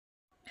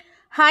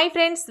Hi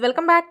friends,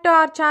 welcome back to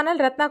our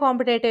channel Ratna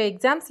competitive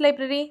exams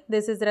library.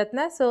 This is Ratna.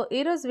 So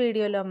ఈరోజు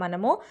వీడియోలో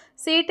మనము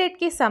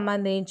CTETకి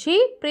సంబంధించి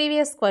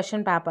previous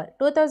question paper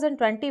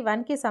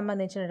 2021కి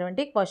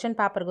సంబంధించినటువంటి question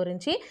paper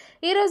గురించి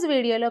ఈరోజు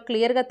వీడియోలో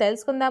క్లియర్గా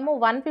తెలుసుకుందాము.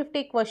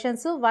 150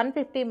 క్వశ్చన్స్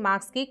 150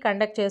 మార్క్స్కి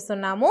కండక్ట్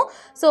చేస్తున్నాము.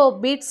 సో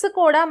బిట్స్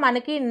కూడా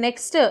మనకి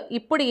నెక్స్ట్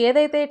ఇప్పుడు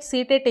ఏదైతే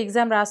CTET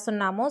ఎగ్జామ్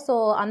రాస్తున్నామో సో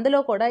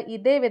అందులో కూడా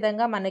ఇదే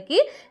విధంగా మనకి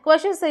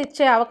క్వశ్చన్స్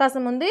ఇచ్చే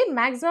అవకాశం ఉంది.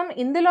 మ్యాక్సిమం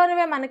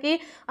ఇందులోనే మనకి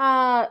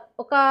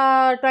ఒక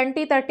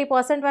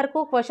 20-30% వరకు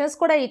క్వశ్చన్స్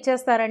కూడా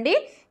ఇచ్చేస్తారండి.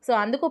 సో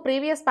అందుకు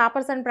previous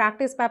papers and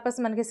practice papers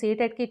మనకి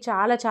CTETకి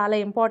చాలా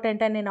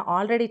ఇంపార్టెంట్ అని నేను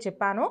ఆల్రెడీ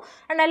చెప్పాను.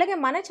 అండ్ అలాగే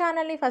మన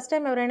ఛానల్ని ఫస్ట్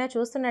టైం ఎవరైనా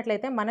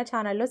చూస్తున్నట్లయితే మన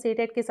ఛానల్లో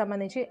CTETకి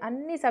సంబంధించి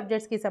అన్ని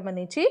సబ్జెక్ట్స్కి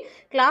సంబంధించి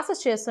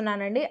క్లాసెస్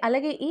చేస్తున్నానండి.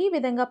 అలాగే ఈ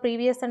విధంగా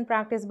previous and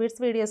practice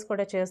bits videos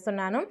కూడా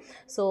చేస్తున్నాను.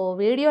 సో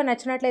వీడియో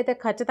నచ్చినట్లయితే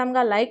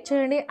ఖచ్చితంగా లైక్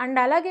చేయండి.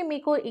 అండ్ అలాగే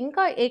మీకు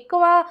ఇంకా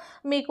ఎక్కువ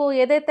మీకు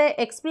ఏదైతే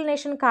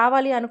ఎక్స్ప్లెనేషన్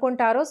కావాలి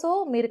అనుకుంటారో సో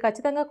మీరు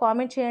ఖచ్చితంగా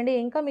కామెంట్ చేయండి.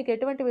 ఇంకా మీకు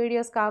ఎటువంటి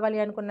వీడియోస్ కావాలి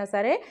అనుకున్నా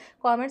సరే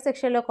కామెంట్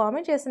సెక్షన్లో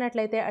కామెంట్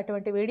చేసినట్లయితే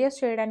అటువంటి వీడియోస్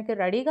చేయడానికి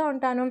రెడీగా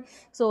ఉంటాను.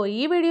 సో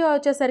ఈ వీడియో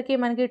వచ్చేసరికి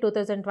మనకి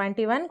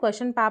 2021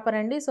 క్వశ్చన్ పేపర్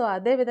అండి. సో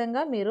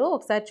అదేవిధంగా మీరు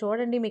ఒకసారి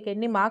చూడండి మీకు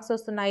ఎన్ని మార్క్స్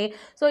వస్తున్నాయి,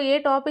 సో ఏ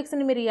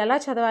టాపిక్స్ని మీరు ఎలా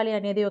చదవాలి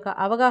అనేది ఒక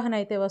అవగాహన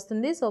అయితే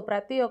వస్తుంది. సో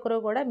ప్రతి ఒక్కరూ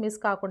కూడా మిస్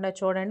కాకుండా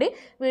చూడండి,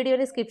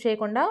 వీడియోని స్కిప్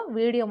చేయకుండా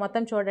వీడియో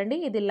మొత్తం చూడండి.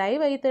 ఇది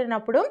లైవ్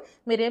అయినప్పుడు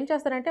మీరు ఏం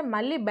చేస్తారంటే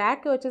మళ్ళీ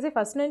బ్యాక్కి వచ్చేసి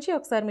ఫస్ట్ నుంచి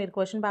ఒకసారి మీరు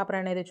క్వశ్చన్ పేపర్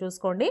అనేది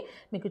చూసుకోండి,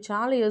 మీకు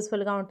చాలా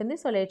యూస్ఫుల్గా ఉంటుంది.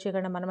 సో లేట్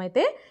చేయకుండా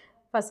మనమైతే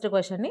ఫస్ట్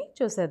క్వశ్చన్ని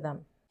చూసేద్దాం.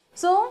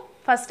 సో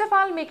ఫస్ట్ ఆఫ్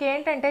ఆల్ మీకు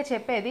ఏంటంటే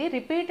చెప్పేది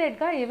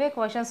రిపీటెడ్గా ఇవే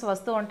క్వశ్చన్స్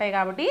వస్తూ ఉంటాయి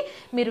కాబట్టి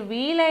మీరు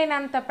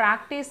వీలైనంత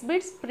ప్రాక్టీస్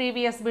బిట్స్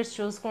ప్రీవియస్ బిట్స్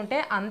చూసుకుంటే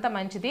అంత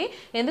మంచిది.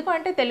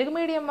 ఎందుకంటే తెలుగు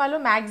మీడియం వాళ్ళు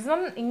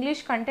మ్యాక్సిమం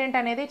ఇంగ్లీష్ కంటెంట్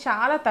అనేది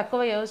చాలా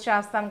తక్కువ యూజ్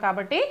చేస్తాం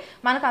కాబట్టి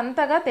మనకు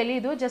అంతగా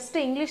తెలియదు. జస్ట్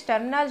ఇంగ్లీష్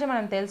టర్మినాలజీ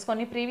మనం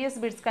తెలుసుకొని ప్రీవియస్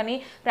బిట్స్ కానీ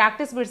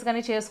ప్రాక్టీస్ బిట్స్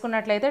కానీ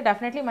చేసుకున్నట్లయితే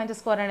డెఫినెట్లీ మంచి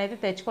స్కోర్ అనేది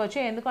తెచ్చుకోవచ్చు.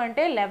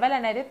 ఎందుకంటే లెవెల్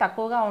అనేది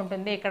తక్కువగా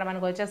ఉంటుంది ఇక్కడ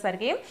మనకు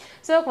వచ్చేసరికి.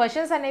 సో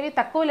క్వశ్చన్స్ అనేవి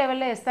తక్కువ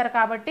లెవెల్లో ఇస్తారు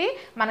కాబట్టి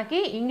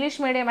మనకి ఇంగ్లీష్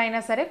మీడియం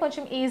అయినా సరే కొంచెం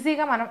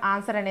ఈజీగా మనం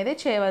ఆన్సర్ అనేది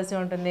చేయవలసి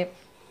ఉంటుంది.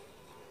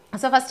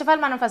 సో ఫస్ట్ ఆఫ్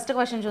ఆల్ మనం ఫస్ట్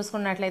క్వశ్చన్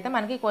చూసుకున్నట్లయితే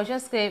మనకి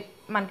క్వశ్చన్స్కి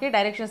మనకి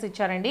డైరెక్షన్స్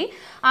ఇచ్చారండి.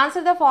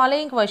 Answer the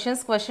following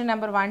questions, question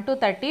number 1 to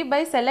 30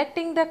 by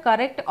selecting the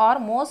correct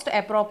or most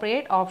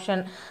appropriate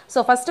option.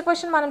 So first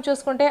question మనం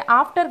చూసుకుంటే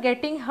after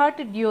getting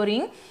hurt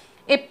during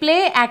a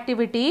play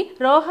activity,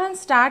 Rohan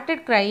started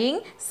crying.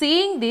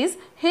 Seeing this,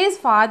 his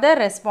father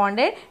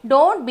responded,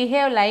 "Don't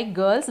behave like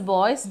girls,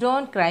 boys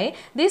don't cry."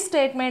 This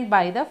statement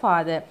by the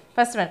father.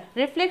 First one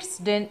reflects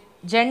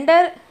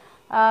gender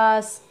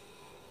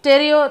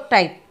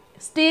stereotype.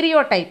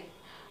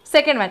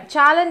 Second one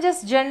challenges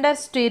gender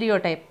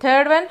stereotype.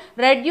 Third one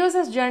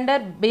reduces gender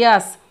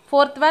bias.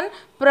 Fourth one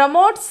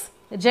promotes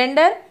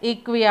gender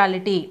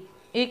equality.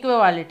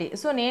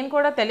 So నేను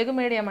కూడా Telugu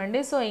medium అండి,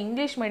 so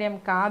English medium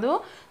కాదు.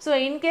 So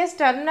in case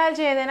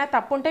terminology ఏదైనా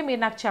తప్పు ఉంటే మీరు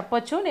నాకు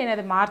చెప్పొచ్చు, నేను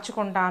అది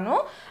మార్చుకుంటాను.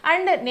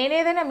 అండ్ నేను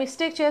ఏదైనా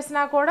మిస్టేక్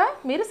చేసినా కూడా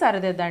మీరు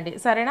సరిదిద్దండి,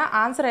 సరేనా?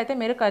 ఆన్సర్ అయితే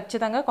మీరు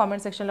ఖచ్చితంగా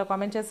కామెంట్ సెక్షన్లో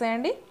కామెంట్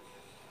చేసేయండి.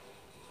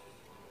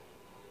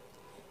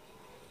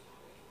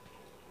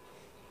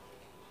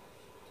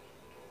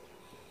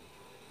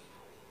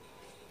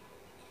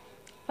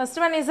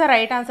 First one is the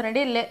right answer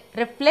అండి.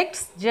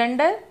 Reflects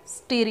gender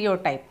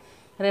stereotype.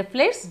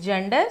 Reflects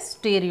gender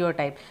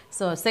stereotype.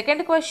 So second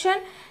question,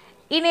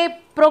 in a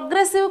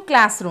progressive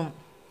classroom.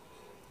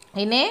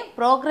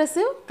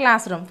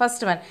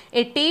 First one,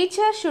 a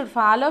teacher should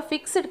follow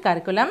fixed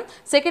curriculum.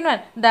 Second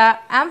one, the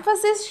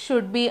emphasis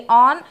should be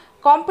on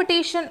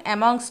competition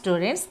among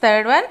students.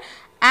 Third one,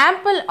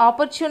 ample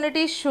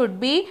opportunities should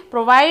be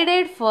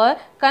provided for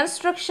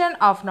construction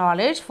of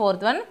knowledge.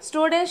 Fourth one,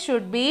 students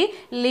should be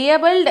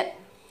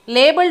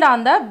labeled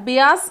on the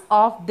bias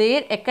of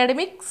their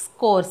academic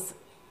scores.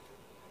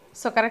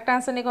 So correct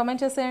ఆన్సర్ని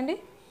comment చేసేయండి.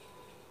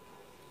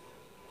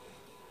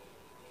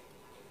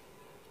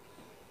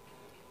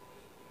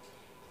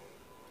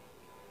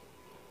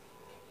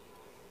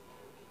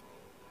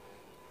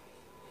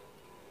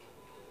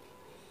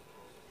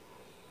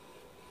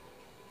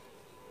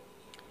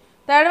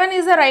 Third one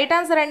is the right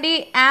answer అండి.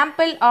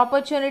 Ample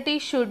opportunity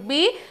should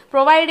be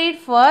provided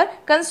for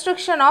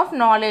construction of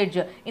knowledge.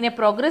 In a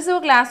progressive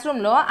class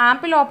రూమ్లో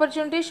ample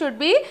opportunity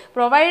should be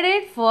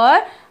provided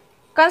for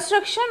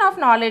construction of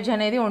knowledge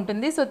అనేది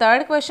ఉంటుంది. So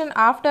third question,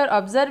 after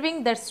observing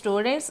that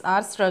students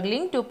are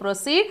struggling to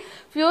proceed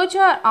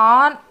future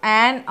on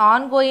an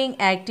ongoing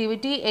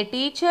activity, a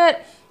teacher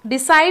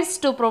decides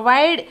to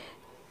provide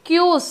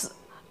cues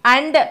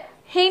and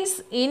hints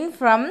in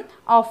from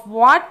of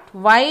what,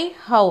 why,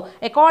 how.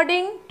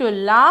 According to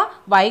La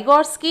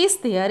Vygotsky's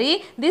theory,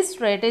 this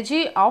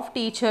strategy of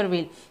teacher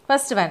will.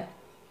 First one,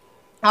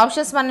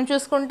 options మనం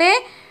చూసుకుంటే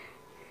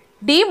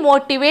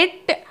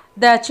demotivate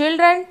the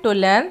children to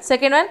learn.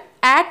 Second one,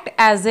 act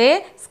as a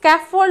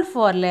scaffold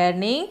for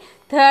learning.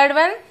 Third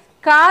one,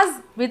 cause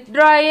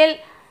withdrawal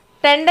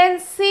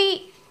tendency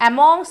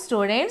among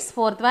students.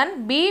 Fourth one,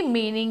 be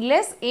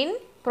meaningless in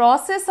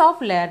process of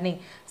learning.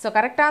 So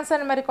correct answer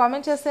మరి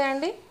comment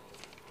చేసేయండి.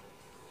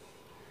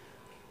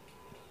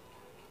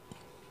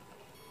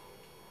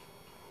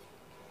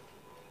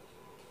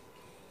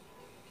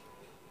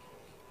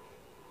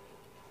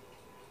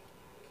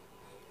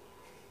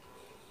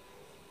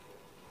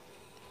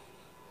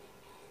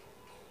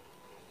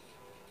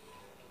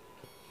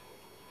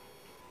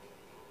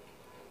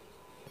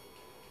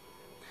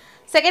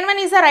 Second one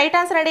is the right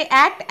answer and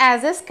act as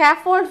a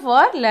scaffold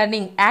for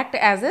learning. Act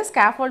as a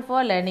scaffold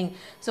for learning.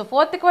 So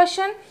fourth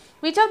question,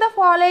 which of the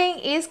following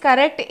is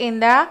correct in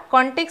the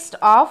context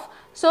of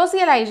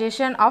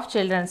socialization of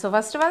children? So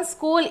first one,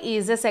 school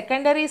is a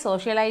secondary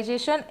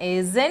socialization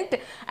agent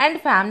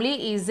and family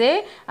is a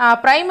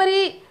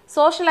primary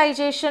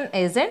socialization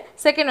agent.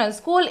 Second one,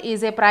 school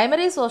is a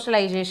primary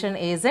socialization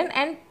agent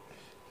and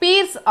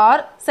peers are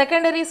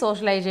secondary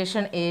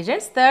socialization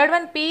agents. Third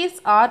one, peers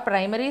are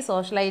primary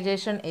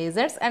socialization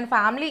agents and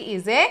family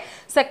is a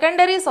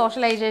secondary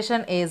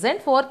socialization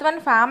agent. Fourth one,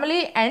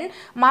 family and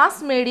mass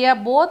media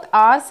both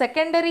are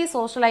secondary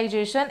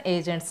socialization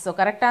agents. So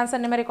correct answer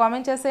ni mari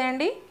comment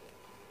cheseyandi.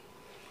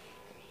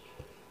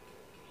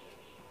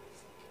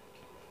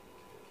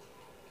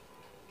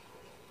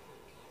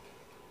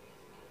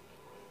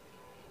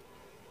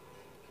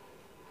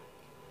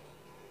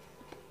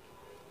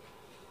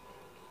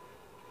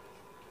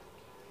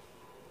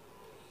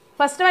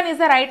 First one is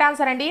the right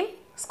answer and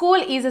school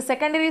is a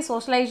secondary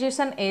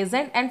socialization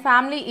agent and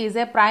family is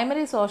a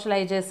primary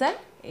socialization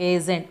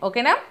agent.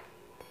 Okay na?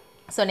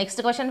 So next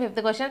question,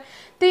 fifth question.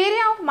 Theory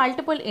of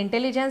multiple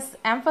intelligence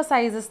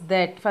emphasizes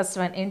that first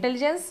one,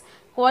 intelligence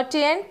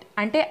quotient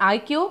ante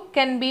IQ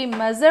can be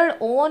measured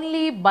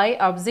only by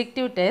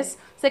objective tests.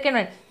 Second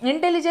one,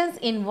 intelligence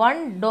in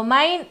one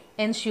domain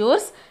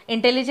ensures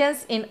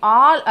intelligence in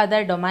all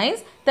other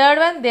domains. Third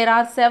one, there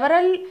are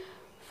several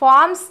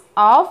forms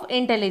of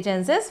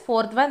intelligences.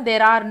 Fourth one,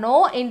 there are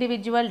no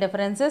individual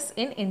differences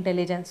in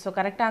intelligence. So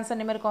correct answer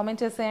ni మీరు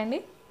comment చేసేయండి.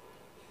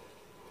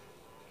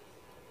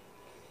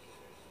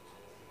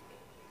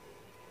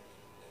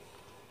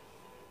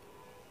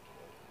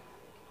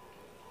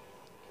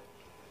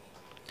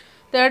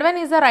 Third one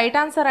is the right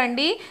answer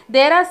అండి.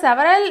 There are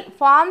several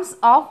forms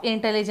of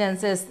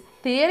intelligences.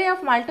 Theory of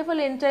multiple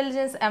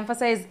intelligence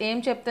emphasize ఏం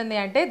చెప్తుంది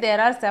అంటే there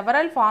are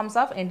several forms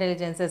of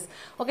intelligences.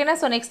 ఓకేనా?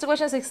 So next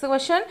question, sixth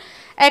question.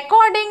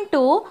 According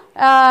to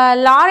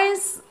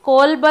Lawrence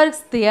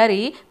Kohlberg's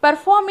theory,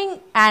 performing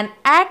an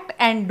act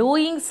and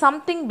doing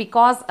something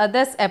because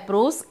others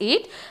approves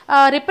it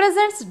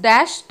represents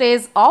dash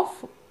stage of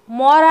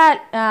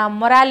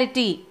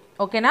morality.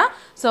 ఓకేనా?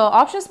 So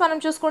options మనం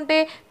చూసుకుంటే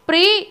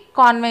pre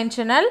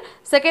కాన్వెన్షనల్,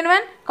 second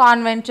one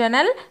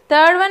కాన్వెన్షనల్,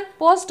 third one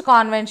post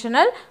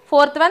కాన్వెన్షనల్,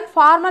 fourth one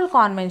formal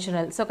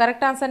కాన్వెన్షనల్. So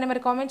correct ఆన్సర్ని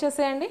మీరు comment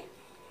చేసేయండి.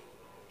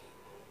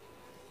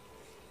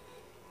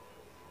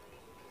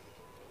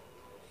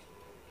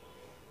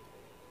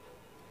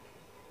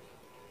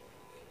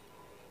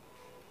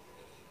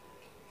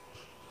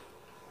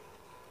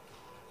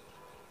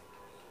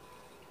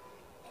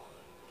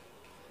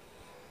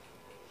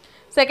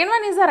 Second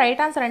one is the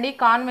right answer అండి,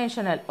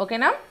 కాన్వెన్షనల్.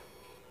 ఓకేనా?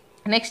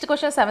 Next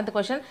question, seventh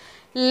question.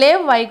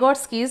 లేవ్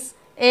వైగోట్స్కీస్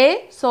ఏ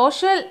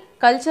social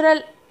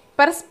cultural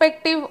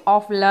perspective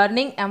of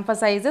learning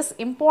emphasizes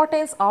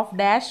importance of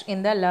dash in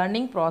the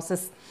learning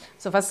process.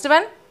 So first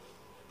one,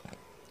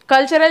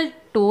 cultural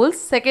tools,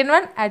 second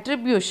one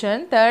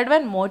attribution, third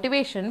one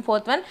motivation,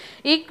 fourth one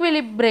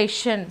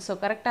equilibration. So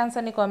correct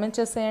answer ni comment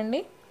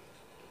cheseyandi.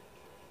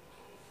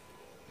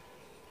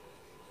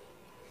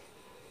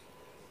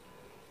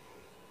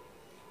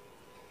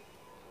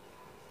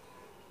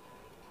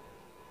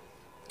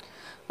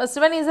 First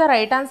one is the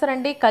right answer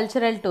and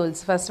cultural tools.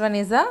 First one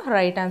is the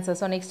right answer.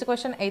 So next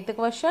question, eighth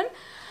question.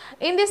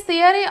 In this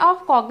theory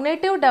of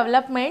cognitive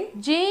development,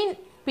 Jean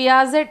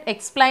Piaget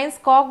explains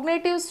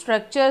cognitive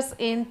structures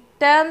in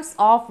terms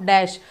of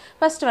dash.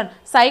 First one,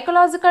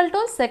 psychological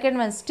tools. Second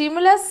one,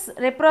 stimulus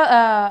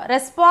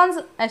response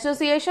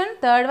association.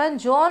 Third one,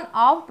 zone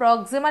of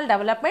proximal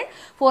development.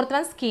 Fourth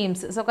one, schemes.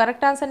 So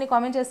correct answer ni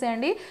comment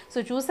cheseyandi. So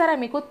చూసారా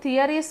మీకు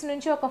theories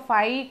నుంచి ఒక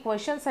 5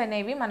 questions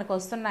అనేవి మనకు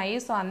వస్తున్నాయి.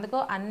 So అందుకు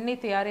అన్ని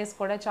theories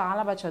కూడా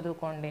చాలా బాగా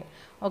చదువుకోండి.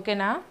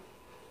 ఓకేనా?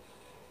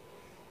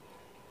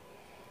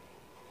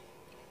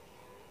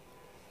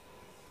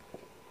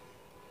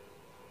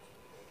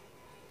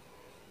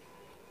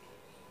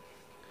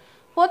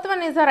 Fourth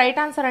one is the right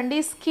answer and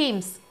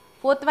schemes.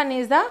 Fourth one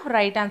is the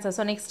right answer.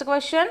 So next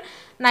question,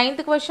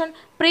 ninth question.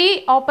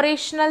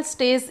 Pre-operational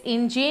stage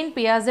in Jean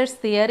Piaget's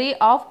theory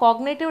of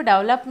cognitive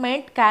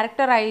development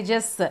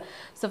characterizes.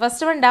 So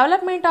first one,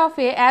 development of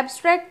a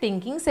abstract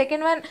thinking.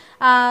 Second one,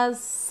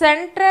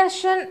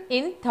 centration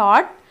in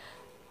thought.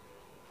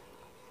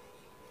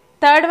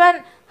 Third one,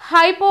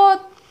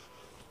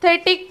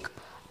 hypothetic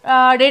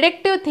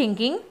deductive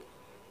thinking.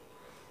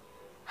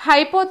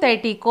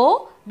 Hypothetico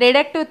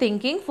deductive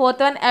thinking.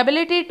 Fourth one,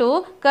 ability to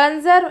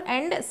conserve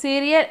and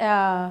seriate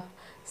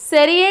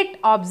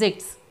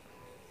objects.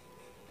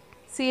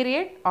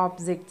 Seriate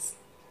objects.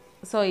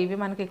 So ఇవి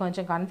మనకి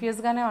కొంచెం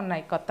కన్ఫ్యూజ్గానే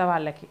ఉన్నాయి కొత్త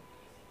వాళ్ళకి.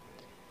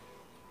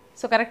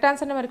 So correct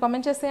ఆన్సర్ని మరి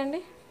comment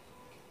చేసేయండి.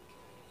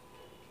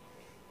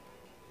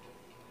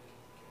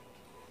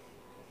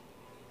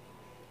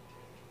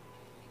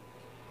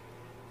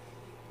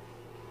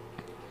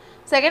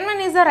 Second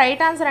one is the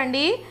right answer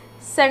అండి,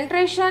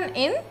 centration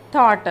in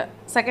thought.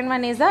 Second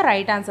one is the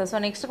right answer. So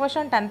next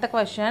question, 10th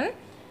question.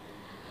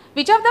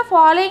 Which of the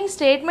following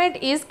statement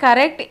is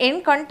correct in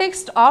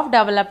context of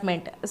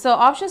development. So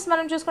options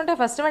మనం చూసుకుంటే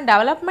first one,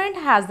 development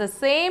has the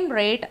same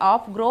rate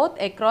of growth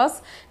across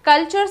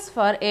cultures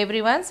for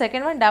every one.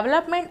 Second one,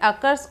 development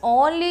occurs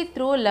only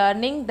through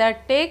learning that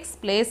takes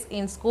place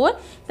in school.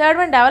 Third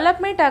one,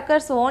 development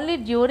occurs only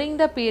during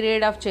the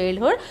period of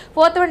childhood.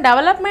 Fourth one,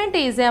 development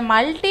is a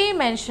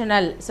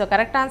మల్టీమెన్షనల్. So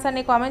correct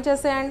ఆన్సర్ని comment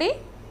చేసేయండి.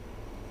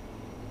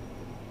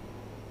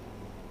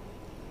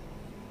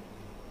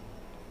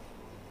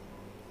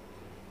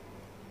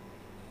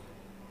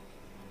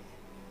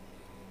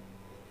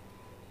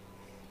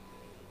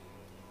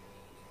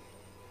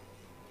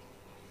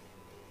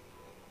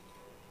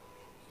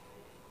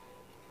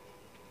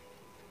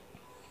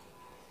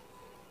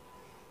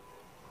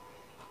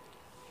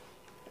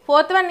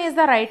 Fourth one is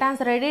the right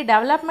answer. Ready?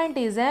 Development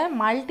is a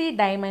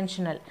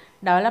multi-dimensional.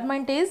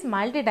 Development is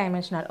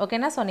multi-dimensional. Okay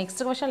na? So next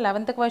question,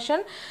 11th question.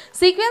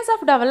 Sequence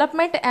of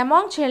development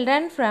among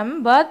children from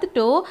birth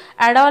to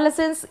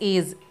adolescence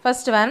is,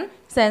 first one,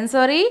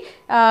 sensory,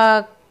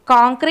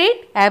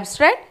 concrete,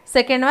 abstract.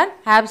 Second one,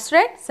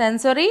 abstract,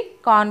 sensory,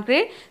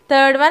 concrete.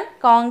 Third one,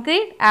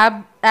 concrete,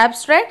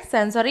 abstract,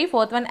 sensory.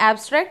 Fourth one,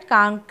 abstract,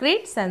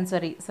 concrete,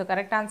 sensory. So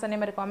correct answer ni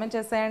mari comment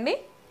chesayandi.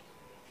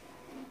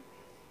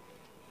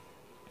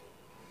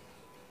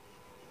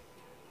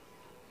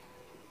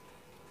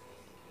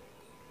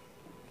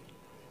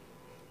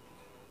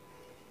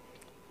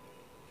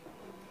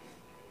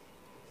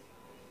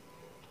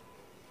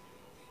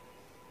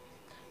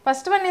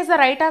 First one is the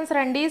right answer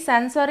andi,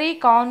 sensory,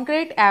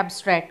 concrete,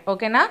 abstract.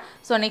 Okay na?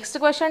 So next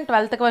question,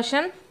 12th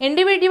question.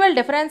 Individual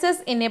differences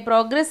in a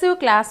progressive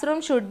classroom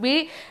should be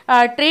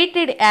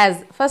treated as,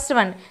 first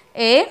one,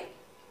 a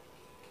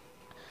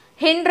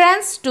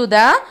hindrance to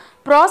the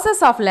process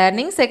of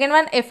learning. Second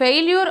one, a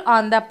failure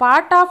on the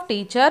part of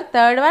teacher.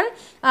 Third one,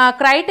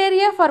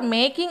 criteria for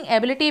making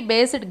ability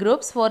based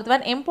groups. Fourth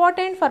one,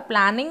 important for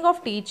planning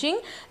of teaching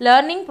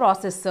learning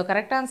process. So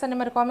correct answer ni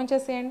mari comment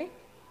cheseyandi.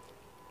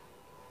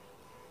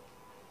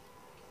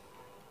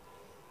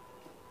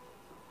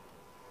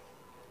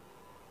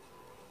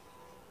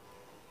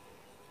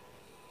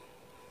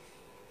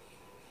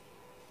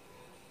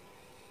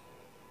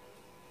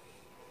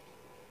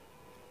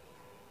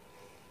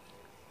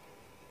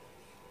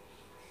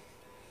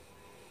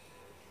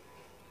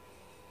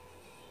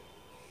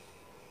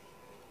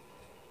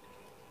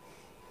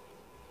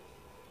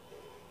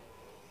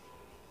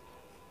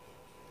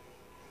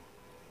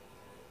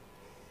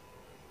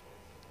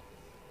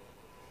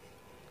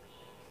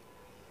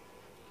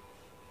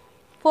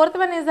 Fourth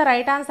one is the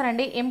right answer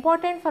andi,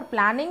 important for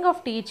planning of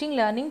teaching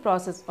learning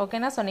process. Okay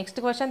na? So next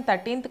question,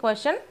 13th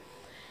question.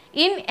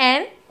 In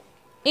an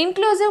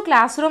inclusive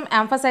classroom,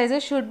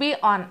 emphasis should be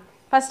on,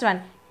 first one,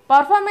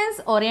 performance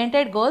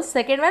oriented goals.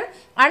 Second one,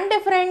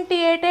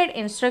 undifferentiated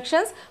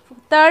instructions.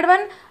 Third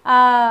one,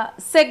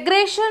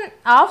 segregation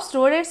of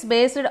students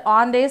based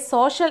on their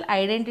social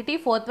identity.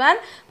 Fourth one,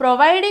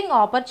 providing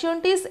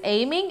opportunities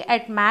aiming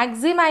at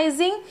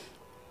maximizing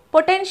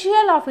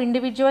potential of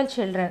individual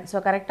children. So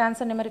correct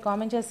answer ni mari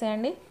comment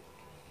cheseyandi.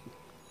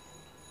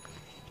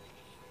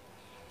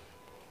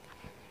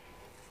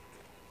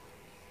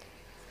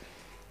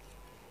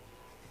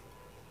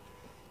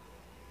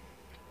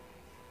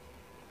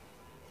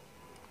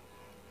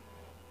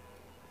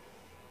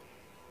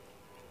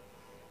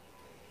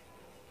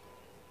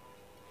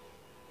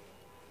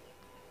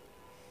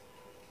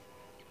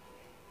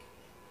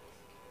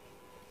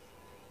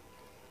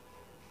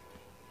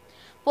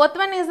 Fourth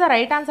one is the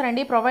right answer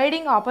andi,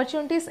 providing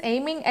opportunities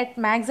aiming at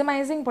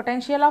maximizing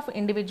potential of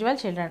individual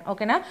children.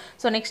 Okay na?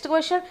 So next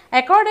question,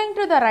 according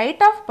to the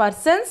Right of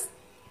Persons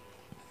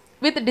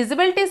with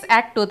Disabilities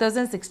Act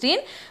 2016,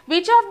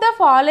 which of the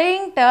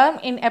following term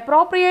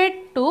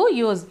inappropriate to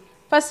use?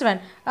 First one,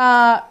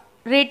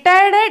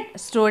 retarded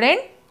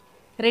student.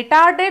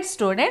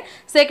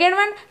 Second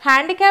one,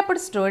 handicapped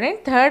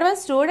student. Third one,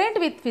 student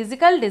with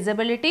physical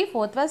disability.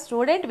 Fourth one,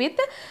 student with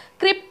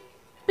crippled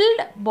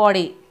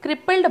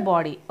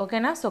body. Okay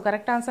na? So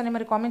correct answer ni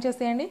mari comment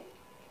cheseyandi.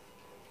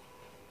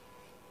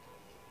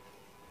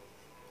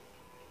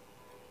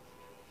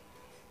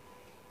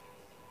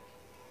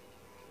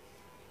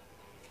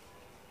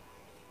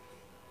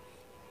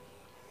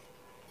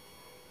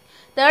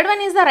 Third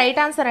one is the right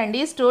answer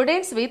andi,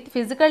 students with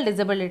physical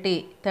disability.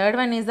 Third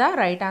one is the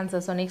right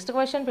answer. So next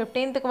question,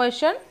 15th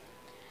question.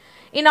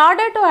 In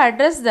order to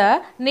address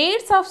the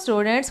needs of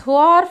students who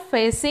are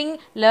facing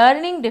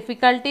learning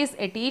difficulties,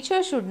 a teacher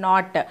should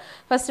not,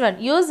 first one,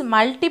 use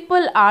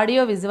multiple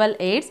audio visual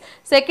aids.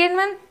 Second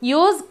one,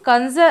 use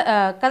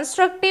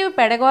constructive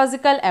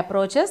pedagogical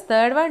approaches.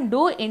 Third one,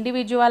 do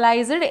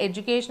individualized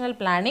educational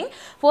planning.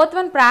 Fourth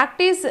one,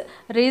 practice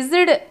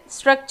rigid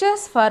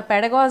structures for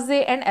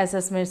pedagogy and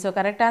assessment. So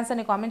correct answer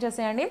ni comment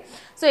cheseyandi.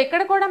 So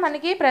ikkada kuda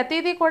manaki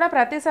pratidi kuda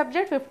prati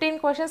subject 15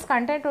 questions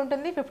content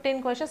untundi,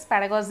 15 questions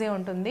pedagogy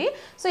untundi.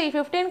 So ఈ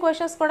 15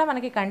 questions కూడా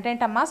మనకి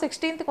content అమ్మా.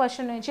 16th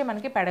question నుంచి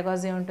మనకి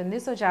pedagogy ఉంటుంది.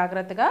 So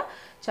జాగ్రత్తగా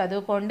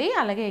చదువుకోండి,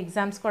 అలాగే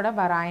ఎగ్జామ్స్ కూడా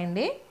బాగా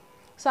రాయండి.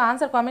 సో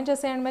ఆన్సర్ కామెంట్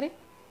చేసేయండి మరి.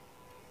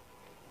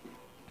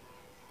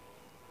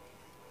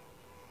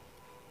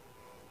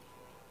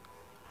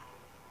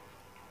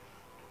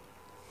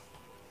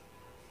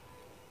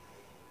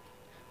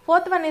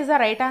 Fourth one is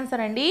the right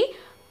answer అండి.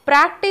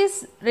 Practice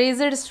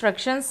రీజ్డ్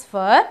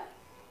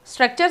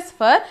structures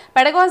for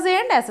pedagogy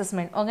and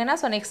assessment. ఓకేనా.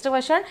 So next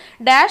question,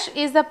 dash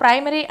is the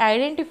primary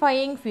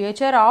identifying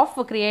future of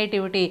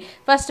creativity.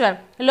 First one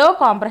లో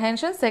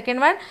comprehension,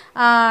 second one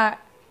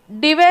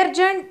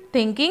divergent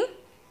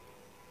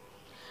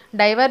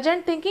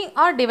thinking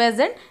or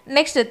divergent.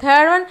 Next,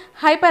 third one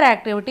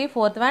hyperactivity.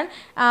 Fourth one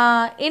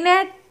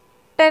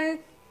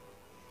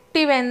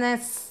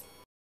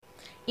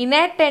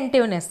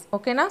inattentiveness.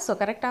 ఓకేనా. So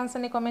correct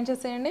ఆన్సర్ని comment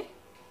చేసేయండి.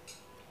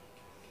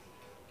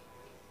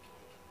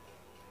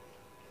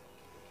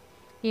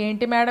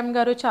 ఏంటి madam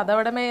గారు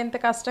చదవడమే ఎంత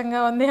కష్టంగా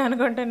ఉంది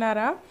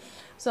అనుకుంటున్నారా?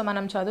 సో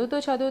మనం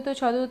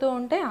చదువుతూ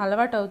ఉంటే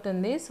అలవాటు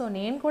అవుతుంది. సో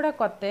నేను కూడా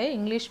కొత్తే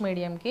ఇంగ్లీష్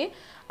మీడియంకి,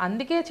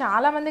 అందుకే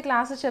చాలామంది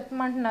క్లాసెస్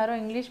చెప్పమంటున్నారు,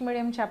 ఇంగ్లీష్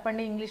మీడియం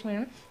చెప్పండి, English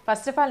medium.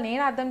 First of all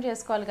నేను అర్థం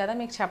చేసుకోవాలి కదా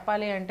మీకు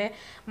చెప్పాలి అంటే.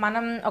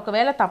 మనం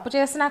ఒకవేళ తప్పు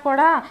చేసినా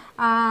కూడా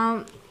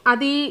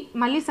అది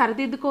మళ్ళీ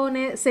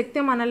సరిదిద్దుకునే శక్తి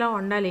మనలో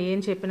ఉండాలి ఏం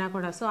చెప్పినా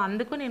కూడా. సో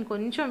అందుకు నేను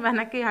కొంచెం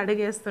వెనక్కి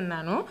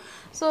అడుగేస్తున్నాను.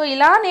 సో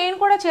ఇలా నేను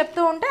కూడా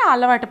చెప్తూ ఉంటే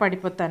అలవాటు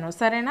పడిపోతాను.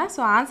 సరేనా.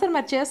 సో ఆన్సర్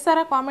మరి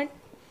చేస్తారా comment?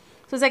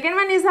 So second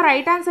one is the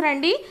right answer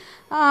అండి.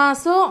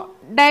 సో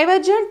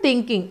డైవర్జెంట్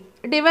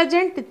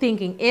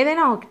థింకింగ్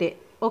ఏదైనా ఒకటే.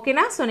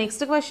 ఓకేనా. So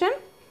next question,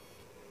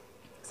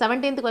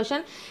 17th question.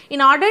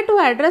 In order to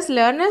address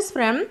learners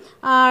from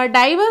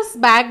diverse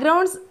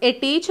backgrounds, a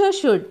teacher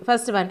should,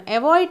 first one,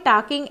 avoid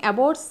talking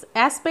about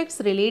aspects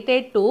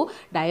related to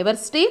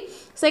diversity.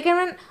 Second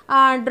one,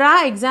 draw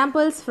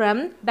examples from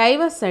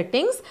diverse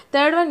settings.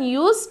 Third one,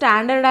 use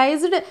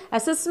standardized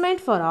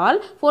assessment for all.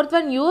 Fourth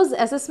one, use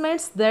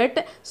assessments that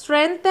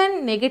strengthen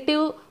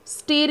negative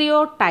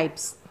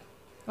stereotypes.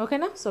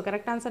 ఓకేనా. So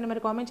correct ఆన్సర్ని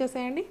మీరు comment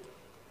చేసేయండి.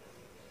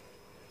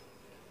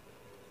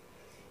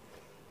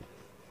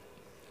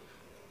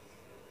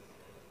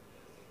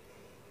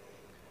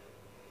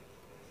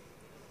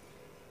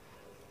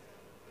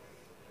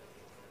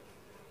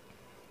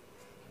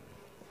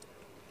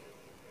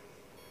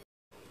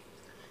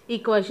 ఈ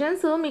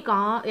questions మీకు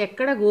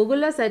ఎక్కడ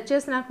గూగుల్లో search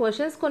చేసిన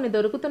questions కొన్ని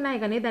దొరుకుతున్నాయి,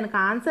 కానీ దానికి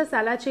ఆన్సర్స్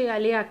ఎలా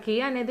చేయాలి, ఆ కీ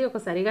అనేది ఒక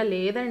సరిగా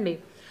లేదండి.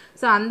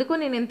 సో అందుకు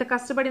నేను ఎంత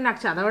కష్టపడి నాకు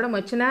చదవడం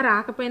వచ్చినా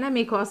రాకపోయినా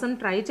మీకోసం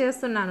ట్రై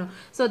చేస్తున్నాను.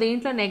 సో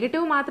దీంట్లో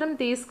నెగిటివ్ మాత్రం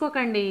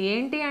తీసుకోకండి.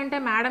 ఏంటి అంటే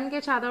మేడంకే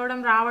చదవడం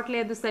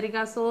రావట్లేదు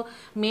సరిగా, సో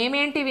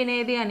మేమేంటి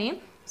వినేది అని.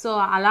 సో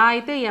అలా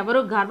అయితే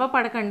ఎవరు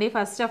గర్వపడకండి.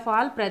 ఫస్ట్ ఆఫ్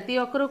ఆల్ ప్రతి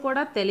ఒక్కరూ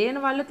కూడా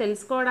తెలియని వాళ్ళు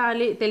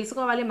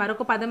తెలుసుకోవాలి,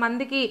 మరొక 10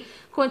 మందికి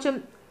కొంచెం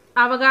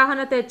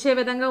అవగాహన తెచ్చే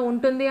విధంగా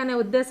ఉంటుంది అనే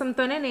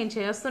ఉద్దేశంతోనే నేను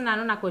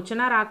చేస్తున్నాను. నాకు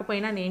వచ్చినా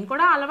రాకపోయినా నేను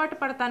కూడా అలవాటు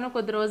పడతాను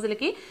కొద్ది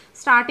రోజులకి.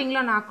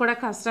 స్టార్టింగ్లో నాకు కూడా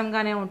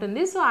కష్టంగానే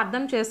ఉంటుంది. సో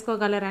అర్థం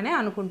చేసుకోగలరని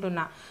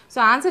అనుకుంటున్నా. సో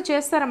ఆన్సర్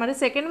చేస్తారా మరి?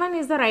 Second one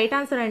is the right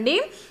answer అండి.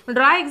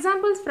 Draw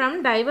examples from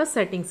divorce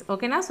settings.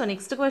 ఓకేనా. So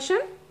next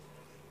question,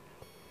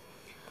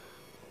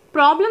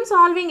 problem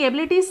solving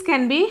abilities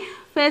can be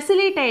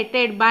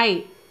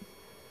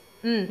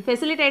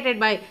facilitated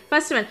by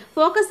first one,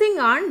 focusing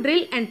on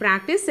drill and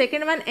practice.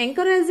 Second one,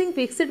 encouraging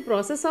fixed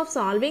process of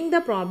solving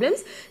the problems.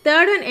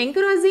 Third one,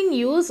 encouraging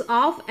use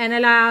of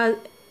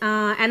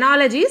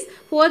analogies.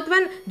 Fourth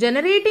one,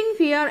 generating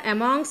fear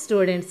among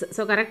students.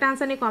 So correct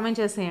answer ni comment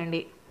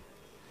చేసేయండి.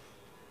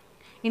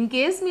 In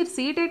case మీరు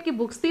CTETకి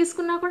books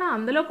తీసుకున్నా కూడా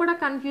అందులో కూడా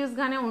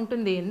కన్ఫ్యూజ్గానే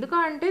ఉంటుంది.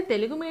 ఎందుకంటే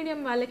Telugu medium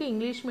వాళ్ళకి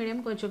English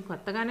medium కొంచెం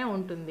కొత్తగానే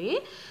ఉంటుంది.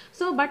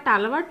 సో బట్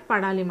అలవాటు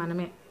పడాలి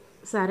మనమే.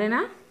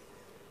 సరేనా.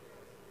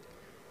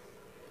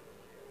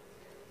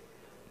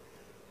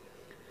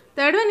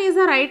 Third one is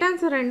the right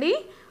answer అండి.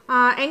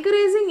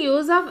 encouraging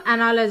use of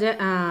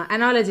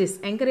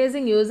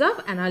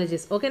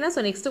analogies. ఓకేనా. So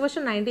next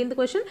question, 19th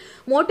question,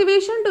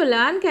 motivation to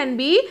learn can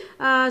be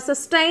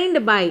sustained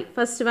by,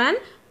 first one,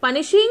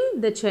 punishing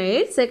the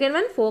child. Second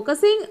one,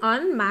 focusing on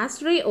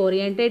mastery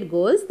oriented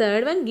goals.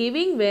 Third one,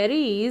 giving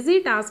very easy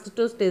tasks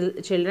to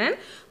children.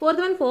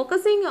 Fourth one,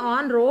 focusing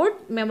on rote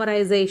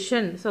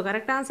memorization. So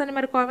correct ఆన్సర్ని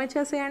మరి comment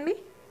చేసేయండి.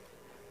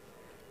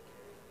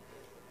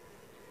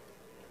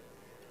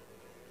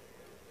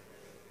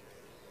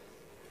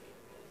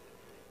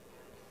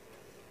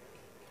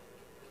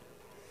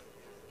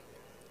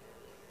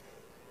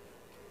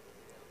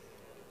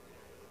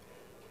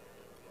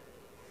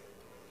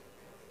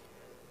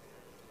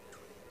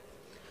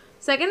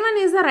 Second one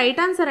is the right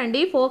answer అండి.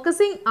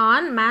 Focusing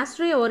on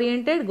mastery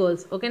oriented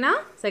goals. ఓకేనా.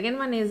 Second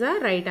one is the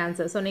right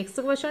answer. So next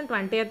question,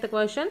 20th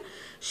question,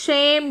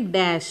 shame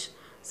dash.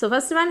 So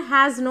first one,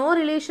 has no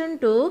relation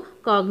to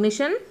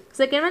cognition.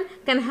 Second one,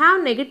 can have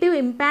negative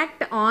impact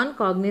on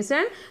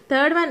cognition.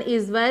 Third one,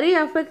 is very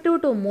effective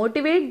to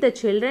motivate the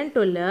children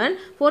to learn.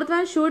 Fourth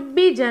one, should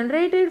be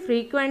generated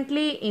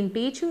frequently in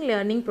teaching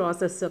learning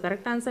process. So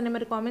correct answer ni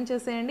mari comment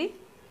cheseyandi.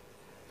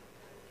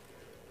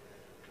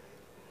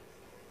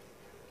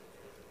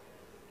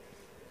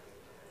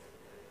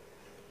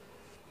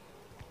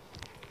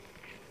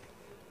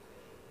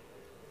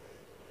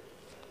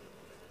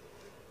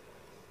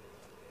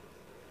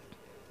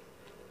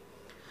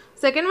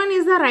 Second one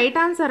is the right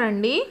answer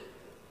అండి.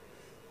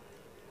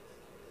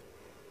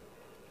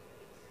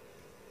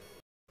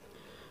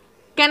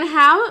 can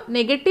have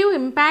negative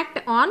impact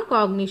on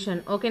cognition.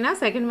 Okay na,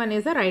 second one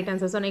is the right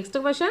answer. So next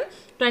question,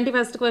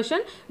 21st question,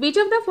 which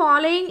of the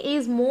following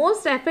is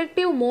most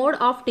effective mode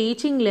of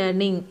teaching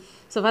learning?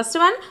 So first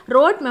one,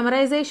 rote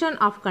memorization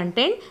of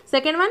content.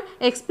 Second one,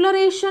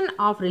 exploration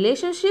of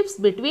relationships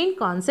between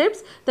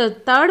concepts. The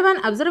third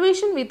one,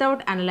 observation without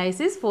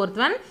analysis. Fourth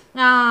one,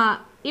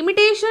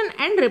 imitation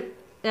and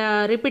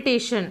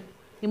repetition.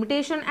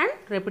 Imitation and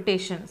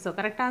repetition. So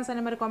correct answer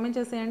ni మరి comment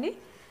చేసేయండి.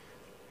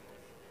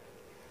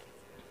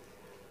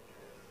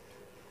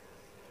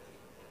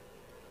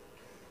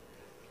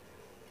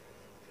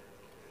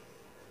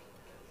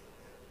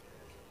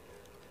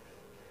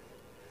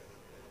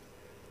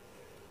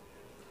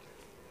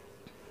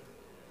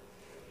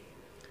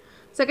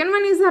 Second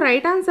one is the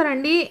right answer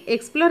andi,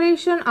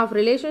 exploration of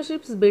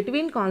relationships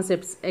between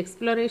concepts.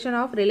 Exploration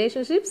of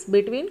relationships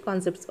between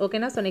concepts. Okay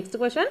na. So next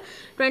question,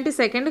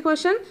 22nd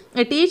question,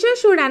 a teacher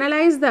should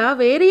analyze the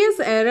various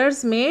errors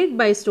made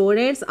by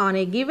students on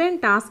a given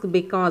task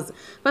because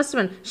first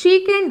one, she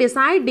can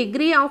decide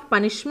degree of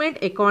punishment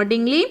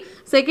accordingly.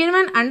 Second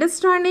one,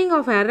 understanding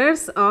of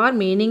errors are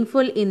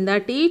meaningful in the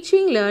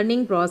teaching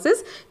learning process.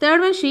 Third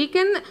one, she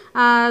can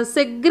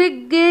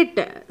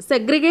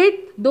segregate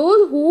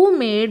those who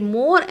made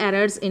more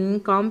errors in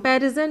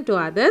comparison to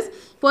others.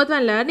 Fourth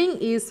one, learning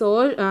is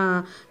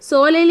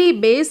solely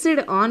based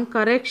on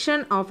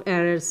correction of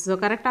errors. So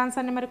correct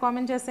answer ni మరి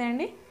comment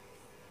చేసేయండి.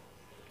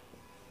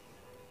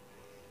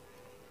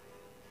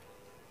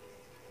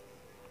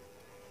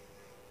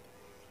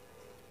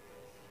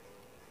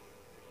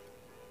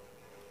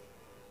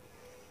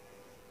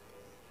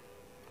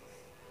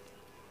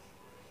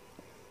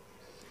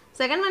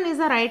 Second one is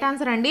the right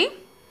answer andi,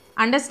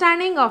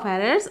 understanding of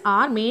errors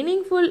are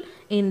meaningful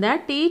in the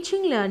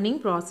teaching learning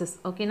process.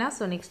 Okay na.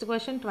 So next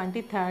question,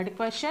 23rd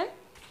question,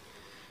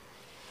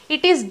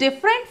 it is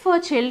different for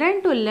children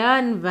to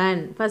learn when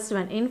first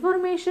one,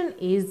 information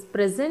is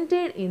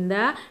presented in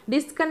the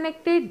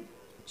disconnected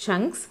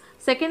chunks.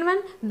 Second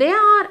one, they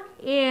are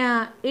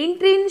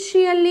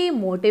intrinsically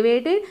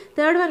motivated.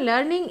 Third one,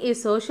 learning is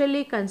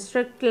socially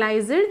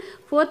constructualized.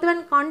 Fourth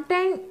one,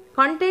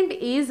 content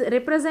is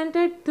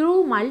represented through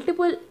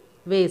multiple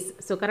ways.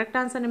 So correct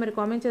answer ni మరి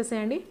comment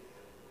చేసేయండి.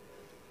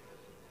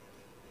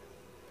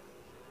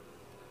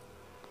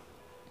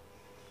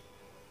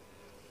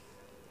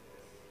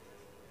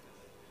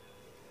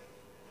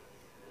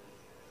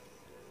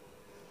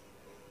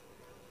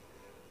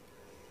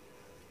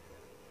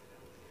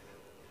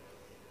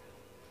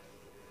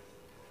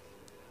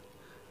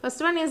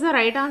 First one is the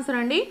right answer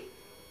andi,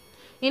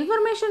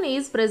 information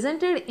is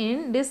presented in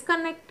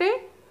disconnected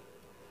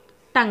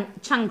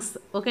chunks.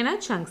 Okay na,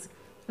 chunks.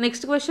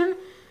 Next question,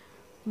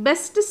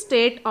 best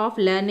state of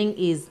learning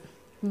is.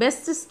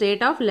 Best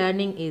state of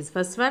learning is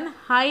first one,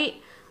 high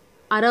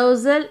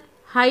arousal,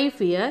 high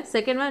fear.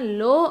 Second one,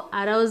 low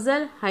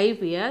arousal, high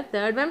fear.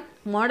 Third one,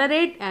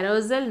 moderate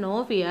arousal, no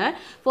fear.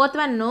 Fourth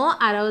one, no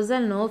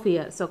arousal, no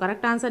fear. So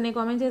correct answer ni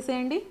comment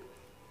చేసేయండి.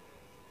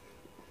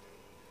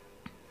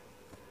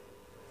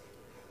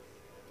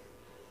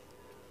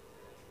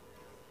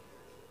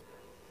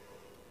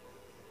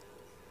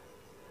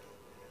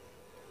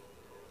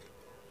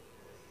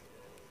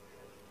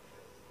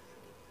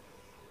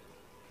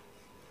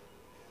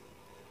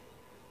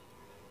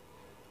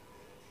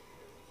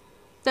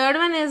 Third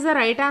one is the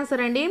right answer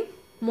andi,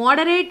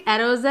 moderate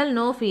arousal,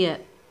 no fear.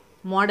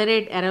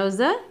 Moderate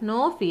arousal, no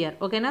fear.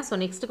 Okay na. So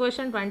next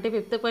question,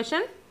 25th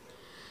question,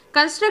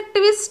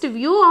 constructivist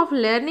view of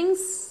learning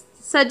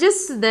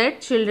suggests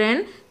that children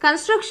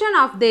construction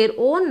of their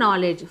own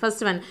knowledge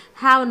first one,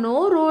 have no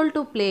role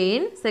to play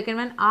in. Second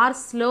one, are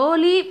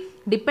slowly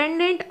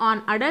dependent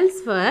on adults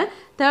for.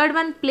 Third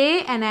one, play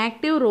an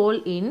active role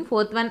in.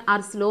 Fourth one,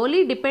 are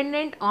slowly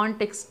dependent on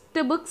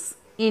textbooks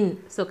in.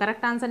 So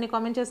correct answer ni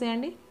comment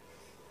చేసేయండి.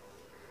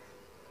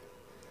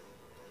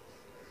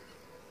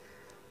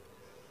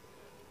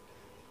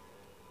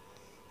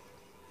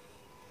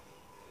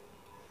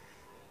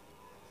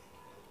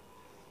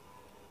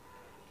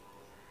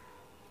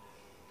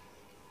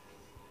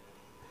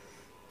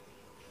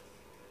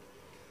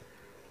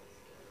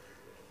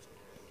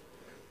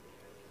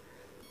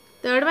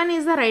 Third one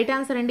is the right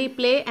answer andi,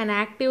 play an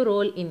active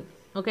role in.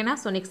 Okay na.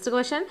 So next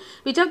question,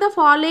 which of the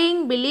following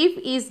belief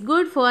is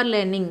good for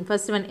learning?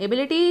 First one,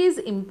 ability is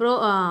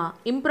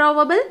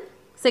improvable.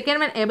 Second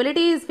one,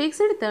 ability is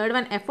fixed. Third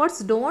one, efforts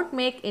don't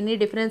make any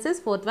differences.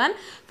 Fourth one,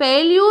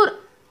 failure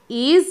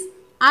is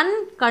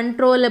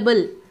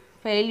uncontrollable.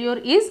 Failure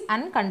is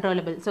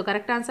uncontrollable. So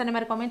correct answer ni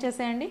మరి comment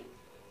చేసేయండి.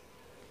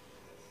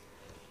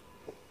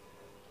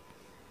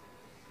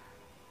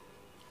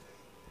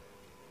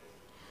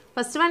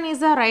 First one is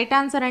the right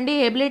answer andi,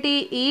 ability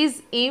is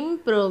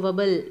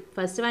improvable.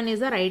 First one is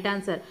the right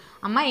answer.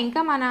 అమ్మ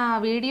ఇంకా మన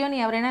వీడియోని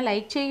ఎవరైనా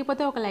like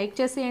చేయకపోతే ఒక like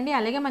చేసేయండి,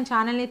 అలాగే మన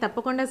ఛానల్ని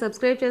తప్పకుండా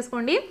సబ్స్క్రైబ్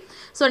చేసుకోండి.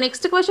 So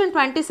next question,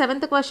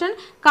 27th question,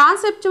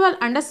 conceptual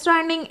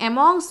understanding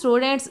among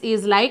students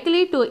is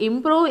likely to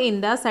improve in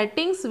the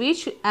settings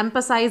which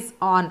emphasise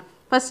on.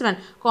 First one,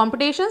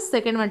 competitions.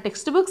 Second one,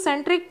 text book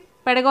centric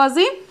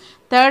pedagogy.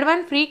 Third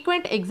one,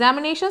 frequent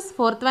examinations.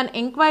 Fourth one,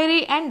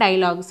 inquiry and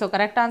dialogue. So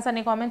correct answer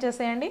ni comment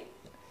చేసేయండి.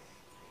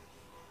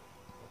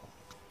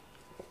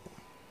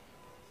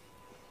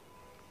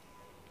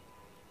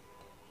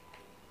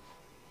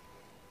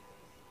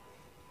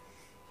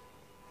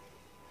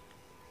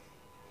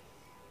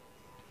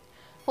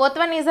 Fourth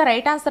one is the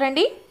right answer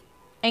అండి,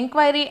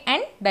 inquiry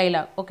and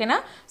dialogue. ఓకేనా.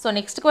 So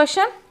next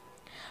question,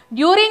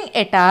 during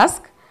a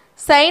task,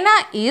 Saina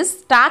is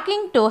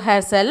talking to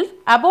herself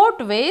about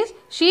ways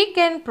she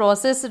can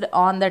proceed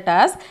on the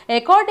task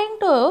according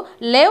to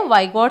Lev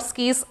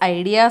Vygotsky's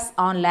ideas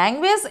on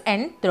language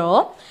and through.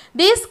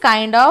 This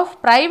kind of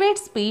private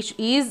speech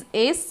is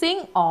a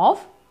sign of,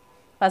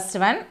 first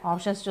one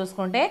options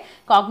చూసుకుంటే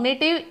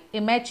cognitive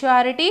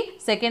ఇమెచ్యూరిటీ,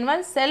 second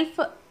one self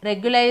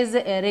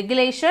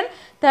regulation,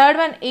 third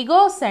one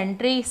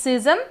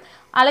ఈగోసెంట్రిసిజం,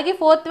 అలాగే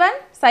fourth one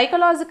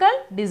psychological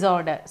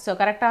disorder. So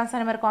correct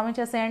answer మరి comment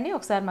చేసేయండి.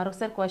 ఒకసారి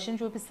మరొకసారి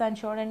question చూపిస్తాను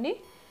చూడండి.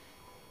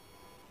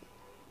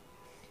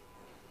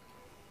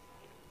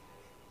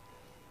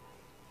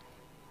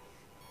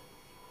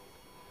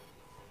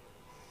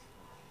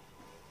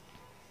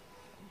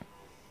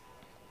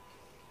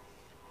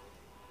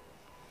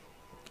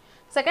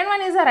 Second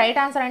one is the right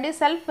answer అండి,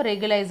 self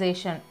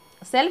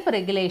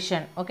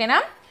regulation. ఓకేనా.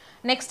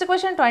 Next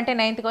question,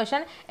 29th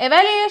question,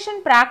 evaluation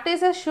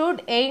practices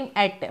should aim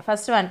at,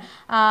 first one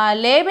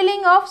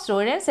labelling of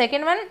students,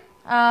 second one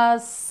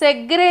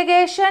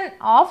segregation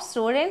of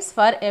students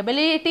for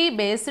ability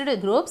based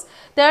groups,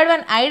 third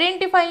one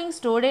identifying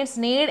students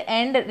need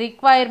and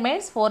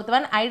requirements, fourth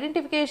one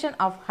identification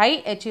of high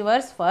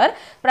achievers for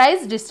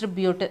prize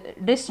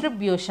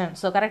distribution.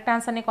 So correct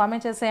answer ni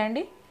comment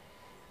చేసేయండి.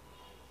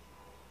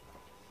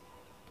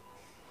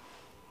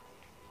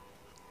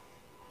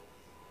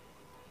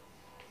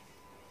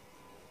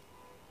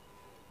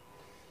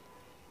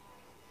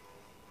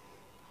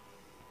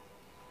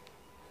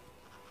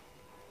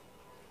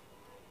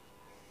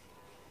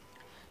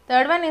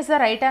 Third one is the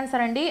right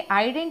answer అండి,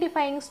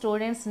 identifying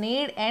students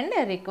need and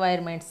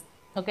requirements.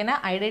 ఓకేనా,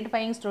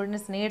 identifying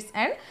students needs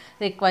and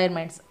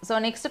requirements. So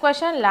next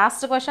question,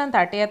 last question,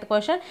 30th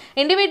question,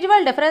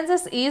 individual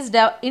differences is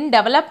in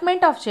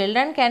development of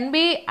children can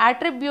be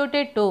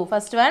attributed to,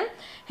 first one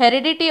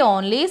heredity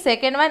only,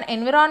 second one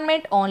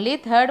environment only,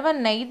 third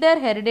one neither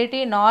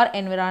heredity nor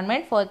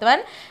environment, fourth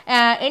one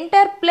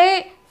interplay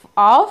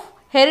of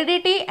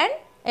heredity and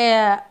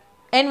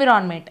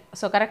environment.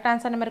 So correct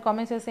ఆన్సర్ని మరి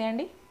comment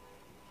చేసేయండి.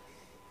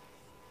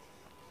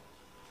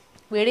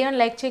 వీడియోని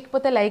like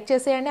చేయకపోతే like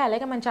చేసేయండి,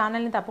 అలాగే మన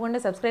ఛానల్ని తప్పకుండా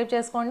సబ్స్క్రైబ్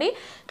చేసుకోండి.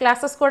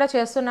 క్లాసెస్ కూడా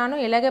చేస్తున్నాను,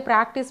 ఇలాగే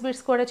ప్రాక్టీస్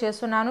బిట్స్ కూడా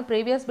చేస్తున్నాను,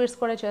 ప్రీవియస్ బిట్స్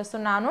కూడా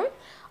చేస్తున్నాను.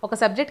 ఒక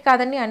సబ్జెక్ట్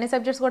కాదండి, అన్ని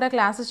సబ్జెక్ట్స్ కూడా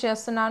క్లాసెస్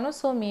చేస్తున్నాను.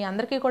 సో మీ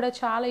అందరికీ కూడా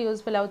చాలా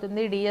యూస్ఫుల్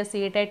అవుతుంది. డిఎస్,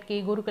 CTETకి,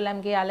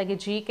 గురుకులంకి, అలాగే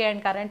జీకే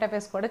అండ్ కరెంట్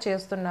అఫైర్స్ కూడా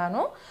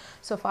చేస్తున్నాను.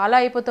 సో ఫాలో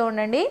అయిపోతూ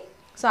ఉండండి.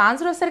 సో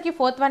ఆన్సర్ వచ్చేసరికి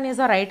fourth one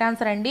is the right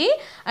answer అండి,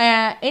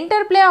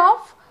 interplay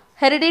of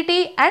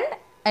heredity and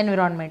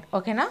environment.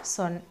 ఓకేనా.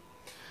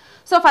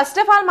 సో ఫస్ట్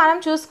ఆఫ్ ఆల్ మనం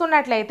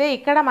చూసుకున్నట్లయితే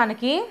ఇక్కడ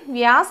మనకి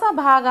వ్యాస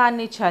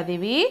భాగాన్ని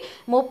చదివి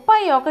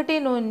 31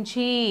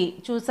 నుంచి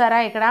చూసారా,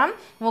 ఇక్కడ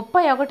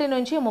 31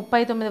 నుంచి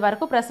 39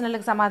 వరకు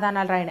ప్రశ్నలకు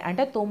సమాధానాలు రాయండి.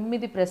 అంటే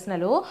 9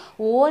 ప్రశ్నలు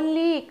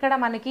ఓన్లీ ఇక్కడ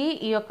మనకి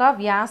ఈ యొక్క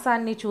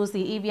వ్యాసాన్ని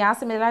చూసి, ఈ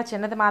వ్యాసం ఇలా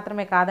చిన్నది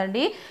మాత్రమే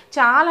కాదండి,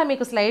 చాలా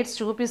మీకు స్లైడ్స్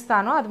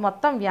చూపిస్తాను, అది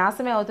మొత్తం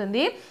వ్యాసమే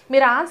అవుతుంది.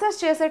 మీరు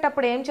ఆన్సర్స్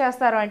చేసేటప్పుడు ఏం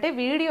చేస్తారు అంటే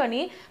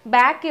వీడియోని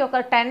బ్యాక్కి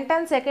ఒక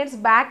 10 సెకండ్స్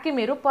బ్యాక్కి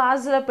మీరు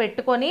పాజ్లో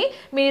పెట్టుకొని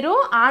మీరు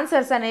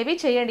ఆన్సర్స్ అనేవి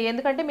చేయండి.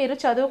 ఎందుకంటే మీరు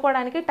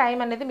చదువుకోవడానికి టైం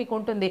అనేది మీకు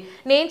ఉంటుంది.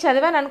 నేను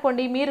చదివాను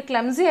అనుకోండి, మీరు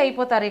క్లమ్జీ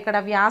అయిపోతారు. ఇక్కడ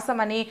వ్యాసం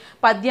అని,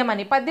 పద్యం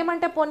అని, పద్యం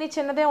అంటే పోనీ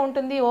చిన్నదే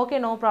ఉంటుంది, ఓకే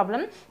నో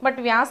ప్రాబ్లం. బట్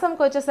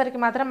వ్యాసంకి వచ్చేసరికి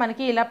మాత్రం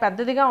మనకి ఇలా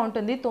పెద్దదిగా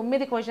ఉంటుంది.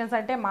 9 క్వశ్చన్స్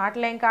అంటే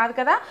మాటలేం కాదు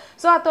కదా.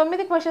 సో ఆ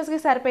 9 క్వశ్చన్స్కి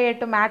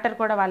సరిపోయేట్టు మ్యాటర్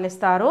కూడా వాళ్ళు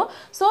ఇస్తారు.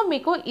 సో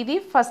మీకు ఇది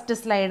ఫస్ట్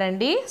స్లైడ్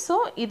అండి. సో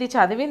ఇది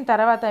చదివిన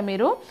తర్వాత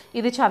మీరు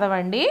ఇది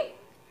చదవండి.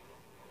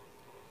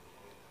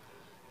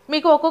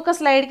 మీకు ఒక్కొక్క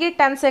స్లైడ్కి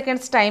 10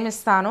 సెకండ్స్ టైం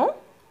ఇస్తాను.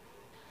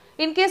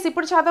 ఇన్ కేస్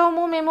ఇప్పుడు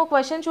చదవము, మేము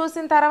క్వశ్చన్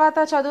చూసిన తర్వాత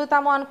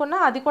చదువుతాము అనుకున్నా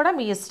అది కూడా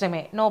మీ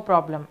ఇష్టమే, నో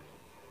ప్రాబ్లం.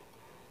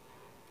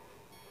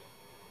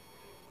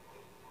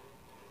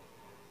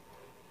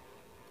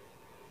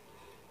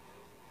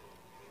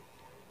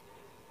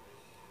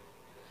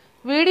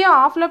 వీడియో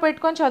ఆఫ్లో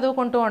పెట్టుకొని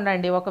చదువుకుంటూ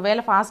ఉండండి, ఒకవేళ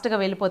ఫాస్ట్గా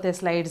వెళ్ళిపోతే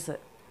స్లైడ్స్.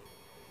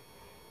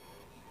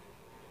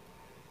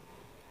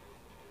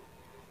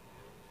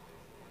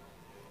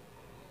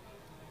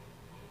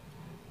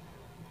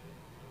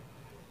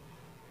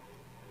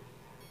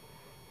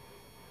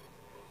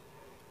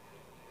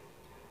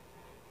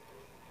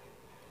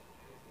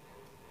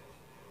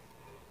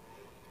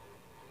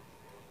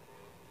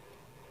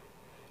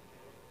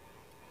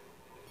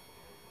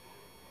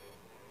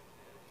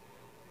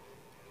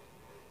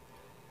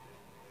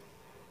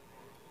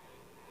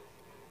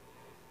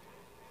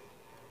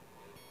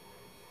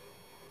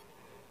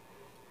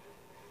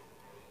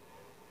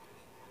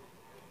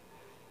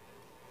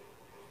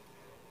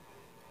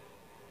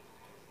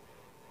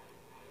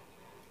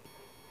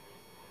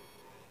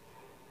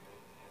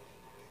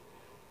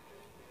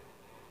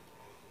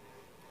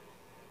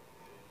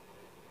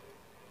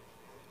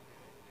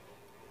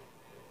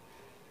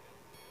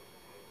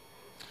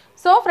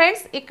 సో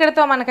ఫ్రెండ్స్,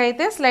 ఇక్కడతో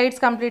మనకైతే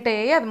స్లైడ్స్ కంప్లీట్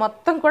అయ్యాయి. అది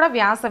మొత్తం కూడా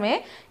వ్యాసమే.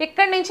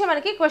 ఇక్కడి నుంచి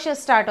మనకి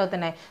క్వశ్చన్స్ స్టార్ట్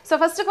అవుతున్నాయి. సో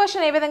ఫస్ట్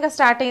క్వశ్చన్ ఏ విధంగా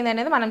స్టార్ట్ అయింది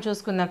అనేది మనం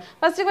చూసుకుందాం.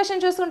 ఫస్ట్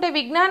క్వశ్చన్ చూసుకుంటే,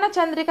 విజ్ఞాన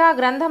చంద్రిక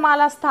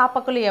గ్రంథమాల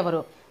స్థాపకులు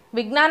ఎవరు?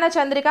 విజ్ఞాన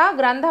చంద్రిక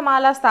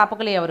గ్రంథమాల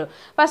స్థాపకులు ఎవరు?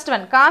 First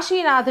one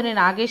Kasinathuni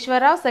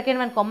Nageswararao, second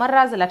one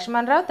Komarraju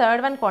Lakshmanarao,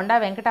 third one కొండా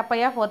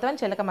Venkatappayya, fourth one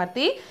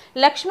Chilakamarthi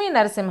Lakshmi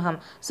Narasimham.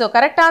 So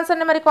correct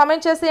ఆన్సర్ని మరి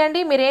కామెంట్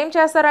చేసేయండి. మీరు ఏం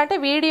చేస్తారంటే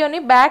వీడియోని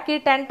బ్యాక్కి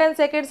 10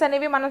 సెకండ్స్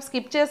అనేవి మనం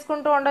స్కిప్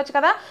చేసుకుంటూ ఉండొచ్చు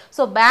కదా.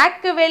 సో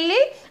బ్యాక్కి వెళ్ళి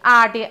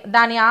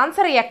దాని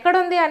ఆన్సర్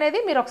ఎక్కడుంది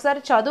అనేది మీరు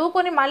ఒకసారి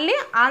చదువుకొని మళ్ళీ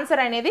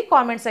ఆన్సర్ అనేది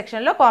కామెంట్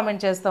సెక్షన్లో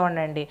కామెంట్ చేస్తూ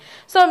ఉండండి.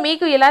 సో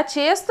మీకు ఇలా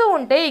చేస్తూ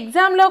ఉంటే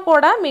ఎగ్జామ్లో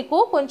కూడా మీకు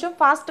కొంచెం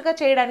ఫాస్ట్గా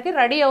చేయడానికి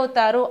రెడీ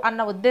అవుతారు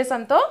అన్న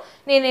ఉద్దేశంతో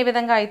నేను ఈ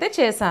విధంగా అయితే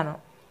చేశాను.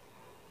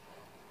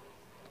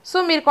 సో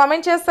మీరు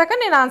కామెంట్ చేస్తాక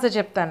నేను ఆన్సర్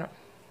చెప్తాను.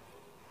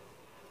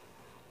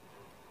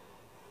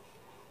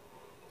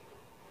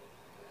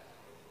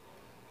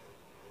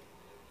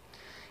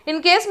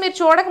 ఇన్ కేస్ మీరు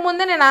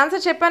చూడకముందే నేను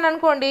ఆన్సర్ చెప్పాను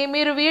అనుకోండి,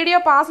 మీరు వీడియో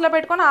పాస్లో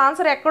పెట్టుకొని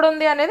ఆన్సర్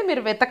ఎక్కడుంది అనేది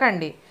మీరు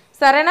వెతకండి,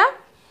 సరేనా?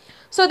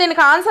 సో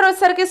దీనికి ఆన్సర్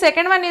వచ్చేసరికి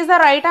second one is the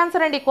right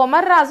answer అండి.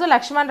 కొమర్రాజు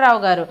లక్ష్మణరావు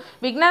గారు.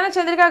 విజ్ఞాన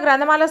చంద్రిక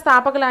గ్రంథమాల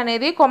స్థాపకులు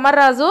అనేది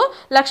కొమర్రాజు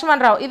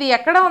లక్ష్మణరావు. ఇది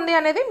ఎక్కడ ఉంది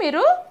అనేది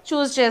మీరు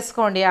చూస్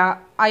చేసుకోండి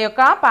ఆ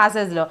యొక్క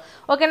ప్యాసేజ్లో,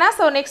 ఓకేనా?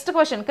 సో నెక్స్ట్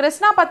క్వశ్చన్,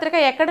 కృష్ణా పత్రిక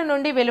ఎక్కడి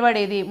నుండి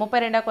వెలువడేది?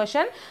 32వ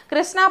క్వశ్చన్,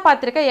 కృష్ణా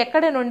పత్రిక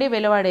ఎక్కడి నుండి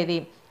వెలువడేది?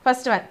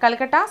 First one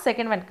Calcutta,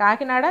 second one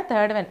Kakinada,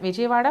 third one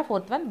Vijayawada,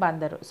 fourth one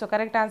Bandar. So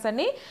correct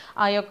ఆన్సర్ని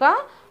ఆ యొక్క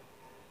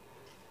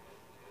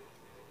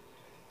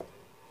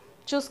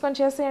చూసుకొని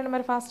చేసేయండి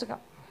మరి ఫాస్ట్గా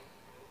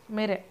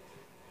మీరే.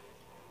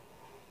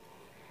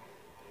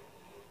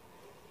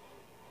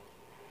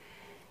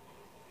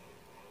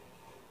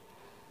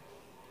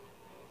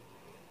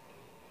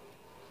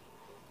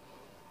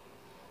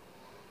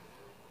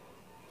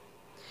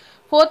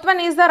 Fourth one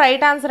is the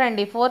right answer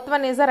అండి. Fourth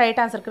one is the right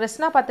answer.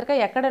 Krishna పత్రిక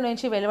ఎక్కడ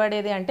నుంచి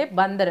వెలువడేది అంటే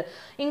బందర్.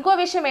 ఇంకో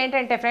విషయం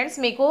ఏంటంటే ఫ్రెండ్స్,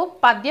 మీకు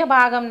పద్య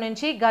భాగం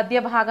నుంచి గద్య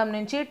భాగం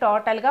నుంచి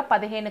టోటల్గా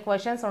 15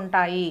 క్వశ్చన్స్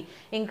ఉంటాయి.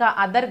 ఇంకా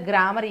అదర్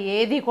గ్రామర్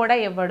ఏది కూడా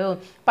ఇవ్వడు.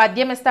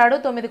 పద్యం ఇస్తాడు,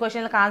 9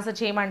 క్వశ్చన్లకు ఆన్సర్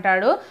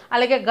చేయమంటాడు.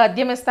 అలాగే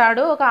గద్యం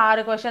ఇస్తాడు, ఒక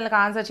 6 క్వశ్చన్లకు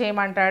ఆన్సర్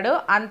చేయమంటాడు.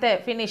 అంతే,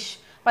 ఫినిష్.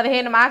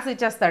 15 మార్క్స్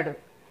ఇచ్చేస్తాడు.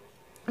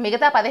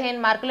 మిగతా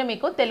 15 మార్కులు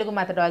మీకు తెలుగు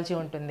మెథడాలజీ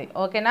ఉంటుంది,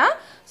 ఓకేనా?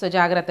 సో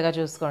జాగ్రత్తగా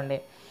చూసుకోండి.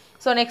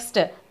 సో నెక్స్ట్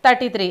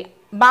 33,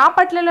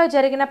 బాపట్లలో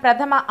జరిగిన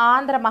ప్రథమ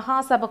ఆంధ్ర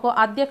మహాసభకు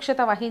అధ్యక్షత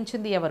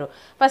వహించింది ఎవరు?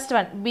 First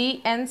one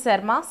B N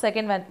Sharma,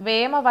 second one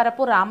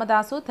Vemavarapu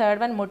Ramadasu,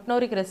 third one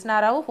Mutnuri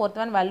Krishnarao,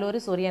 fourth one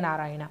Valluri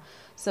Suryanarayana.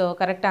 So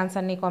correct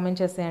ఆన్సర్ని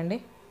కామెంట్ చేసేయండి.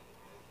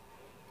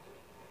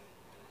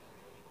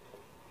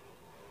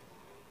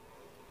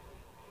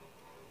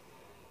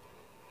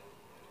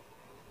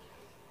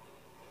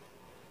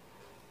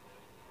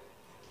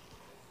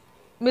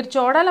 మీరు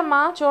చూడాలమ్మా,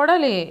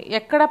 చూడాలి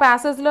ఎక్కడ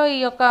ప్యాసేజ్లో ఈ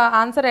యొక్క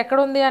ఆన్సర్ ఎక్కడ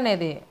ఉంది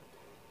అనేది.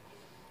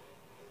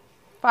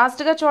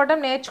 ఫాస్ట్గా చూడడం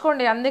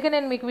నేర్చుకోండి. అందుకే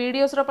నేను మీకు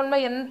వీడియోస్ రూపంలో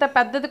ఎంత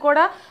పెద్దది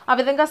కూడా ఆ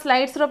విధంగా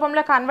స్లైడ్స్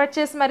రూపంలో కన్వర్ట్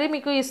చేసి మరీ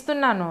మీకు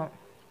ఇస్తున్నాను.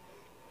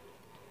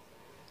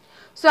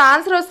 సో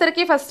ఆన్సర్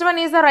వచ్చేసరికి first one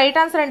is the right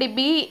answer అండి.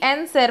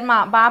 బిఎన్ శర్మ.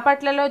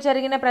 బాపట్లలో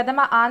జరిగిన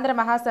ప్రథమ ఆంధ్ర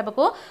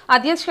మహాసభకు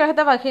అధ్యక్షత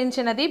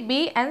వహించినది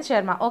బిఎన్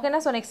శర్మ, ఓకేనా?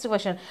 సో నెక్స్ట్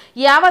క్వశ్చన్,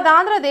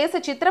 యావదాంధ్ర దేశ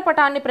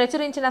చిత్రపటాన్ని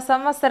ప్రచురించిన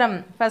సంవత్సరం?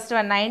 First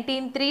one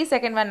 1903,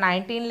 second one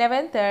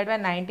 1911, third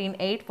one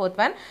 1908, fourth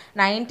one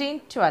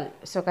 1912.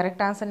 So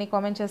correct ఆన్సర్ని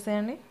కామెంట్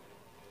చేసేయండి.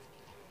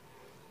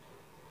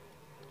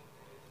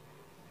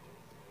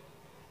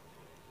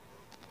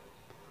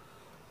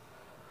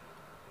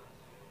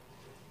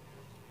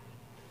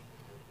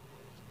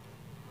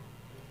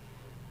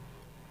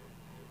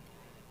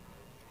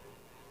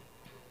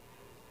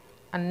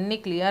 అన్నీ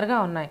క్లియర్గా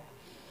ఉన్నాయి.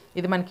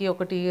 ఇది మనకి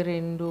 1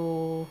 2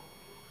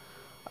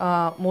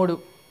 3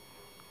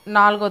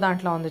 4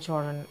 దాంట్లో ఉంది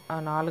చూడండి.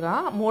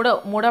 4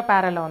 మూడో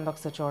పారాలో ఉంది,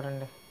 ఒకసారి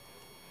చూడండి.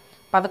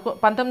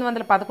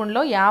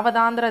 1911లో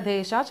యావదాంధ్ర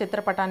దేశ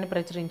చిత్రపటాన్ని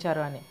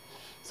ప్రచురించారు అని.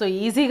 సో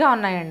ఈజీగా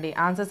ఉన్నాయండి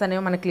ఆన్సర్స్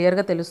అనేవి మనకు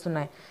క్లియర్గా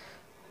తెలుస్తున్నాయి.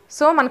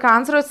 సో మనకు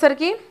ఆన్సర్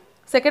వచ్చేసరికి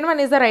second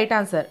one is the right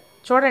answer.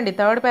 చూడండి,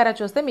 థర్డ్ పారా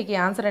చూస్తే మీకు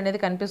ఈ ఆన్సర్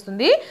అనేది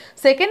కనిపిస్తుంది.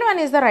 Second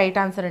one is the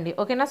right answer అండి,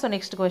 ఓకేనా? సో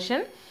నెక్స్ట్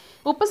క్వశ్చన్,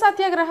 ఉప్పు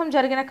సత్యాగ్రహం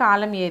జరిగిన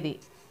కాలం ఏది?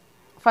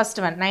 First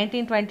one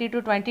 1920 to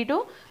 22,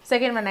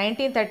 second one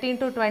 1913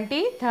 to 20,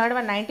 third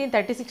one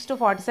 1936 to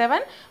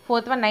 47,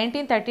 fourth one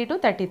 1930 to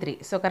 33.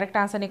 So correct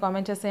ఆన్సర్ని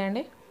కామెంట్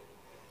చేసేయండి.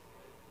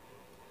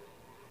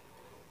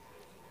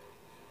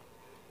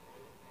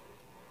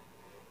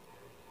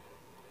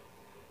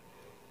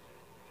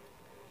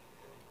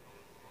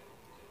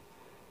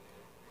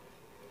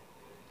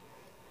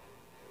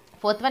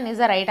 Fourth one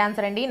is the right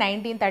answer అండి,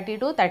 1930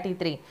 to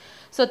 33.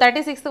 So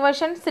 36th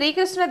question,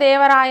 Srikrishna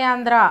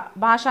దేవరాయాంధ్ర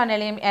భాషా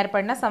నిలయం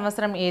ఏర్పడిన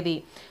సంవత్సరం ఏది?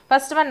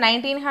 First one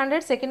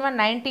 1900, second one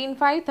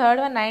 1905,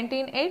 third one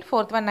 1908,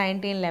 fourth one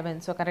 1911.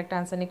 So correct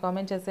ఆన్సర్ని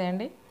comment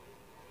చేసేయండి.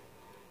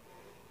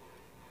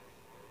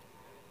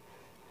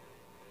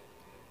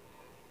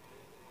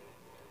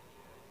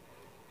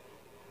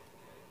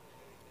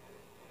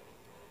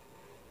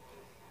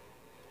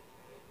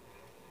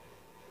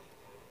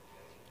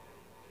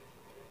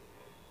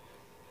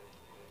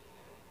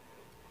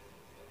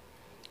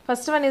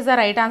 First one is the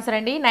right answer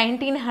అండి.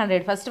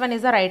 1900 first one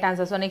is the right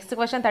answer. So next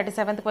question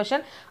 37th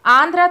question.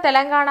 Andhra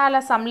తెలంగాణల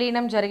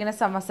సంలీనం జరిగిన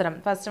సంవత్సరం.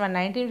 First one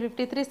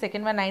 1953,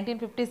 second one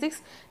 1956,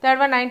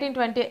 third one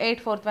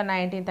 1928, fourth one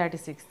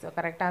 1936. So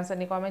correct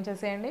ఆన్సర్ని comment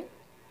చేసేయండి.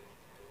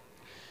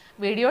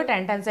 Video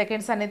 10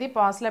 seconds అనేది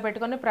పాస్లో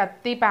పెట్టుకొని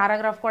ప్రతి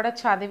paragraph కూడా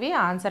చదివి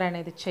ఆన్సర్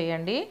అనేది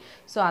చేయండి.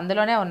 సో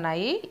అందులోనే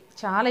ఉన్నాయి,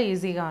 చాలా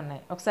ఈజీగా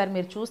ఉన్నాయి. ఒకసారి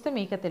మీరు చూస్తే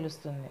మీకే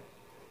తెలుస్తుంది.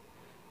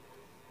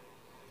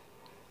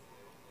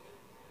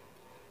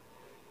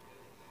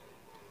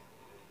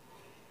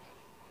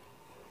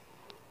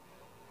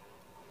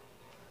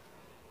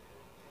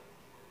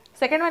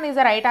 Second one is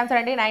the right answer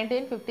అండి,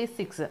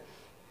 1956.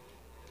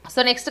 So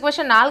next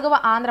question. 4వ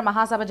ఆంధ్ర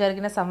మహాసభ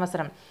జరిగిన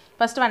సంవత్సరం.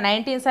 First one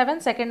 1907,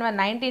 second one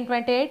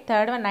 1928,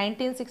 third one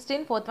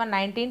 1916, fourth one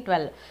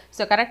 1912.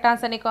 So correct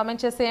ఆన్సర్ని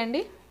కామెంట్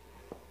చేసేయండి.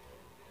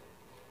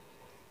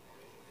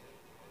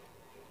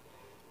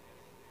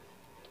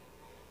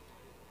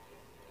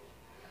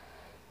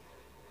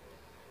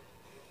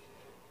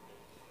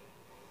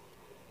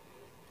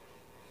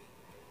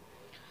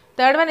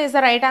 Third one is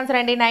the right answer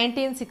అండి,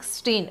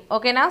 1916.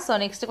 ఓకేనా. So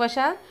next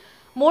question.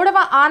 3వ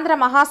ఆంధ్ర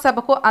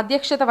మహాసభకు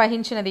అధ్యక్షత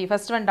వహించినది.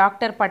 First one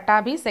doctor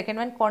Pattabhi,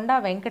 second one కొండ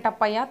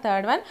వెంకటప్పయ్య,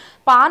 థర్డ్ వన్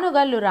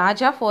పానుగల్లు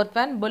రాజా, fourth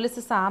one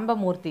బులిసి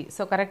Sambamurthy.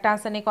 So correct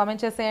ఆన్సర్ని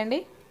comment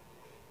చేసేయండి.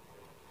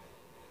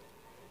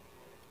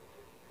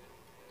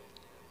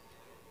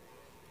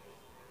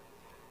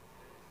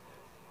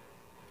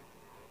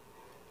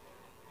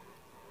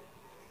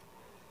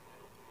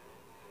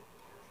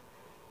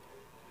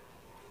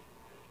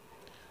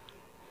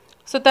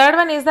 So third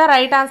one is the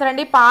right answer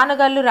అండి,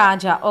 పానుగల్లు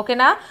రాజా.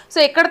 ఓకేనా. సో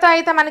ఎక్కడితో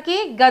అయితే మనకి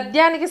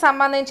గద్యానికి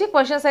సంబంధించి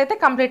క్వశ్చన్స్ అయితే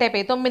కంప్లీట్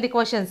అయిపోయి 9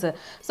 క్వశ్చన్స్.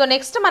 సో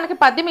నెక్స్ట్ మనకి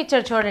పద్యం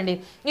ఇచ్చాడు చూడండి.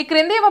 ఈ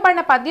క్రింది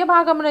ఇవ్వబడిన పద్య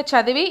భాగమును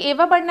చదివి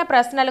ఇవ్వబడిన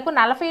ప్రశ్నలకు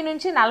 40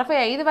 నుంచి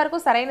 45 వరకు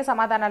సరైన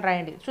సమాధానాలు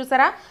రాయండి.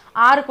 చూసారా,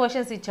 6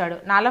 క్వశ్చన్స్ ఇచ్చాడు.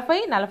 40,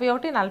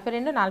 41,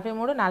 42,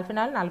 43,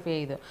 44,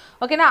 45.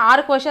 ఓకేనా.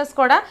 6 క్వశ్చన్స్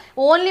కూడా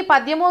ఓన్లీ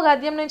పద్యము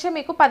గద్యం నుంచే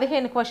మీకు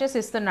 15 క్వశ్చన్స్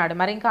ఇస్తున్నాడు.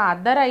 మరి ఇంకా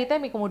అద్దరు అయితే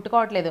మీకు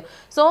ముట్టుకోవట్లేదు.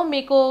 సో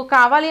మీకు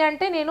కావాలి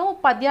అంటే నేను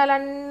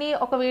పద్యాలన్నీ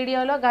ఒక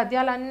వీడియోలో,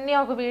 గద్యాలన్నీ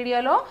ఒక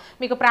వీడియోలో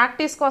మీకు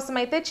ప్రాక్టీస్ కోసం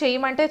అయితే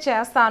చేయమంటే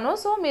చేస్తాను.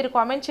 సో మీరు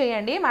కామెంట్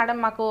చేయండి, మేడం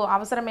మాకు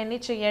అవసరం ఎన్ని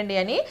చేయండి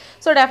అని.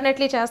 సో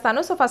డెఫినెట్లీ చేస్తాను.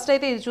 సో ఫస్ట్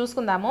అయితే ఇది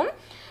చూసుకుందాము.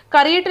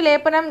 కరీటు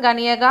లేపనం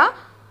గనియగా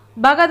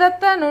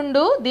భగదత్త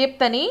నుండు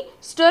దీప్తని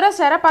స్టుర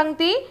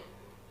శరపంక్తి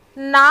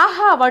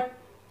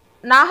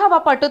నాహవ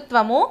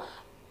పటుత్వము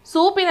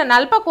సూపిన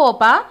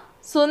నల్పకోప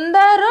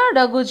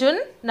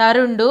సుందరుడగుజున్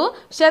నరుండు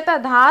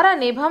శతధార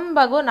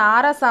నిభంబగు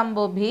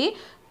నారసంబుభి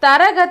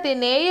తరగతి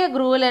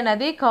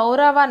నేయగ్రూలనది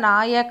కౌరవ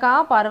నాయక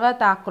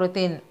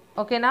పర్వతాకృతిన్.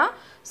 ఓకేనా.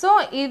 సో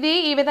ఇది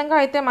ఈ విధంగా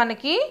అయితే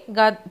మనకి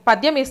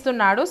పద్యం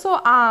ఇస్తున్నాడు. సో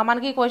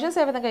మనకి క్వశ్చన్స్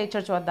ఏ విధంగా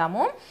ఇచ్చాడు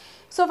చూద్దాము.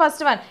 సో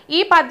ఫస్ట్ వన్,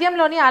 ఈ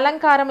పద్యంలోని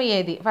అలంకారము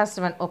ఏది?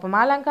 First one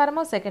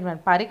ఉపమాలంకారము, second one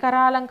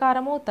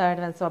పరికరాలంకారము,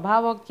 third one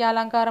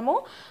స్వభావోక్త్యాలంకారము,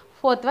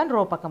 fourth one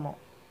రూపకము.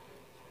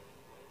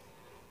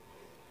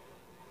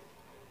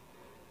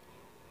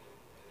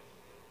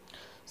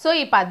 So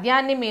ఈ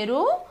పద్యాన్ని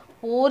మీరు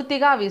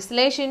పూర్తిగా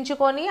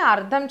విశ్లేషించుకొని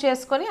అర్థం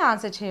చేసుకొని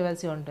ఆన్సర్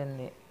చేయవలసి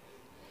ఉంటుంది.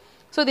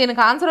 సో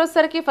దీనికి ఆన్సర్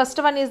వచ్చేసరికి first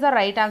one is the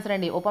right answer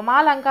అండి.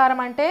 ఉపమాలంకారం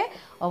అంటే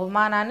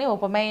ఉపమానాన్ని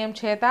ఉపమేయం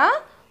చేత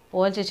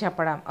పోల్చి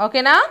చెప్పడం.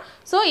 ఓకేనా.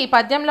 సో ఈ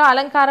పద్యంలో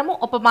అలంకారము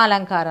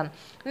ఉపమాలంకారం.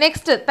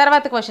 నెక్స్ట్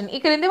తర్వాత క్వశ్చన్.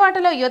 ఈ క్రింది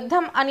వాటిలో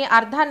యుద్ధం అని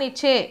అర్థాన్ని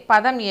ఇచ్చే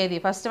పదం ఏది?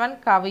 First one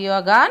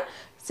కవియోగాన్,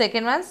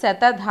 second one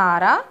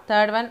శతధార,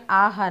 third one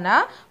ఆహన,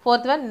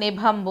 fourth one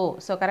నిభంబు.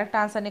 So correct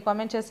ఆన్సర్ని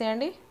కామెంట్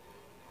చేసేయండి.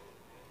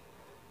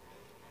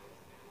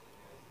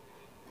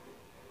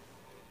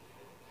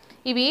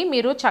 ఇవి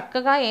మీరు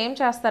చక్కగా ఏం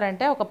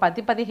చేస్తారంటే ఒక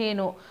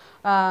 10-15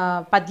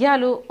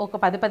 పద్యాలు, ఒక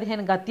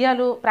 10-15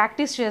 గద్యాలు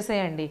ప్రాక్టీస్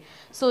చేసేయండి.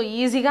 సో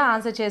ఈజీగా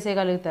ఆన్సర్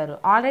చేసేయగలుగుతారు.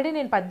 ఆల్రెడీ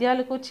నేను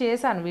పద్యాలకు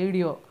చేశాను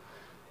వీడియో,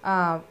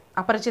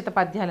 అపరిచిత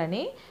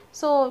పద్యాలని.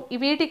 సో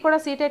వీటికి కూడా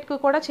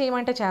CTETకి కూడా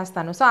చేయమంటే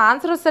చేస్తాను. సో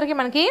ఆన్సర్ వచ్చేసరికి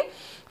మనకి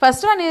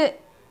first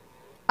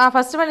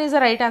one is the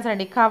right answer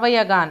అండి,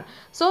 కవయగాన్.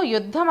 సో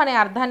యుద్ధం అనే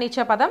అర్థాన్ని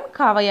ఇచ్చే పదం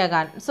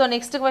కవయగాన్. So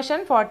next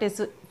question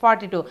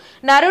 42.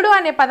 నరుడు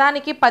అనే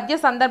పదానికి పద్య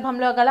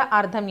సందర్భంలో గల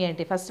అర్థం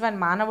ఏంటి? ఫస్ట్ వన్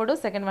మానవుడు,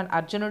 సెకండ్ వన్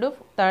అర్జునుడు,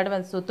 థర్డ్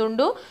వన్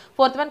సుతుండు,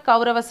 ఫోర్త్ వన్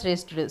కౌరవ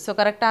శ్రేష్ఠుడు. సో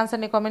కరెక్ట్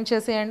ఆన్సర్ని కామెంట్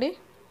చేసేయండి.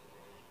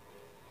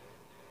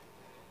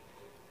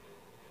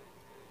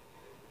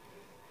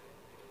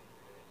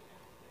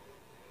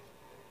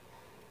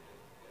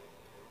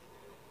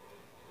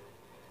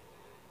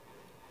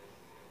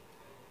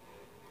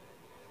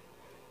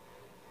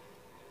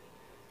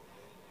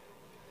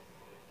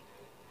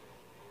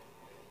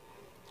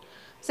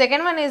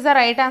 Second one is the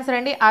right answer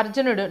అండి,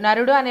 అర్జునుడు.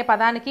 నరుడు అనే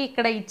పదానికి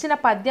ఇక్కడ ఇచ్చిన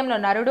పద్యంలో,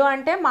 నరుడు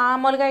అంటే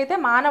మామూలుగా అయితే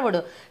మానవుడు,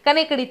 కానీ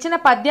ఇక్కడ ఇచ్చిన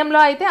పద్యంలో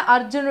అయితే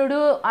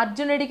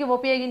అర్జునుడికి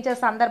ఉపయోగించే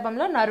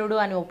సందర్భంలో నరుడు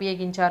అని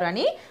ఉపయోగించారు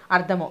అని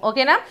అర్థము.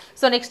 ఓకేనా.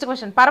 So next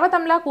question.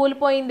 పర్వతంలా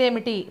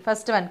కూలిపోయిందేమిటి?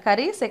 First one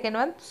కరి, second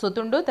one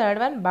సుతుండు,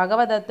 third one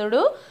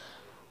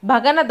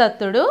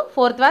భగనదత్తుడు,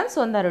 fourth one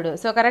సుందరుడు.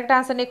 So correct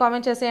ఆన్సర్ని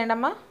కామెంట్ చేసేయండి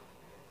అమ్మా.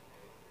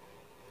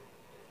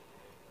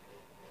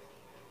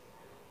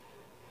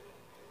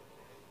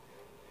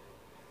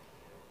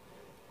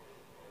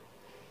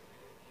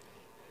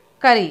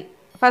 కరి.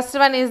 First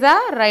one is the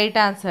right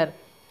answer.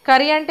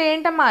 కరి అంటే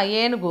ఏంటమ్మా?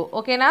 ఏనుగు.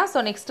 ఓకేనా? So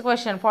next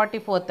question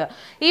 44th.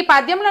 ఈ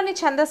పద్యంలోని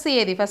ఛందస్సు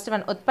ఏది? ఫస్ట్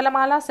వన్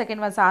ఉత్పలమాల,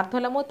 second one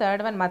శార్దూలము,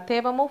 third one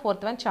మత్తేవము,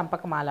 fourth one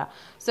చంపకమాల.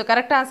 సో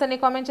కరెక్ట్ ఆన్సర్ని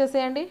కామెంట్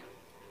చేసేయండి.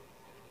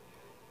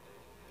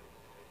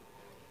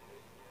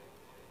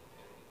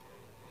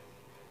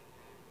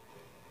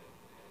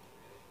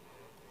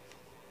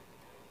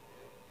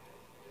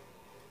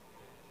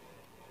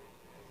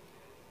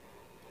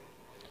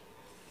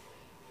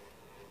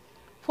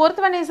 Fourth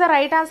one is the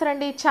right answer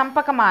అండి,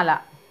 చంపకమాల.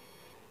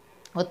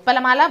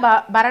 ఉత్పలమాల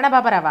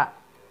భరణభబరవ,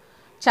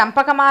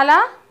 చంపకమాల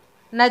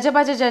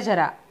నజభజ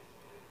జజర,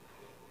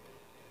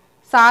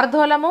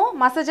 శార్దూలము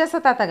మసజస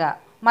తతగ,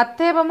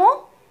 మత్తేవము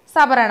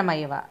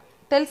సబరణమయ్యవ.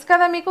 తెలుసు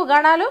కదా మీకు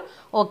గణాలు.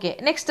 Okay,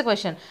 next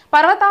question.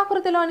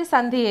 పర్వతాకృతిలోని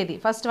సంధి ఏది?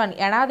 ఫస్ట్ వన్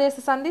ఎణాదేశ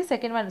సంధి,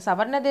 సెకండ్ వన్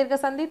సవర్ణ దీర్ఘ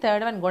సంధి,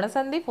 థర్డ్ వన్ గుణ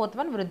సంధి, ఫోర్త్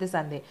వన్ వృద్ధి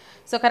సంధి.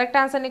 సో కరెక్ట్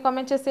ఆన్సర్ని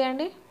కామెంట్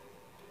చేసేయండి.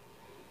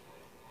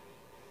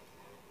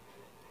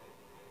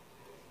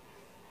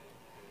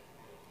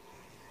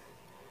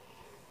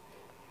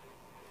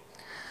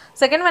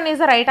 Second one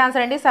is the right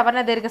answer అండి, సవర్ణ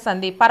దీర్ఘ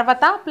సంధి.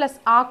 పర్వత ప్లస్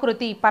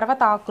ఆకృతి,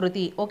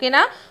 పర్వతాకృతి.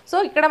 ఓకేనా? సో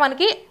ఇక్కడ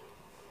మనకి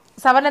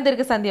సవర్ణ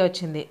దీర్ఘ సంధి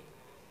వచ్చింది.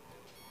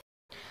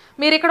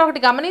 మీరు ఇక్కడ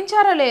ఒకటి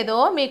గమనించారో లేదో,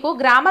 మీకు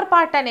గ్రామర్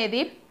పార్ట్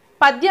అనేది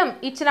పద్యం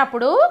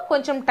ఇచ్చినప్పుడు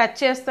కొంచెం టచ్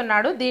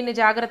చేస్తున్నాడు. దీన్ని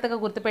జాగ్రత్తగా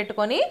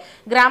గుర్తుపెట్టుకొని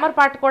గ్రామర్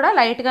పార్ట్ కూడా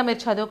లైట్గా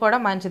మీరు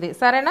చదువుకోవడం మంచిది.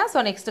 సరేనా? So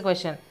next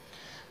question.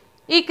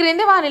 ఈ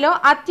క్రింది వానిలో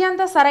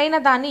అత్యంత సరైన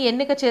దాన్ని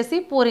ఎన్నిక చేసి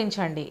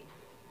పూరించండి.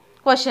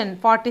 క్వశ్చన్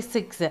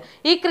 46.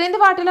 ఈ క్రింది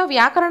వాటిలో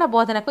వ్యాకరణ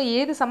బోధనకు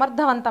ఏది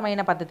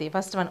సమర్థవంతమైన పద్ధతి?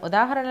 ఫస్ట్ వన్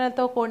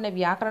ఉదాహరణలతో కూడిన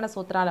వ్యాకరణ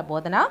సూత్రాల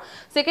బోధన,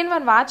 సెకండ్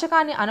వన్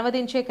వాచకాన్ని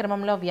అనువదించే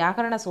క్రమంలో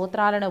వ్యాకరణ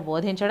సూత్రాలను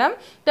బోధించడం,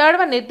 థర్డ్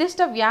వన్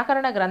నిర్దిష్ట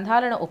వ్యాకరణ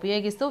గ్రంథాలను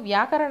ఉపయోగిస్తూ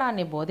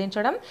వ్యాకరణాన్ని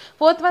బోధించడం,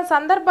 ఫోర్త్ వన్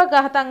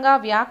సందర్భగతంగా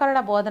వ్యాకరణ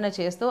బోధన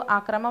చేస్తూ ఆ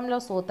క్రమంలో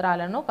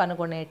సూత్రాలను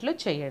కనుగొనేట్లు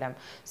చేయడం.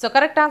 సో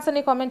కరెక్ట్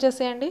ఆన్సర్ని కామెంట్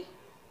చేసేయండి.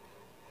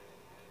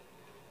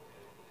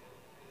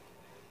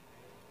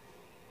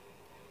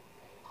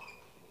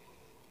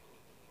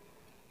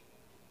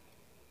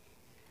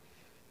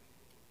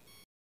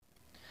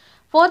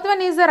 Fourth one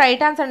is the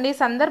right answer అండి,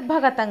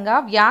 సందర్భగతంగా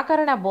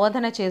వ్యాకరణ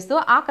బోధన చేస్తూ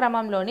ఆ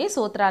క్రమంలోని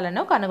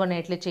సూత్రాలను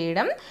కనుగొనేట్లు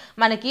చేయడం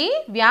మనకి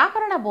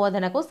వ్యాకరణ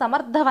బోధనకు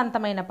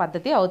సమర్థవంతమైన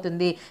పద్ధతి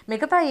అవుతుంది.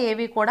 మిగతా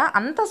ఏవి కూడా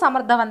అంత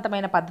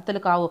సమర్థవంతమైన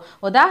పద్ధతులు కావు.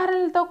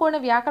 ఉదాహరణలతో కూడిన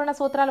వ్యాకరణ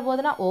సూత్రాల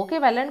బోధన ఓకే,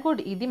 వెల్ అండ్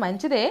గుడ్, ఇది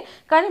మంచిదే,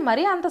 కానీ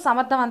మరీ అంత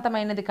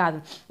సమర్థవంతమైనది కాదు.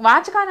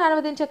 వాచకాన్ని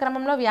అనువదించే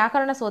క్రమంలో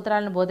వ్యాకరణ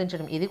సూత్రాలను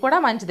బోధించడం, ఇది కూడా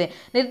మంచిదే.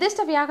 నిర్దిష్ట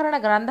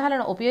వ్యాకరణ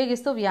గ్రంథాలను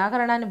ఉపయోగిస్తూ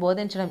వ్యాకరణాన్ని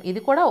బోధించడం,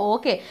 ఇది కూడా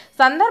ఓకే.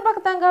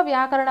 సందర్భగతంగా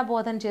వ్యాకరణ బోధన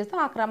చేస్తూ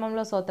ఆ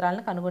క్రమంలో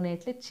సూత్రాలను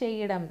కనుగొనేట్లు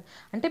చేయడం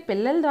అంటే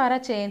పిల్లల ద్వారా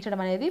చేయించడం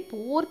అనేది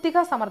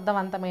పూర్తిగా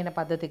సమర్థవంతమైన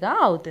పద్ధతిగా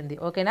అవుతుంది.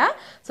 ఓకేనా?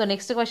 So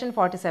next question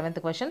 47th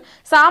question.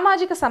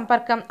 సామాజిక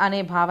సంపర్కం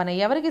అనే భావన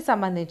ఎవరికి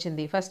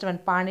సంబంధించింది? First one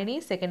Panini,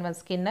 second one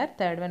Skinner,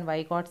 third one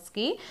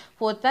వైగాట్స్కీ,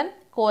 fourth one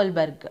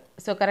Kohlberg.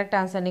 So correct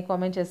ఆన్సర్ని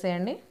కామెంట్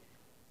చేసేయండి.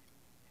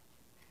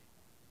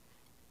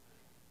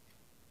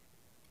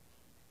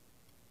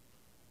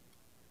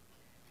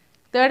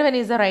 Third one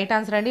is the right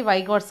answer అండి,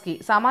 వైగాట్స్కీ.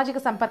 సామాజిక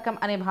సంపర్కం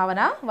అనే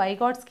భావన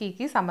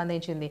వైగాట్స్కీకి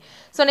సంబంధించింది.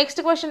 So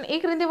next question. ఈ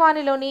క్రింది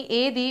వానిలోని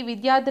ఏది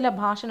విద్యార్థుల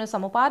భాషను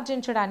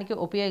సముపార్జించడానికి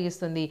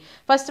ఉపయోగిస్తుంది?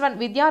 ఫస్ట్ వన్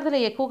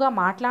విద్యార్థులు ఎక్కువగా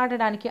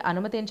మాట్లాడడానికి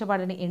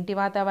అనుమతించబడని ఇంటి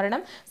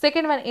వాతావరణం,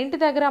 సెకండ్ వన్ ఇంటి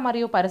దగ్గర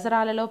మరియు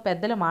పరిసరాలలో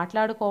పెద్దలు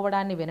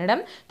మాట్లాడుకోవడాన్ని వినడం,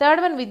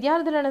 థర్డ్ వన్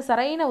విద్యార్థులను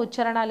సరైన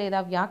ఉచ్చారణ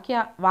లేదా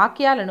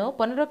వాక్యాలను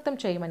పునరుక్తం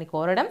చేయమని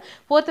కోరడం,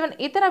 ఫోర్త్ వన్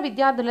ఇతర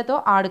విద్యార్థులతో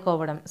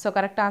ఆడుకోవడం. సో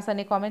కరెక్ట్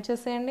ఆన్సర్ని కామెంట్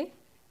చేసేయండి.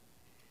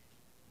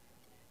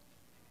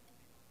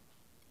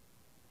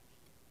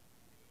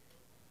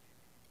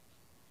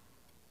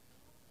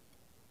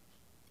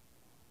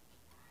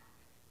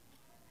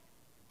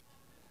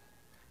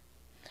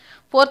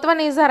 Fourth one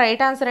is the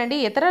right answer అండి.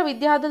 ఇతర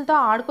విద్యార్థులతో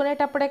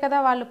ఆడుకునేటప్పుడే కదా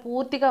వాళ్ళు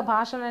పూర్తిగా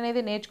భాషను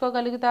అనేది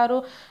నేర్చుకోగలుగుతారు.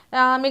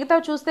 మిగతా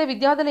చూస్తే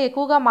విద్యార్థులు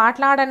ఎక్కువగా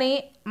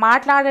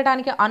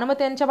మాట్లాడడానికి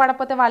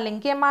అనుమతించబడకపోతే వాళ్ళు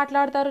ఇంకేం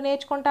మాట్లాడతారు,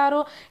 నేర్చుకుంటారు.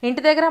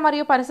 ఇంటి దగ్గర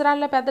మరియు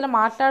పరిసరాల్లో పెద్దలు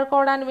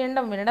మాట్లాడుకోవడాన్ని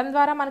వినడం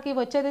ద్వారా మనకి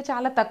వచ్చేది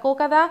చాలా తక్కువ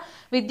కదా.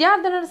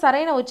 విద్యార్థులను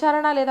సరైన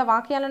ఉచ్చారణ లేదా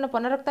వాక్యాలను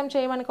పునరుక్తం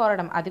చేయమని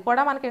కోరడం, అది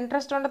కూడా మనకి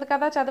ఇంట్రెస్ట్ ఉండదు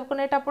కదా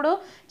చదువుకునేటప్పుడు.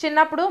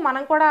 చిన్నప్పుడు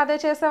మనం కూడా అదే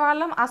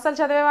చేసేవాళ్ళం, అస్సలు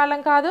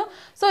చదివేవాళ్ళం కాదు.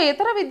 సో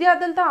ఇతర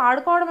విద్యార్థులతో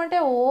ఆడుకోవడం అంటే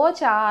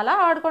చాలా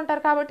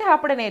ఆడుకుంటారు కాబట్టి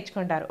అప్పుడే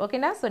నేర్చుకుంటారు.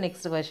 ఓకేనా? So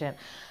next question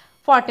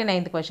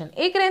 49th question.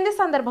 ఈ క్రింది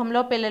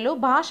సందర్భంలో పిల్లలు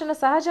భాషను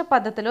సహజ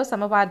పద్ధతిలో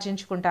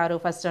సముపార్జించుకుంటారు?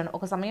 ఫస్ట్ వన్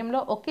ఒక సమయంలో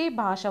ఒకే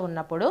భాష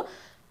ఉన్నప్పుడు,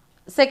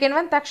 సెకండ్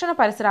వన్ తక్షణ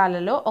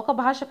పరిసరాలలో ఒక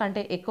భాష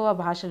కంటే ఎక్కువ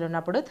భాషలు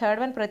ఉన్నప్పుడు,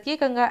 థర్డ్ వన్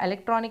ప్రత్యేకంగా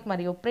ఎలక్ట్రానిక్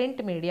మరియు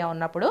ప్రింట్ మీడియా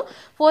ఉన్నప్పుడు,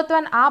 ఫోర్త్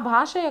వన్ ఆ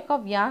భాష యొక్క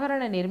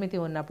వ్యాకరణ నిర్మితి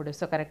ఉన్నప్పుడు.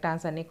 సో కరెక్ట్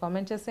ఆన్సర్ని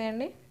కామెంట్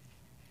చేసేయండి.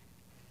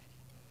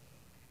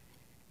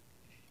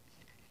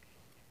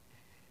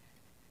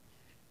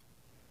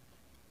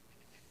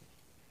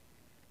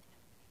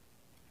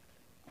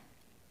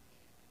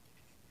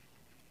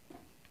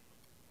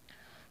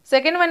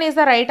 Second one is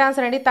the right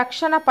answer అండి,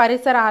 తక్షణ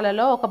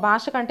పరిసరాలలో ఒక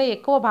భాష కంటే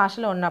ఎక్కువ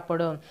భాషలు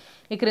ఉన్నప్పుడు.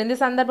 ఈ క్రింది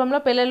సందర్భంలో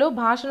పిల్లలు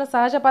భాషను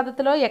సహజ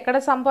పద్ధతిలో ఎక్కడ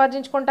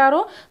సంపాదించుకుంటారు?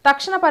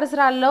 తక్షణ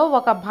పరిసరాల్లో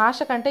ఒక భాష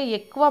కంటే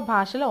ఎక్కువ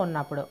భాషలు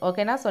ఉన్నప్పుడు.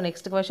 ఓకేనా? సో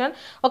నెక్స్ట్ క్వశ్చన్,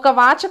 ఒక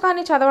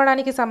వాచకాన్ని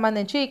చదవడానికి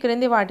సంబంధించి ఈ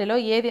క్రింది వాటిలో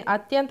ఏది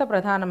అత్యంత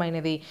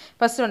ప్రధానమైనది?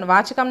 ఫస్ట్ వన్,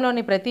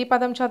 వాచకంలోని ప్రతి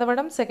పదం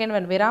చదవడం. సెకండ్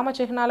వన్, విరామ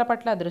చిహ్నాల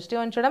పట్ల దృష్టి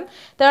ఉంచడం.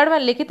 థర్డ్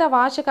వన్, లిఖిత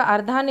వాచక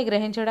అర్థాన్ని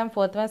గ్రహించడం.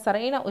 ఫోర్త్ వన్,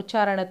 సరైన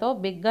ఉచ్చారణతో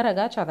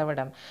బిగ్గరగా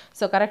చదవడం.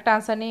 సో కరెక్ట్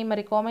ఆన్సర్ని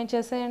మరి కామెంట్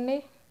చేసేయండి.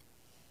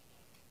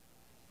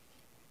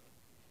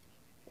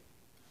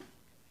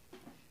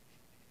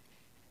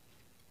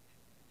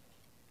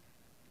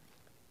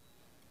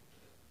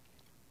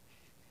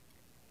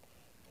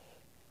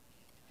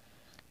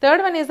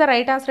 Third one is the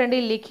right answer అండి,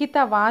 లిఖిత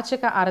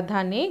వాచక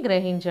అర్థాన్ని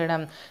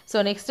గ్రహించడం. సో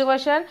నెక్స్ట్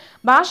క్వశ్చన్,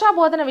 భాషా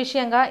బోధన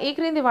విషయంగా ఈ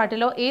క్రింది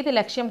వాటిలో ఏది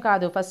లక్ష్యం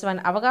కాదు? ఫస్ట్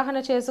వన్, అవగాహన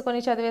చేసుకొని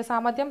చదివే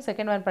సామర్థ్యం.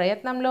 సెకండ్ వన్,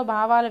 ప్రయత్నంలో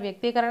భావాల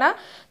వ్యక్తీకరణ.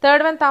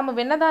 థర్డ్ వన్, తాము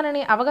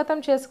విన్నదానిని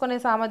అవగతం చేసుకునే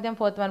సామర్థ్యం.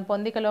 ఫోర్త్ వన్,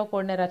 పొందికలో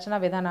కూడిన రచన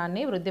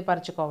విధానాన్ని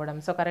వృద్ధిపరచుకోవడం.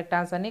 సో కరెక్ట్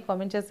ఆన్సర్ని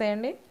కామెంట్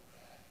చేసేయండి.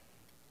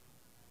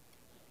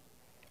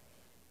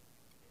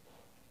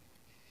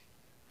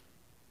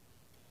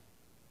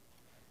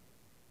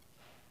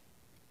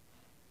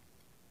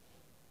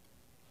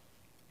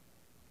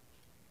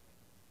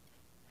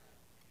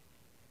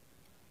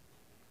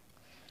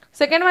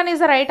 Second one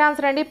is the right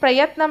answer అండి,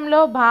 ప్రయత్నంలో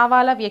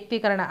భావాల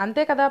వ్యక్తీకరణ.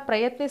 అంతే కదా,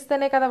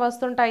 ప్రయత్నిస్తేనే కదా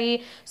వస్తుంటాయి.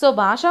 సో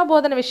భాషా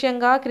బోధన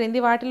విషయంగా క్రింది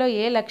వాటిలో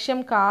ఏ లక్ష్యం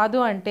కాదు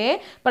అంటే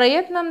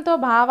ప్రయత్నంతో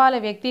భావాల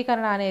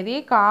వ్యక్తీకరణ అనేది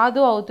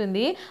కాదు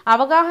అవుతుంది.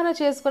 అవగాహన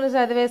చేసుకుని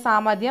చదివే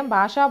సామర్థ్యం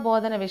భాషా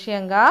బోధన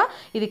విషయంగా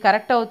ఇది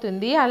కరెక్ట్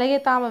అవుతుంది. అలాగే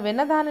తాము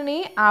విన్నదానిని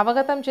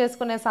అవగతం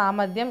చేసుకునే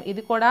సామర్థ్యం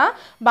ఇది కూడా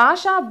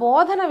భాషా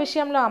బోధన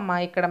విషయంలో అమ్మ,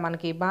 ఇక్కడ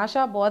మనకి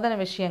భాషా బోధన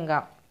విషయంగా.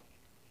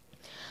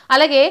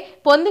 అలాగే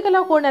పొందికలో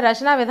కూడిన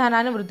రచనా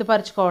విధానాన్ని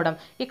వృద్ధిపరచుకోవడం.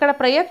 ఇక్కడ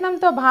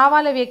ప్రయత్నంతో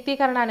భావాల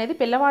వ్యక్తీకరణ అనేది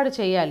పిల్లవాడు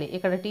చేయాలి,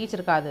 ఇక్కడ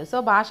టీచర్ కాదు. సో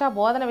భాషా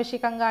బోధన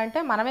విషయంగా అంటే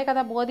మనమే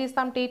కదా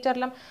బోధిస్తాం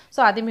టీచర్లం. సో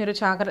అది మీరు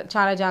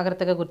చాలా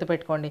జాగ్రత్తగా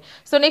గుర్తుపెట్టుకోండి.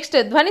 సో నెక్స్ట్,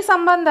 ధ్వని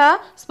సంబంధ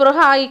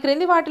స్పృహ ఈ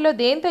క్రింది వాటిలో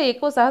దేంతో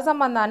ఎక్కువ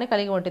సహసంబంధాన్ని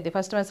కలిగి ఉంటుంది?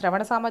 ఫస్ట్ వన్,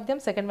 శ్రవణ సామర్థ్యం.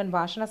 సెకండ్ వన్,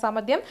 భాషణ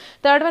సామర్థ్యం.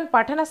 థర్డ్ వన్,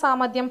 పఠన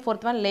సామర్థ్యం.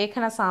 ఫోర్త్ వన్,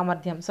 లేఖన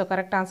సామర్థ్యం. సో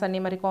కరెక్ట్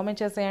ఆన్సర్ని మరి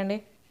కామెంట్ చేసేయండి.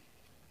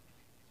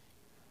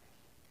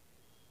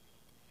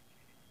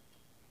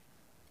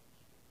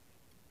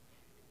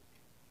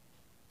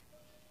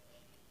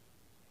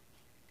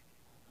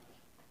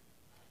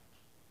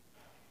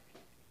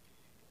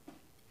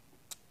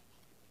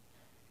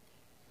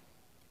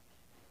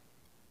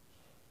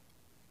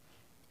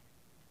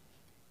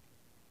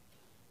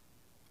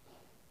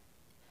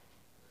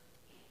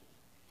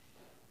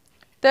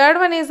 Third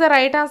one is the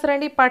right answer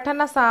అండి,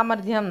 పఠన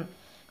సామర్థ్యం.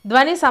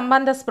 ధ్వని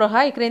సంబంధ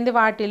స్పృహ ఈ క్రింది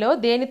వాటిలో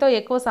దేనితో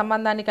ఎక్కువ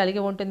సంబంధాన్ని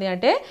కలిగి ఉంటుంది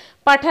అంటే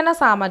పఠన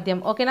సామర్థ్యం.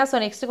 ఓకేనా? So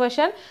next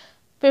question,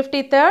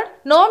 53rd,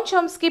 నోమ్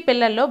Chomsky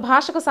పిల్లల్లో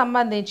భాషకు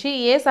సంబంధించి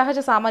ఏ సహజ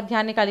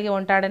సామర్థ్యాన్ని కలిగి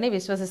ఉంటాడని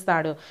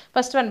విశ్వసిస్తాడు?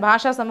 ఫస్ట్ వన్,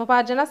 భాషా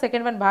సముపార్జన.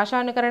 Second one,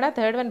 భాషానుకరణ.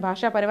 థర్డ్ వన్,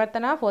 భాషా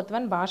పరివర్తన. Fourth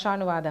one,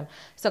 భాషానువాదం.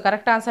 సో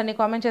కరెక్ట్ ఆన్సర్ని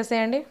కామెంట్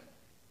చేసేయండి.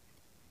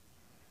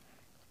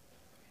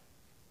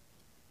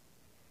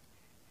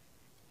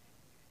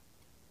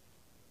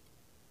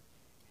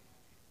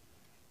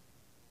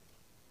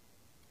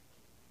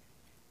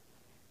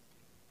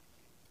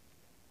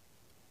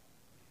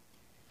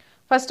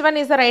 First one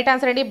is the right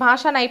answer అండి,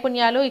 భాషా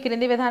నైపుణ్యాలు ఈ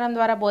క్రింది విధానం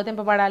ద్వారా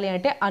బోధింపబడాలి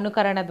అంటే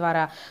అనుకరణ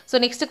ద్వారా. సో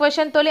నెక్స్ట్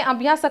క్వశ్చన్, తొలి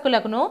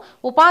అభ్యాసకులకు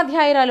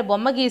ఉపాధ్యాయురాలు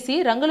బొమ్మ గీసి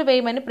రంగులు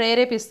వేయమని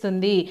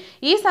ప్రేరేపిస్తుంది.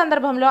 ఈ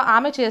సందర్భంలో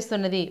ఆమె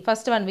చేస్తున్నది?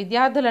 ఫస్ట్ వన్,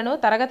 విద్యార్థులను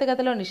తరగతి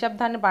గదిలో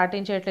నిశ్శబ్దాన్ని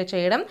పాటించేట్లు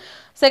చేయడం.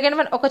 సెకండ్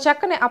వన్, ఒక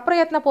చక్కని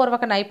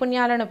అప్రయత్నపూర్వక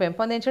నైపుణ్యాలను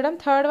పెంపొందించడం.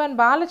 థర్డ్ వన్,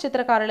 బాల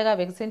చిత్రకారులుగా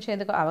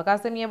వికసించేందుకు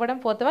అవకాశం ఇవ్వడం.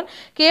 ఫోర్త్ వన్,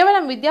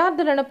 కేవలం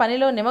విద్యార్థులను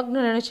పనిలో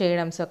నిమగ్నులను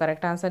చేయడం. సో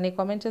కరెక్ట్ ఆన్సర్ని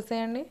కామెంట్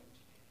చేసేయండి.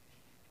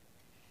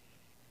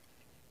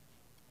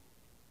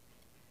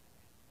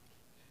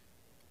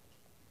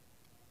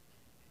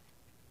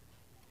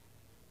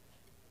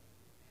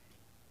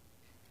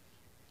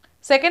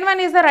 Second one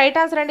is the right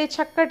answer అండి,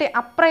 చక్కటి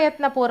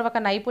అప్రయత్నపూర్వక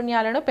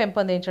నైపుణ్యాలను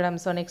పెంపొందించడం.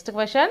 సో నెక్స్ట్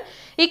క్వశ్చన్,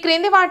 ఈ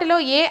క్రింది వాటిలో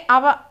ఏ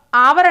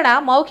ఆవరణ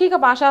మౌఖిక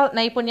భాషా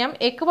నైపుణ్యం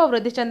ఎక్కువ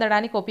వృద్ధి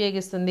చెందడానికి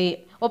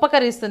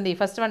ఉపకరిస్తుంది?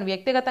 ఫస్ట్ వన్,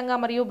 వ్యక్తిగతంగా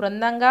మరియు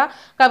బృందంగా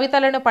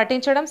కవితలను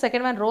పఠించడం.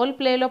 సెకండ్ వన్, రోల్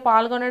ప్లేలో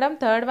పాల్గొనడం.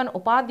 థర్డ్ వన్,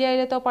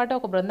 ఉపాధ్యాయులతో పాటు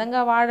ఒక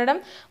బృందంగా వాడడం,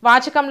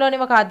 వాచకంలోని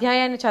ఒక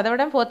అధ్యాయాన్ని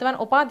చదవడం. ఫోర్త్ వన్,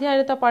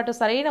 ఉపాధ్యాయులతో పాటు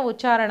సరైన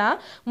ఉచ్చారణ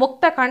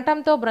ముక్త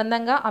కంఠంతో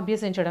బృందంగా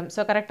అభ్యసించడం.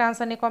 సో కరెక్ట్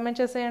ఆన్సర్ని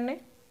కామెంట్ చేసేయండి.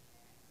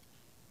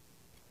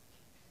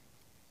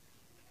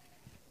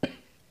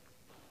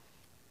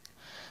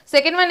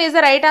 Second one is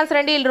the right answer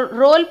అండి,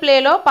 రోల్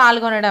ప్లేలో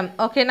పాల్గొనడం.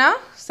 ఓకేనా?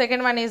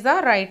 Second one is the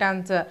right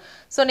answer.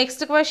 So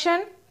next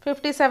question,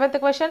 57th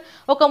question,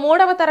 ఒక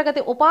 3వ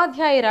తరగతి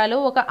ఉపాధ్యాయురాలు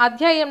ఒక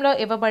అధ్యాయంలో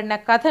ఇవ్వబడిన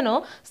కథను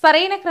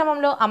సరైన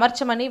క్రమంలో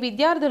అమర్చమని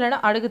విద్యార్థులను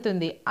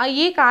అడుగుతుంది.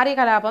 ఈ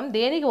కార్యకలాపం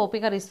దేనికి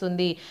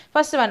ఉపకరిస్తుంది?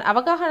 ఫస్ట్ వన్,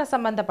 అవగాహన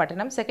సంబంధ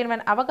పఠనం. సెకండ్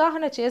వన్,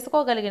 అవగాహన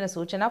చేసుకోగలిగిన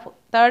సూచన.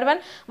 థర్డ్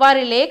వన్,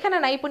 వారి లేఖన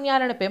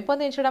నైపుణ్యాలను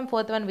పెంపొందించడం.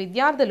 ఫోర్త్ వన్,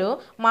 విద్యార్థులు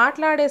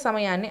మాట్లాడే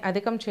సమయాన్ని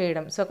అధికం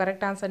చేయడం. సో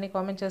కరెక్ట్ ఆన్సర్ని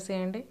కామెంట్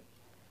చేసేయండి.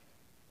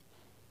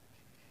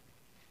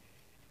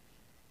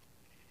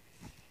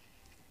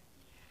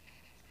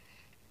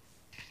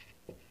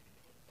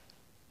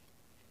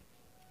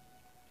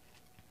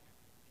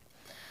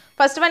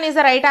 First one is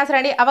the right answer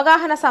అండి,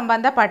 అవగాహన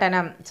సంబంధ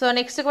పఠనం. సో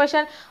నెక్స్ట్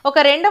క్వశ్చన్, ఒక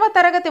 2వ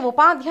తరగతి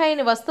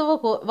ఉపాధ్యాయుని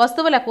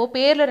వస్తువులకు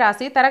పేర్లు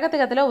రాసి తరగతి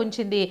గదిలో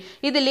ఉంచింది.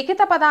 ఇది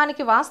లిఖిత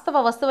పదానికి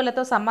వాస్తవ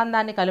వస్తువులతో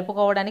సంబంధాన్ని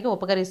కలుపుకోవడానికి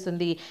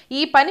ఉపకరిస్తుంది.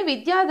 ఈ పని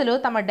విద్యార్థులు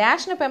తమ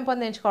డాష్ను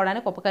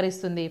పెంపొందించుకోవడానికి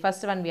ఉపకరిస్తుంది.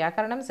 ఫస్ట్ వన్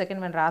వ్యాకరణం,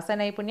 సెకండ్ వన్ రాస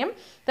నైపుణ్యం,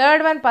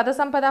 థర్డ్ వన్ పద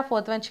సంపద,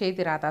 ఫోర్త్ వన్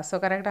చేతి రాత. సో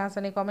కరెక్ట్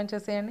ఆన్సర్ని కామెంట్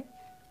చేసేయండి.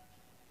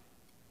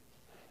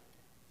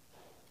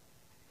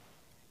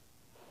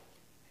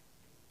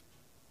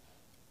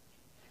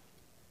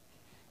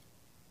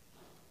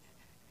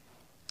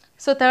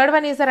 So third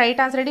one is the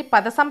right answer అండి,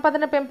 పద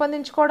సంపదను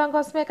పెంపొందించుకోవడం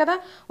కోసమే కదా.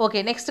 ఓకే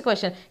నెక్స్ట్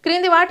క్వశ్చన్,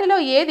 క్రింది వాటిలో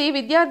ఏది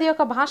విద్యార్థి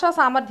యొక్క భాషా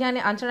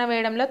సామర్థ్యాన్ని అంచనా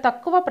వేయడంలో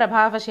తక్కువ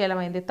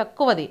ప్రభావశీలమైంది?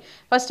 తక్కువది.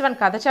 ఫస్ట్ వన్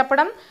కథ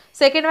చెప్పడం,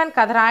 సెకండ్ వన్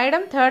కథ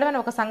రాయడం, థర్డ్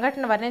వన్ ఒక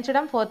సంఘటన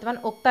వర్ణించడం, ఫోర్త్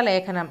వన్ ఉక్త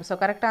లేఖనం.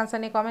 సో కరెక్ట్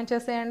ఆన్సర్ని కామెంట్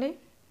చేసేయండి.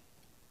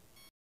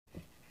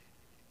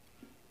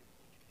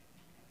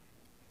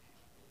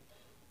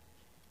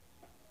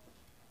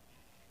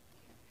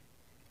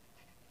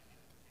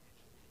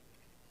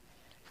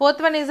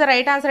 Fourth one is the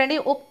right answer అండి,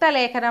 ఉక్త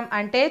లేఖనం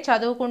అంటే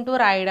చదువుకుంటూ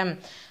రాయడం,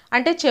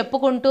 అంటే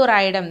చెప్పుకుంటూ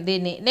రాయడం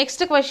దీన్ని.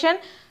 నెక్స్ట్ క్వశ్చన్,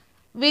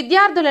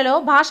 విద్యార్థులలో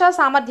భాషా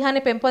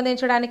సామర్థ్యాన్ని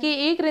పెంపొందించడానికి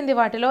ఈ క్రింది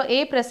వాటిలో ఏ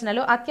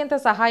ప్రశ్నలు అత్యంత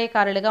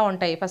సహాయకారులుగా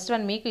ఉంటాయి? ఫస్ట్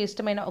వన్ మీకు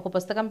ఇష్టమైన ఒక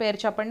పుస్తకం పేరు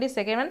చెప్పండి,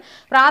 సెకండ్ వన్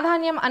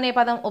ప్రాధాన్యం అనే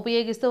పదం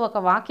ఉపయోగిస్తూ ఒక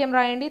వాక్యం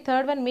రాయండి,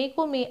 థర్డ్ వన్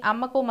మీకు మీ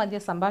అమ్మకు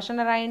మధ్య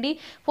సంభాషణ రాయండి,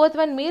 ఫోర్త్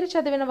వన్ మీరు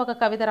చదివిన ఒక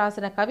కవిత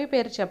రాసిన కవి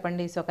పేరు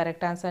చెప్పండి. సో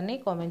కరెక్ట్ ఆన్సర్ని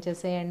కామెంట్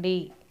చేసేయండి.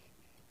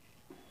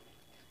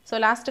 సో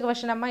లాస్ట్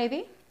క్వశ్చన్ అమ్మా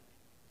ఇది.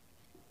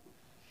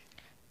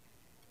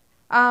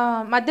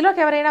 మధ్యలోకి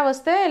ఎవరైనా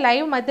వస్తే,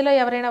 లైవ్ మధ్యలో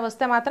ఎవరైనా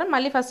వస్తే మాత్రం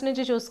మళ్ళీ ఫస్ట్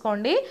నుంచి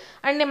చూసుకోండి.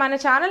 అండ్ మన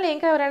ఛానల్ని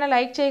ఇంకా ఎవరైనా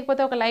లైక్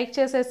చేయకపోతే ఒక లైక్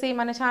చేసేసి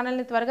మన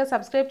ఛానల్ని త్వరగా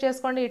సబ్స్క్రైబ్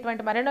చేసుకోండి.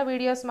 ఇటువంటి మరెన్నో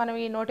వీడియోస్ మనం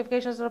ఈ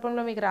నోటిఫికేషన్స్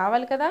రూపంలో మీకు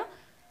రావాలి కదా.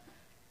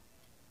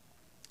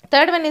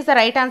 Third one is the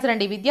right answer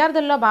అండి,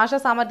 విద్యార్థుల్లో భాషా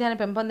సామర్థ్యాన్ని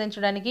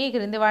పెంపొందించడానికి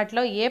క్రింది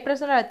వాటిలో ఏ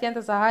ప్రశ్నలు అత్యంత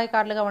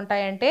సహాయకారులుగా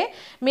ఉంటాయంటే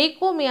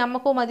మీకు మీ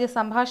అమ్మకు మధ్య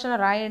సంభాషణ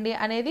రాయండి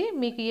అనేది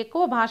మీకు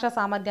ఎక్కువ భాషా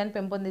సామర్థ్యాన్ని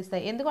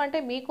పెంపొందిస్తాయి. ఎందుకంటే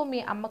మీకు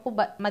మీ అమ్మకు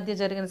మధ్య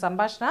జరిగిన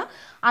సంభాషణ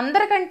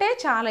అందరికంటే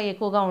చాలా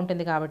ఎక్కువగా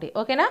ఉంటుంది కాబట్టి.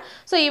 ఓకేనా.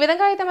 సో ఈ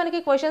విధంగా అయితే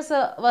మనకి క్వశ్చన్స్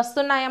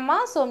వస్తున్నాయమ్మా.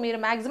 సో మీరు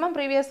మ్యాక్సిమం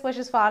ప్రీవియస్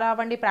క్వశ్చన్స్ ఫాలో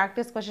అవ్వండి,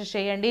 ప్రాక్టీస్ క్వశ్చన్స్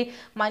చేయండి,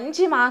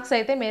 మంచి మార్క్స్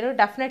అయితే మీరు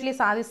డెఫినెట్లీ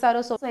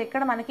సాధిస్తారు. సో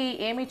ఇక్కడ మనకి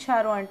ఏమి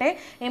ఇచ్చారు అంటే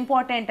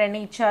ఇంపార్టెంట్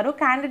అని ఇచ్చారు.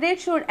 Candidate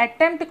should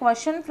attempt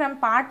question from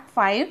part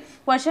 5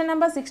 question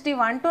number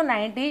 61 to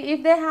 90 if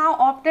they have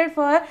opted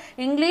for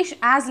English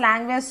as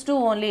language 2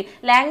 only.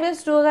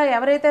 language 2 గా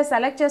ఎవరైతే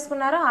సెలెక్ట్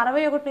చేసుకున్నారో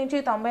 61 నుంచి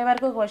 90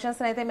 వరకు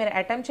క్వశ్చన్స్ అయితే మీరు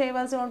అటెంప్ట్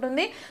చేయవలసి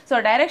ఉంటుంది. So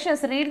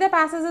directions, read the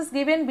passages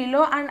given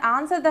below and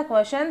answer the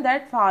question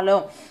that follow.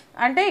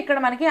 అంటే ఇక్కడ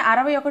మనకి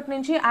 61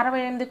 నుంచి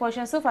 68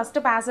 క్వశ్చన్స్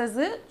ఫస్ట్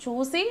ప్యాసేజ్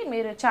చూసి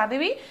మీరు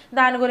చదివి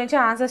దాని గురించి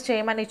ఆన్సర్స్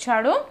చేయమని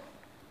ఇచ్చాడు.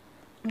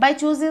 By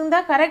choosing the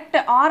correct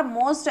or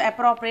most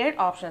appropriate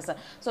options.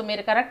 So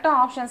మీరు కరెక్ట్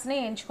ఆప్షన్స్ని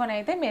ఎంచుకొని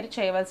అయితే మీరు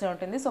చేయవలసి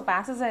ఉంటుంది. సో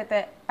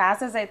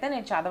ప్యాసేజ్ అయితే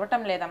నేను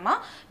చదవటం లేదమ్మా,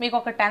 మీకు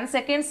ఒక 10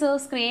 సెకండ్స్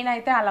స్క్రీన్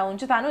అయితే అలా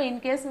ఉంచుతాను.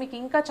 ఇన్ కేస్ మీకు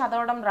ఇంకా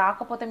చదవడం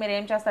రాకపోతే మీరు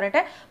ఏం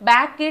చేస్తారంటే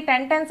బ్యాక్కి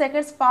 10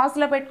 సెకండ్స్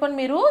పాజ్లో పెట్టుకొని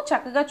మీరు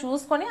చక్కగా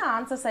చూసుకొని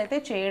ఆన్సర్స్ అయితే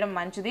చేయడం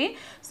మంచిది.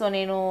 సో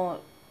నేను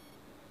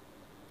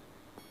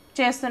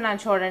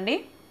చేస్తున్నాను చూడండి.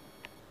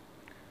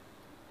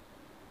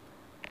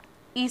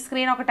 ఈ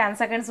స్క్రీన్ ఒక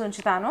 10 సెకండ్స్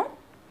ఉంచుతాను.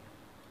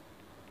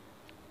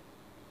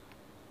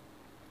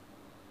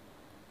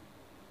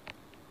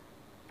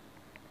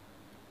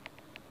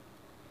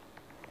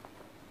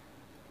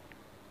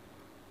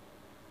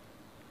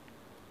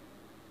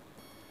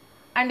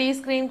 అండ్ ఈ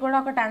స్క్రీన్ కూడా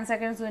ఒక 10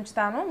 సెకండ్స్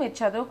ఉంచుతాను, మీరు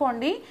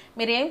చదువుకోండి.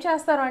 మీరు ఏం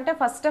చేస్తారు అంటే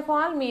ఫస్ట్ ఆఫ్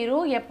ఆల్ మీరు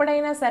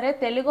ఎప్పుడైనా సరే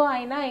తెలుగు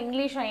అయినా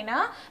ఇంగ్లీష్ అయినా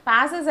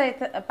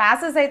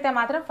ప్యాసేజ్ అయితే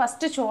మాత్రం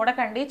ఫస్ట్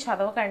చూడకండి,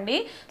 చదవకండి.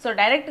 సో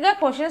డైరెక్ట్గా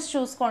క్వశ్చన్స్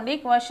చూసుకోండి.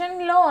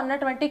 క్వశ్చన్లో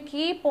ఉన్నటువంటి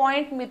కీ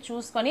పాయింట్ మీరు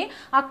చూసుకొని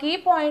ఆ కీ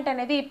పాయింట్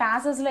అనేది ఈ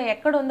ప్యాసేజ్లో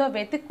ఎక్కడుందో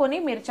వెతుక్కొని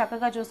మీరు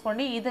చక్కగా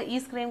చూసుకోండి. ఈ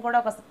స్క్రీన్ కూడా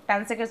ఒక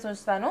 10 సెకండ్స్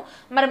ఉంచుతాను.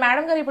 మరి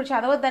మేడం గారు ఇప్పుడు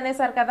చదవద్దు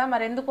అనేసారు కదా,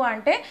 మరి ఎందుకు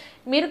అంటే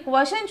మీరు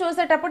క్వశ్చన్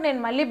చూసేటప్పుడు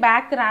నేను మళ్ళీ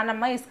బ్యాక్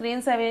రానమ్మా, ఈ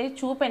స్క్రీన్స్ అవి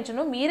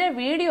చూపించను. మీరే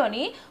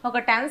వీడియోని ఒక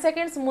 10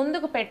 సెకండ్స్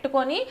ముందుకు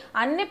పెట్టుకొని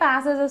అన్ని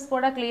ప్యాసేజెస్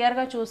కూడా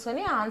క్లియర్గా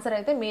చూసుకొని ఆన్సర్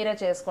అయితే మీరే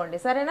చేసుకోండి,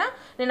 సరేనా.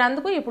 నేను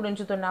అందుకు ఇప్పుడు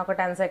ఉంచుతున్నా ఒక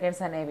 10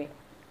 సెకండ్స్ అనేవి.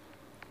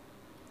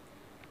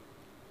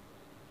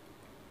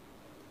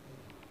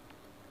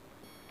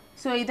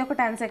 సో ఇదొక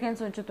 10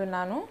 సెకండ్స్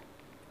ఉంచుతున్నాను.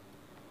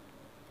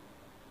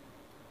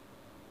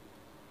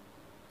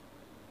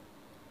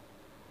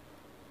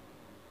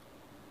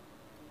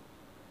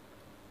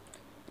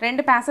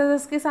 రెండు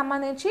ప్యాసేజెస్కి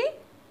సంబంధించి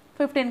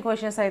 15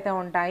 క్వశ్చన్స్ అయితే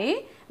ఉంటాయి.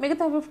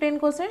 మిగతా 15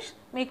 క్వశ్చన్స్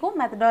మీకు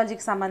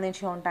మెథడాలజీకి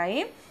సంబంధించి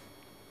ఉంటాయి.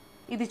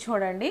 ఇది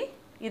చూడండి,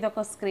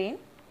 ఇదొక స్క్రీన్.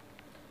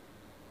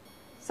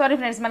 సారీ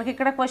ఫ్రెండ్స్, మనకి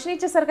ఇక్కడ క్వశ్చన్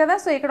ఇచ్చేసారు కదా.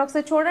 సో ఇక్కడ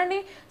ఒకసారి చూడండి,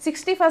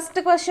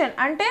 61st క్వశ్చన్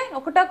అంటే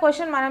ఒకటో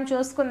క్వశ్చన్ మనం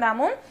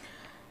చూసుకుందాము.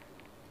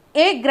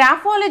 ఏ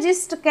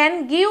graphologist can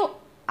give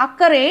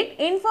accurate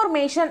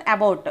information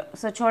about.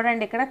 So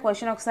చూడండి ఇక్కడ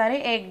క్వశ్చన్ ఒకసారి,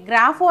 ఏ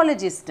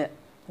graphologist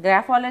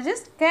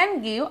graphologist can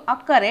give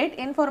అక్కరేట్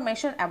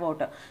information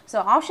about. So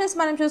options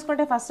మనం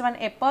చూసుకుంటే first one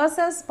A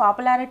persons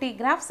popularity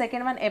graph,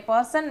 second one A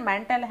person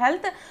mental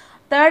health,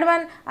 third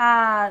one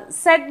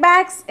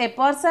setbacks a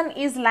person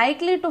is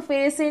likely to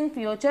face in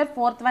future,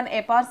 fourth one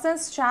a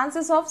person's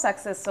chances of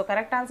success. So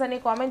correct ఆన్సర్ని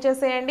comment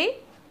చేసేయండి.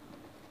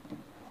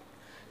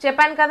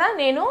 చెప్పాను కదా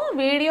నేను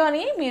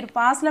వీడియోని మీరు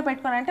పాస్లో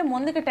పెట్టుకోనంటే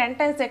ముందుకి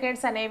 10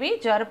 seconds అనేవి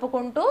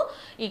జరుపుకుంటూ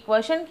ఈ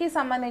క్వశ్చన్కి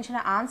సంబంధించిన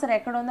ఆన్సర్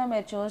ఎక్కడుందో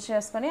మీరు చూస్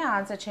చేసుకొని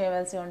ఆన్సర్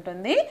చేయవలసి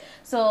ఉంటుంది.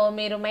 సో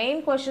మీరు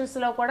మెయిన్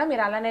క్వశ్చన్స్లో కూడా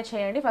మీరు అలానే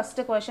చేయండి.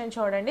 ఫస్ట్ క్వశ్చన్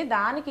చూడండి,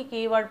 దానికి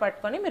కీవర్డ్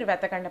పట్టుకొని మీరు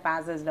వెతకండి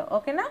ప్యాసేజ్లో.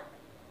 ఓకేనా?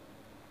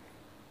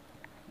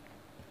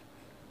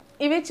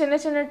 ఇవి చిన్న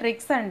చిన్న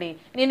ట్రిక్స్ అండి.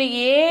 నేను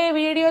ఏ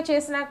వీడియో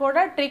చేసినా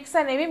కూడా ట్రిక్స్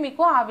అనేవి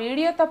మీకు ఆ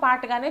వీడియోతో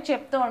పాటుగానే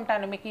చెప్తూ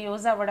ఉంటాను మీకు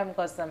యూజ్ అవ్వడం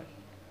కోసం.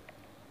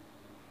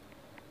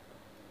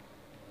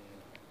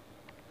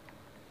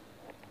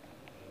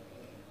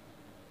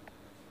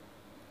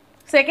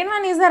 Second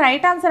one is the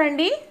right answer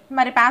అండి.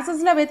 మరి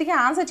ప్యాసేజ్లో వెతికి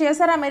ఆన్సర్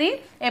చేశారా? మరి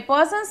ఏ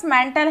పర్సన్స్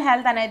మెంటల్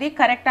హెల్త్ అనేది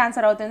కరెక్ట్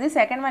ఆన్సర్ అవుతుంది.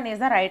 Second one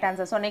is the right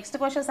answer. So next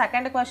question,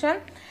 second question,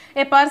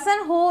 A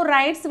person who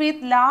rights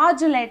with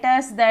large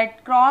letters that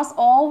cross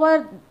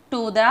over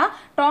to the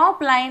top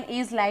line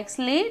is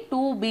likely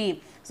to be.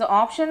 So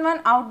option 1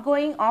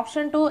 outgoing,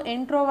 option 2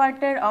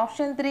 introverted,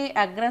 option 3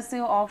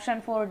 aggressive, option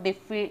 4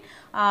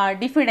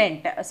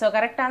 diffident. So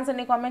correct answer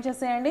ni comment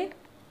cheseyandi.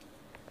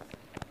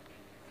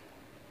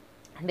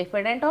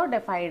 Diffident or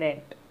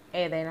diffident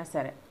ఏదైనా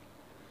సరే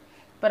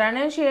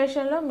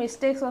ప్రొనౌన్సియేషన్లో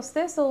mistakes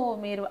వస్తే so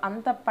మీరు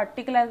అంత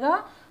పర్టికులర్గా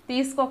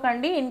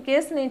తీసుకోకండి. In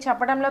case నేను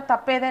చెప్పడంలో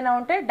తప్పు ఏదైనా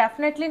ఉంటే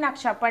డెఫినెట్లీ నాకు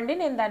చెప్పండి,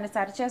 నేను దాన్ని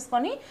సరి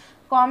చేసుకొని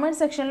కామెంట్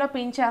సెక్షన్లో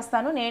పిన్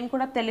చేస్తాను. నేను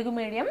కూడా తెలుగు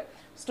మీడియం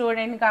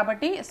స్టూడెంట్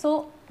కాబట్టి సో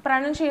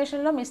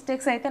ప్రొనౌన్సియేషన్లో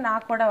మిస్టేక్స్ అయితే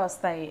నాకు కూడా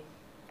వస్తాయి.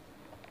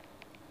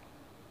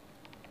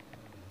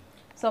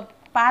 సో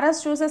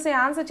పారాస్ చూసేసి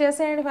ఆన్సర్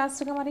చేసేయండి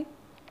ఫాస్ట్గా. మరి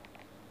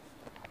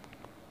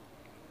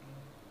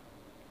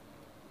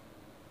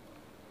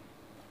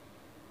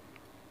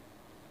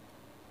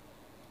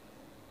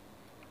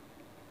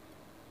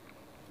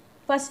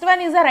first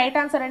one is the right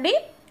answer అండి.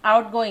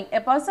 outgoing,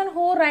 a person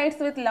who writes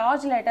with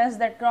large letters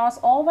that cross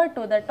over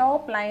to the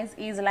top lines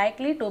is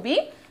likely to be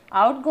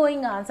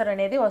outgoing answer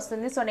అనేది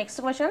వస్తుంది. So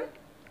next question,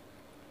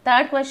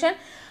 third question,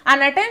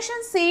 an attention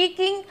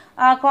seeking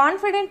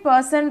confident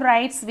person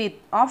writes with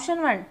option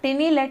 1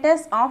 tiny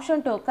letters, option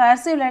 2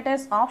 cursive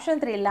letters, option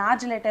 3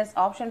 large letters,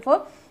 option 4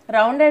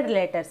 rounded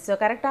letters. So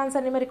correct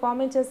ఆన్సర్ని మరి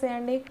comment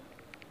చేసేయండి.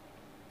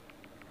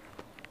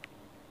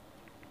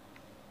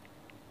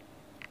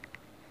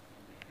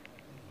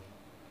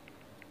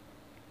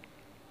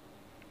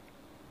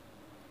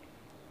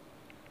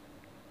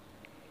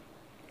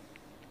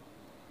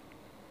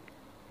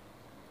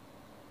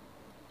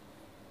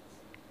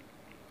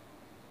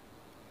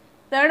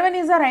 Third one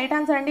is the right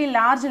answer అండి,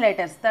 large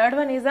letters. Third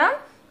one is the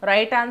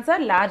right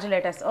answer, large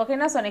letters.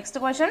 ఓకేనా? So next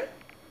question,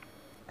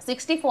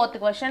 64th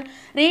question,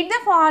 read the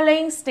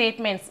following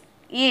statements.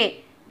 A,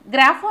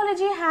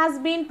 graphology has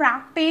been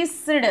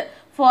practised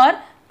for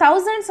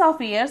thousands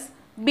of years.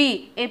 B,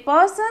 a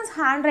person's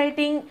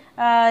handwriting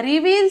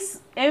reveals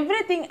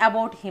everything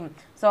about him.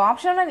 So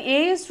option 1 A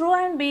is true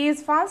and B is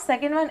false.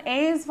 Second one A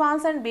is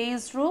false and B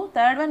is true.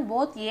 Third one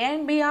both A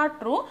and B are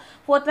true.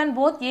 Fourth one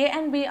both A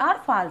and B are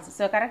false.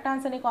 So correct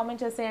answer ni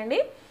comment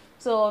cheseyandi.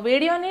 So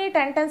video ni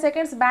 10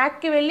 seconds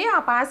back ki velli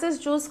aa passage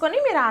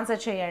choosukoni meer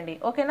answer cheyandi.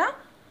 Okay na?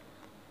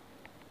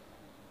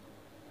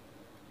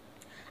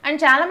 And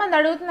చాలామంది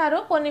అడుగుతున్నారు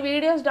కొన్ని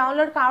videos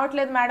download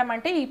కావట్లేదు madam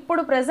అంటే,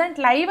 ఇప్పుడు present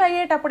live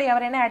అయ్యేటప్పుడు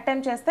ఎవరైనా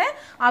attempt చేస్తే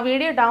ఆ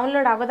వీడియో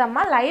డౌన్లోడ్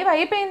అవ్వదమ్మా. లైవ్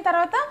అయిపోయిన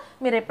తర్వాత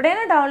మీరు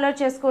ఎప్పుడైనా డౌన్లోడ్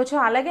చేసుకోవచ్చు.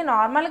 అలాగే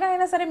నార్మల్గా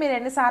అయినా సరే మీరు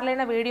ఎన్నిసార్లు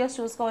అయినా వీడియోస్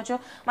చూసుకోవచ్చు.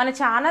 మన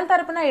ఛానల్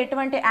తరపున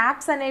ఎటువంటి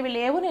యాప్స్ అనేవి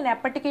లేవు, నేను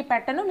ఎప్పటికీ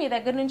పెట్టను. మీ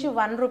దగ్గర నుంచి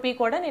 1 రూపీ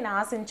కూడా నేను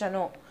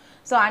ఆశించను.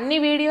 సో అన్ని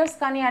వీడియోస్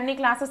కానీ అన్ని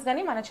క్లాసెస్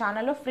కానీ మన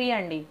ఛానల్లో ఫ్రీ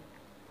అండి.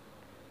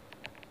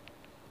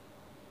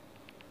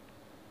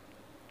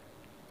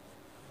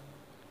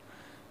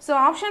 So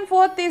option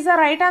 4th is the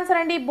right answer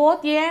అండి.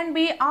 Both A and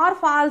B are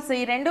falls.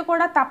 ఈ రెండు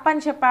కూడా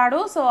తప్పని చెప్పాడు.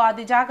 సో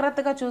అది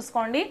జాగ్రత్తగా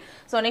చూసుకోండి.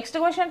 So next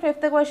question,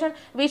 5th question,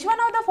 which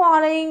one of the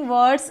following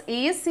words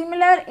is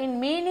similar in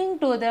meaning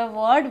to the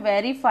word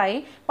verify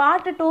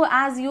part 2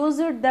 as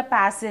used the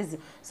passage.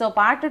 So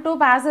part 2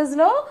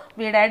 ప్యాసేజ్లో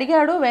వీడు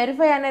అడిగాడు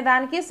వెరిఫై అనే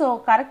దానికి. సో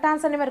కరెక్ట్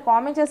ఆన్సర్ని మీరు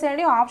కామెంట్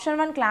చేసేయండి. Option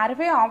 1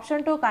 clarify,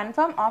 option 2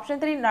 confirm,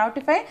 option 3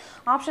 notify,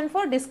 option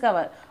 4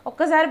 discover.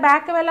 ఒక్కసారి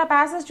బ్యాక్కి వెళ్ళి ఆ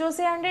ప్యాసేజ్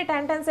చూసేయండి.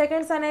 10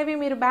 సెకండ్స్ అనేవి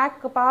మీరు బ్యాక్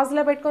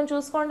పాజ్లో పెట్టుకొని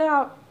చూసుకోండి.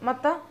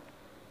 మొత్తం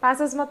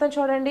ప్యాసేజ్ మొత్తం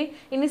చూడండి.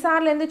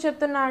 ఇన్నిసార్లు ఎందుకు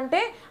చెప్తున్నా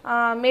అంటే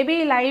మేబీ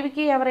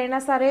లైవ్కి ఎవరైనా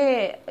సరే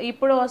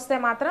ఇప్పుడు వస్తే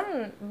మాత్రం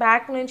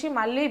బ్యాక్ నుంచి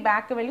మళ్ళీ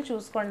బ్యాక్కి వెళ్ళి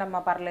చూసుకోండి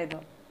అమ్మా, పర్లేదు.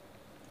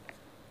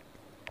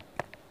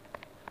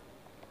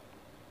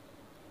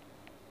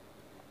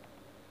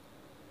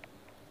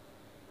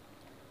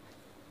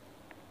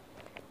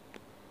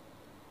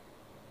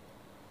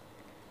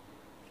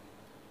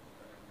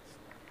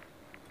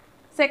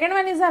 Second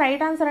one is the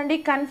right answer అండి,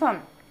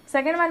 confirm.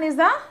 Second one is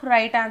the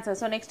right answer.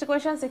 So next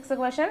question, 6th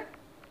question,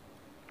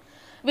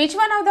 which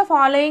one of the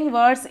following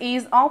words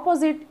is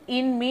opposite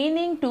in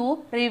meaning to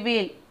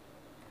reveal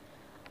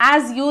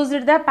as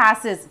used the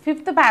passage.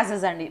 Fifth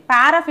passage అండి,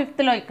 పారా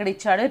ఫిఫ్త్లో ఇక్కడ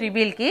ఇచ్చాడు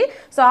రివీల్కి.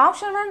 So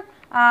option 1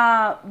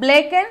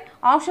 బ్లేకెన్,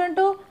 option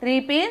 2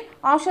 రీపీల్,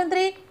 option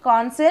 3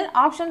 cancel,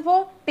 option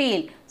 4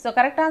 teal. So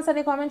correct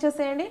ఆన్సర్ని comment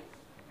చేసేయండి.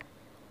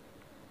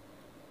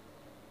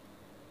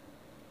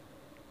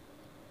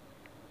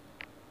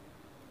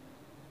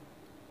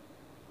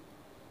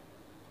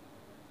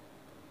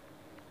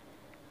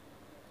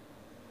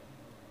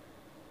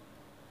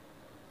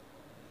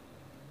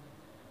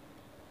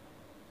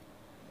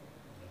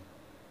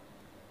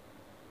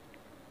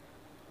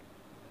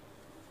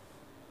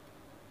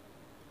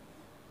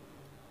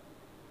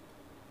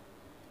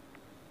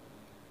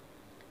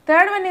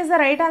 Third one is the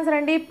right answer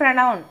అండి,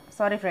 pronoun.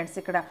 Sorry friends,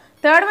 ఇక్కడ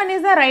third one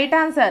is the right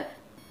answer,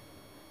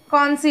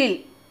 కాన్సీల్.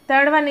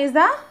 Third one is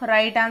the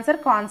right answer,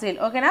 కాన్సీల్.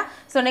 ఓకేనా.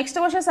 So next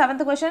question,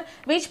 seventh question.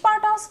 Which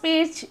part of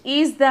speech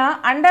is the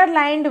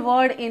underlined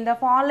word in the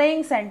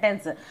following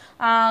sentence?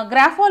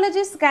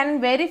 Graphologist can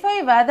verify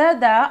whether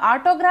the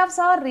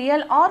autographs are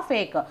real are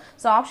fake.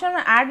 So option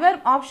 1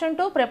 adverb, option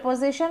 2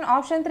 preposition,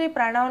 option 3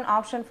 pronoun,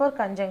 option 4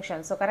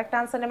 conjunction. So correct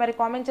ఆన్సర్ని మరి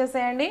comment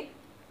చేసేయండి.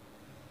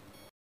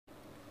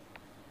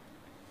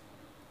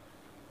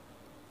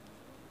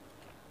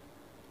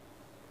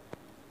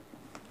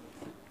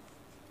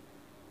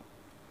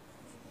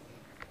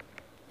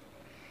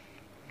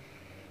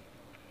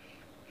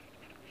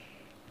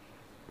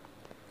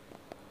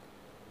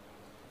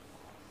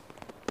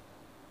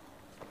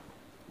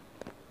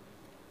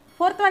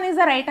 Fourth one is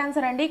the right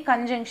answer and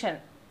conjunction.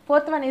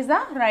 Fourth one is the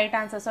right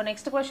answer. So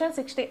next question,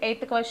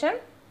 68th question.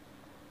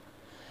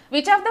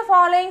 Which of the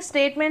following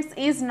statements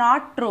is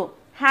not true?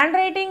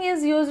 Handwriting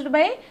is used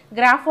by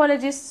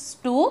graphologists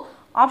to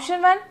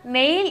option 1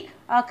 nail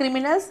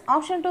criminals,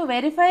 option 2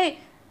 verify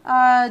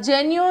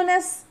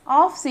genuineness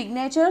of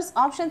signatures,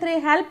 option 3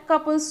 help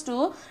couples to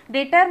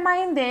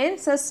determine their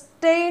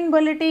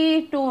sustainability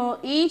to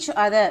each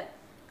other.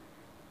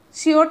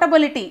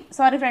 Suitability,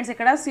 sorry friends,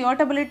 ikkada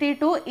suitability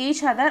to each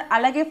other.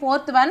 Alage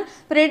fourth one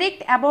predict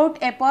about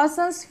a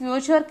person's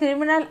future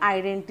criminal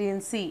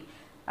identity,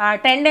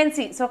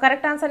 tendency. So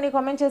correct answer ni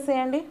comment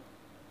cheseyandi.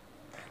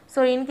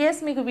 So in case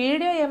మీకు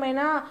video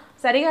ఏమైనా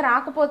సరిగా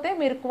రాకపోతే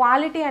మీరు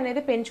quality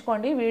అనేది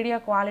పెంచుకోండి, video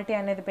quality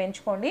అనేది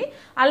పెంచుకోండి.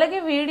 అలాగే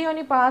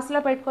వీడియోని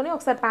పాస్లో పెట్టుకొని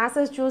ఒకసారి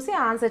ప్యాసేజ్ చూసి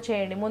ఆన్సర్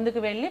చేయండి,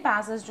 ముందుకు వెళ్ళి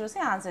ప్యాసేజ్ చూసి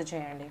ఆన్సర్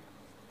చేయండి.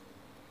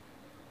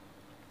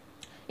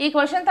 ఈ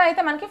క్వశ్చన్తో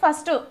అయితే మనకి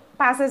ఫస్ట్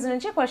ప్యాసేజ్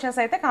నుంచి క్వశ్చన్స్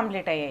అయితే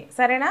కంప్లీట్ అయ్యాయి,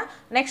 సరేనా.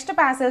 నెక్స్ట్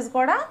ప్యాసేజ్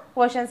కూడా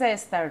క్వశ్చన్సే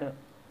ఇస్తాడు.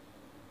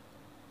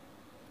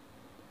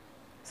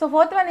 So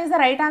fourth one is the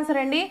right answer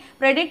అండి,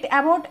 predict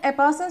about a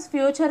persons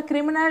future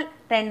criminal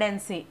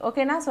tendency.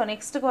 ఓకేనా. సో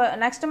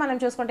నెక్స్ట్ మనం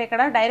చూసుకుంటే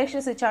ఇక్కడ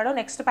డైరెక్షన్స్ ఇచ్చాడు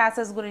నెక్స్ట్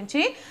ప్యాసేజ్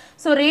గురించి.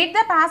 So read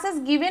the passage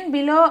given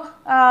below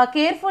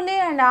carefully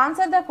and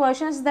answer the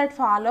questions that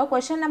follow.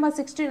 Question number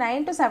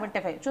 69 to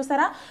 75.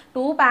 చూసారా,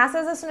 2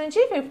 passages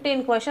నుంచి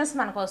 15 questions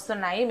మనకు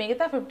వస్తున్నాయి.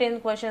 మిగతా 15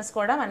 క్వశ్చన్స్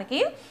కూడా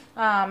మనకి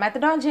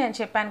మెథడాలజీ అని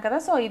చెప్పాను కదా.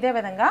 సో ఇదే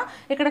విధంగా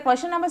ఇక్కడ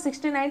క్వశ్చన్ నెంబర్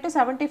 69 to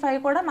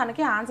 75 కూడా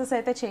మనకి ఆన్సర్స్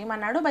అయితే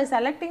చేయమన్నాడు. By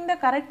selecting the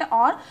correct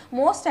or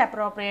most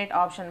appropriate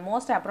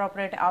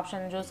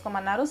option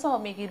చూసుకోమన్నారు. So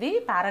మీకు ఇది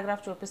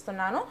పారాగ్రాఫ్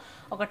చూపిస్తున్నాను,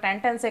 ఒక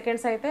 10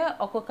 సెకండ్స్ అయితే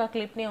ఒక్కొక్క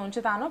క్లిప్ని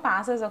ఉంచుతాను.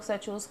 ప్యాసేజ్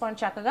ఒకసారి చూసుకోండి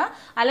చక్కగా.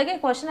 అలాగే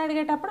క్వశ్చన్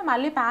అడిగేటప్పుడు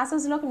మళ్ళీ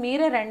ప్యాసేజ్లోకి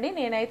మీరే రండి,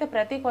 నేనైతే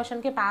ప్రతి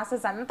క్వశ్చన్కి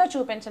ప్యాసేజ్ అంతా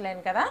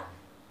చూపించలేను కదా.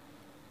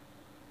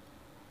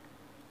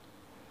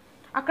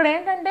 అక్కడ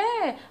ఏంటంటే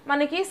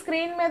మనకి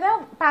స్క్రీన్ మీద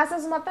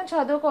ప్యాసేజ్ మొత్తం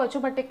చదువుకోవచ్చు,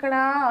 బట్ ఇక్కడ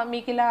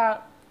మీకు ఇలా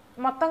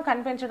మొత్తం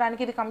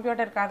కనిపించడానికి ఇది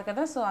కంప్యూటర్ కాదు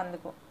కదా, సో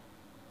అందుకు.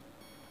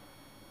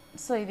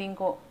 సో ఇది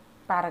ఇంకో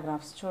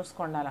పారాగ్రాఫ్స్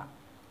చూసుకోండి అలా.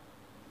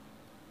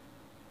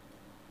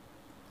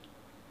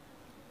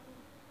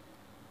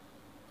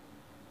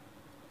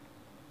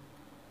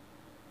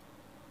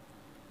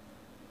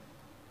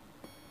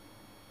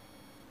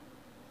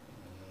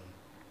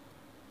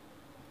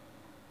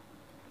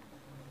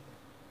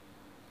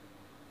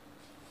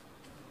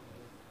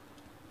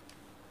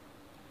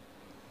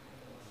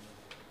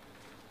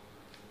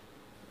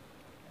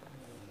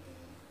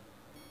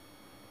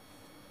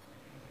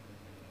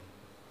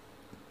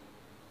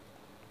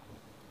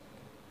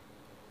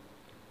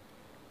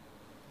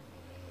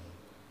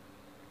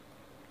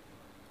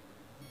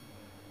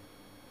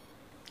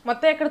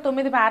 మొత్తం ఇక్కడ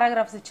 9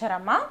 paragraphs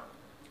ఇచ్చారమ్మా,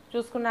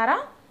 చూసుకున్నారా.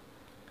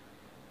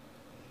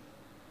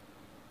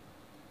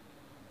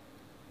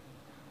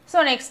 So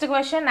next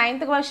question,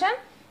 9th question.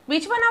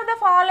 Which one of the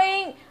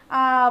following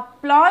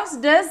ploys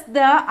does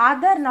the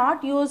other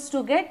not use to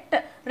get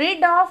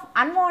rid of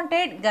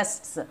unwanted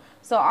guests?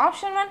 So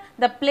option 1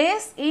 the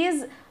place is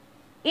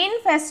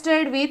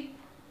infested with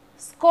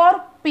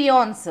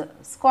scorpions.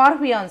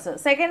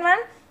 Second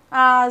one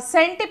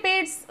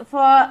centipedes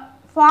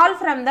fall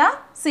from the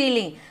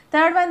ceiling.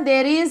 Third one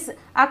there is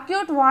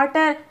acute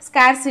water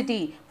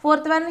scarcity.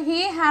 Fourth one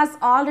he has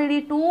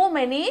already too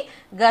many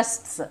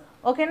guests.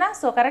 ఓకేనా.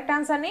 So correct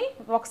ఆన్సర్ని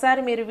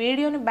ఒకసారి మీరు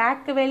వీడియోని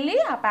బ్యాక్కి వెళ్ళి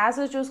ఆ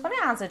passage చూసుకొని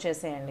answer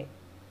చేసేయండి.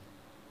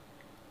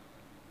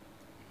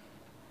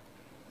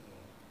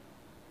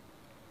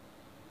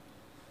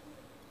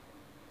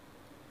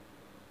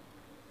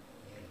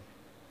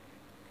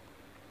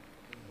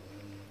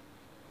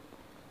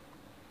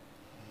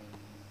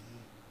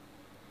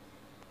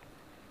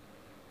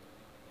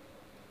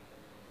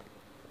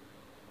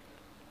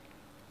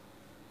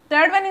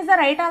 Third one is the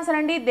right answer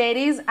అండి. There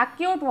is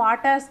acute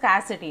water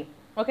scarcity.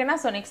 ఓకేనా.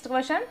 So next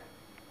question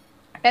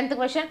 10th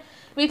question,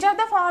 which of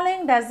the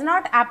following does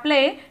not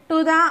apply to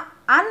the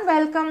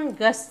unwelcome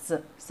guests?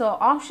 So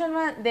option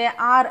 1, they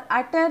are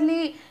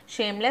utterly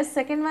shameless.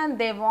 Second one,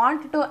 they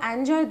want to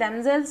enjoy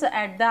themselves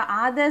at the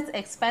others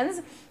expense.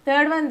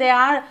 Third one, they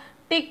are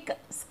thick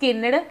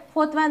skinned.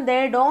 Fourth one,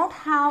 they don't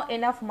have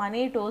enough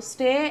money to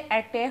stay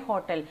at a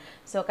hotel.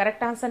 So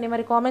correct answer ni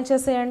mari comment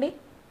cheseyandi.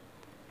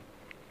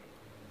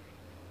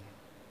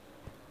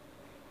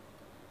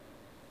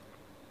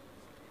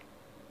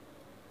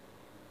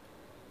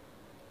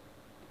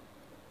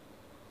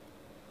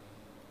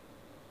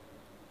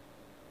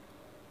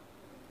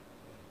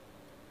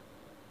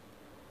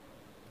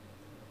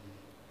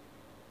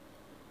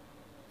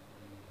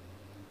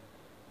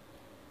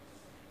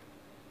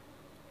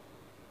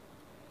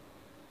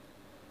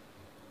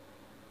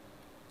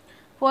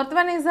 Fourth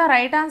one is the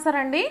right answer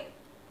అండి.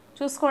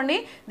 చూసుకోండి,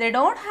 they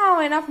don't have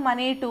enough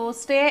money to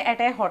stay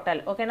at a hotel.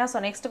 ఓకేనా. So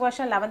next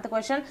question 11th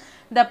question,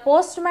 the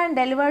post man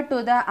delivered to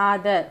the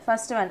author.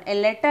 First one, a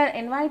letter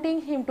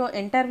inviting him to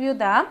interview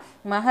the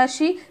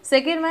Maharshi.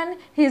 Second one,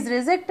 his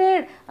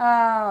rejected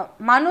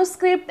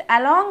manuscript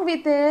along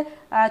with a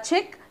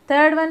check.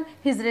 Third one,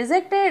 his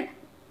rejected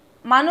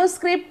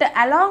manuscript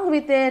along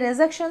with a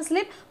rejection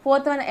slip.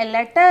 Fourth one, a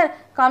letter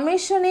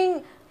commissioning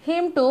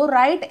him to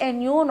write a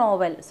new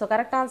novel. So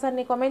correct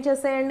ఆన్సర్ని comment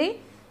చేసేయండి.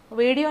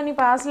 వీడియోని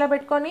పాస్లో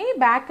పెట్టుకొని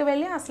బ్యాక్కి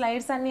వెళ్ళి ఆ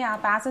slides అన్ని ఆ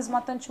passage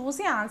మొత్తం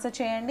చూసి ఆన్సర్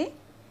చేయండి.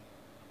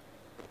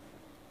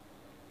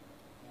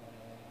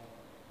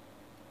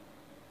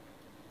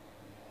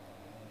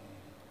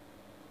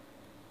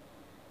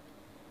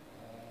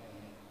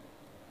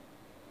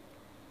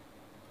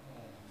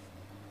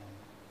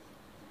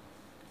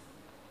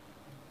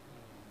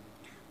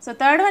 So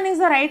third one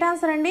is the right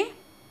answer అండి.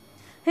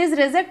 His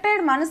rejected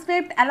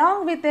manuscript along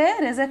with a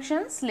rejection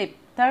slip.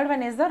 Third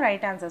one is the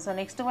right answer. So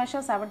next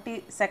question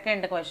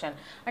 72nd question.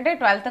 Ante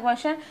 12th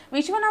question.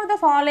 Which one of the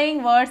following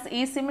words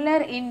is similar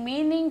in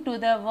meaning to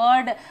the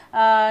word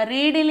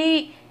readily?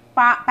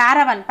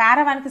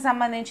 పారావన్కి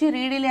సంబంధించి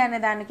రీడిలీ అనే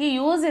దానికి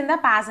use in the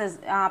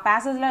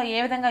ప్యాసేజ్లో ఏ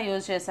విధంగా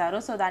use చేశారు,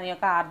 so దాని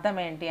యొక్క అర్థం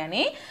ఏంటి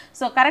అని.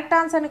 సో కరెక్ట్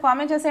ఆన్సర్ని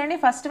కామెంట్ చేసేయండి.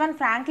 First one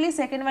frankly,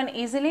 second one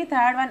easily,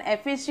 third one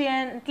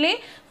efficiently,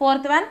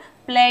 fourth one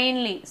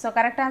plainly. So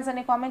correct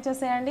ఆన్సర్ని కామెంట్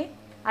చేసేయండి.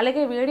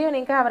 అలాగే వీడియోని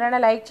ఇంకా ఎవరైనా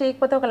లైక్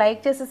చేయకపోతే ఒక లైక్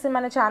చేసేసి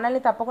మన ఛానల్ని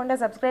తప్పకుండా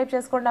సబ్స్క్రైబ్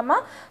చేసుకోండి అమ్మా.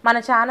 మన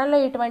ఛానల్లో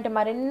ఇటువంటి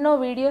మరెన్నో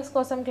వీడియోస్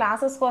కోసం,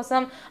 క్లాసెస్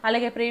కోసం,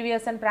 అలాగే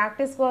ప్రీవియస్ అండ్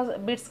ప్రాక్టీస్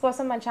బిట్స్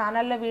కోసం మన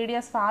ఛానల్లో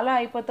వీడియోస్ ఫాలో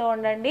అయిపోతూ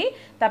ఉండండి.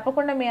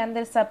 తప్పకుండా మీ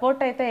అందరి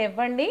సపోర్ట్ అయితే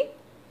ఇవ్వండి.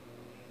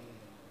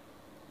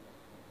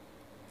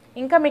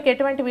 ఇంకా మీకు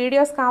ఎటువంటి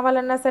వీడియోస్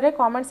కావాలన్నా సరే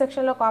కామెంట్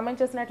సెక్షన్లో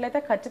కామెంట్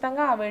చేసినట్లయితే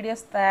ఖచ్చితంగా ఆ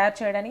వీడియోస్ తయారు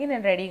చేయడానికి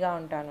నేను రెడీగా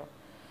ఉంటాను.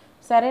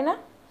 సరేనా.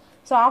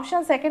 So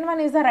option second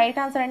one is the right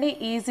answer అండి,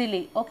 ఈజీలీ.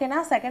 ఓకేనా.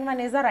 Second one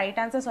is the right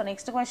answer. So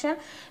next question,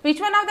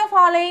 which one of the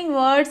following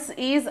words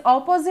is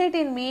opposite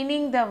in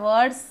meaning the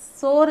words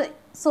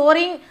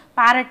soaring?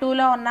 Part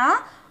 2లో ఉన్న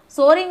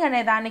soaring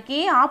అనే దానికి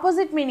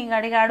opposite meaning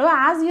అడిగాడు,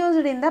 as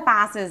used in the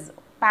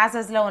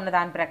ప్యాసేజ్లో ఉన్న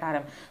దాని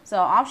ప్రకారం. So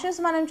options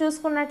మనం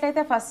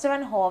చూసుకున్నట్లయితే first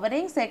one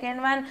hovering, second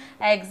one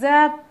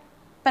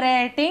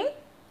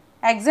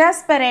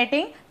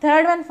ఎగ్జాస్పెరేటింగ్,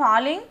 third one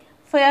falling,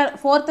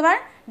 fourth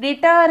one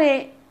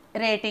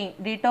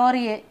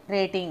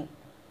deteriorating.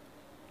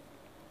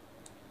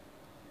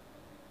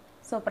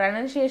 So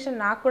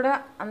pronunciation నాకు కూడా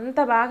అంత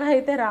బాగా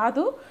అయితే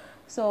రాదు.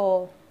 సో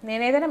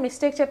నేను ఏదైనా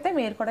మిస్టేక్ చెప్తే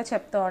మీరు కూడా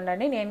చెప్తూ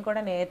ఉండండి, నేను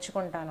కూడా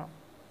నేర్చుకుంటాను.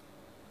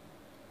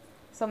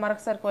 సో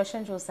మరొకసారి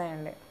క్వశ్చన్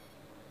చూసేయండి.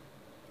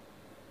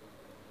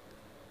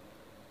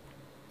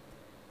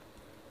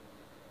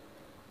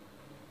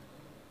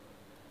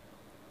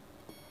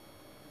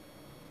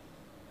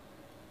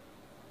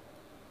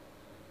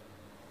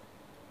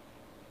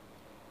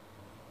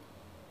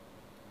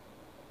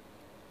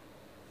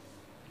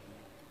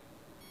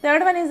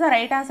 Third one is the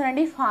right answer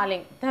అండి,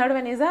 falling. Third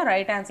one is the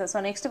right answer. So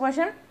next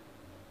question,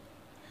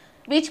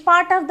 which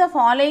part of the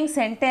following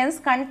sentence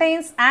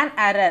contains an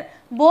error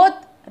both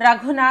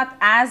Raghunath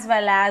as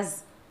well as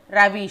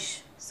Ravish?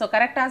 So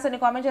correct ఆన్సర్ని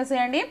comment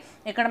చేసేయండి.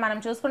 ఇక్కడ మనం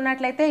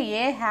చూసుకున్నట్లయితే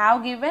ఏ have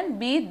given,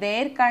 be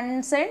there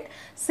consent,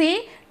 C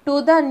to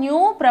the new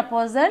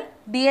proposal,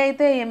 D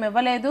అయితే ఏమి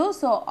ఇవ్వలేదు.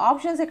 So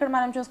options ఇక్కడ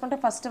మనం చూసుకుంటే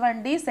first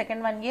one D,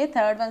 second one ఏ,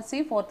 third one C,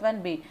 fourth one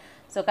B.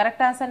 So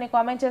correct ఆన్సర్ని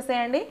కామెంట్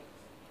చేసేయండి.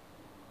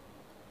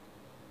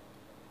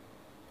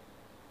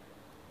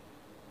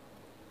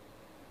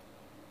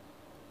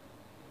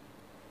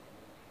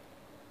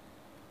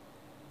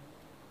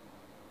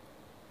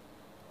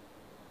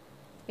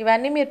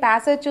 ఇవన్నీ మీరు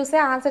ప్యాసేజ్ చూసే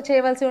ఆన్సర్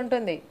చేయవలసి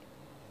ఉంటుంది.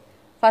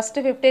 ఫస్ట్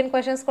 15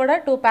 క్వశ్చన్స్ కూడా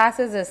 2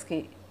 ప్యాసేజెస్కి.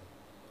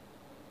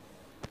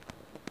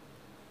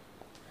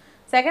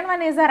 Second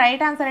one is the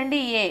right answer అండి,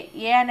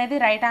 ఏ అనేది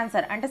రైట్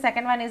ఆన్సర్, అంటే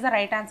second one is the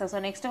right answer. So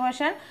next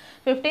question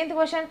 15th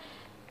question,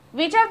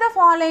 Which of the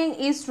following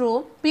is true?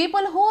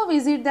 People who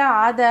visit the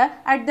other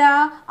at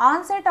the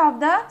onset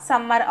of the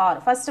summer are.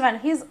 First one,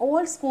 his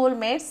old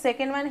schoolmates.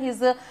 Second one,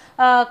 his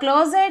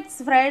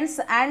closest friends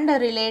and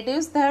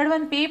relatives. Third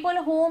one,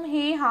 people whom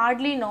he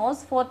hardly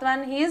knows. Fourth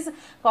one, his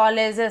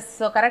colleges.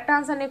 So correct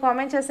answer ni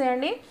comment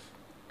cheseyandi.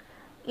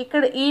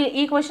 ఇక్కడ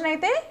ఈ question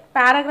అయితే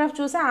paragraph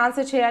చూసి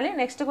answer చేయాలి.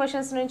 Next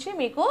questions నుంచి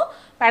మీకు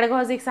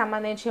పెడగాజీకి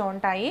సంబంధించి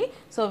ఉంటాయి.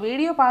 So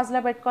video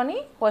పాజ్లో పెట్టుకొని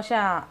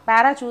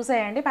పారా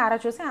చూసేయండి, పారా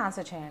చూసి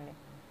ఆన్సర్ చేయండి.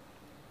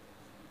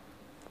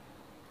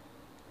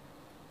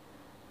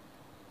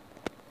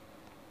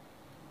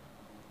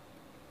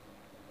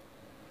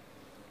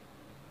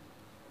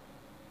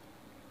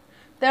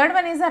 Third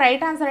one is the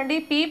right answer and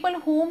people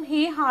whom he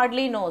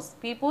hardly knows.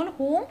 People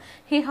whom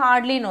he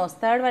hardly knows.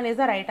 Third one is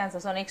the right answer.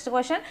 So next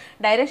question,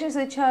 directions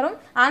icharu.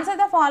 Answer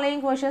the following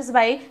questions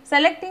by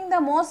selecting the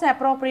most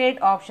appropriate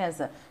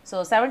options. So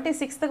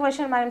 76th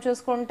question manam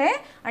chusukunte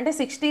ante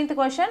 16th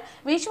question,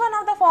 which one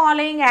of the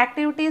following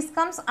activities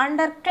comes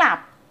under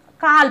CALP?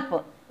 CALP,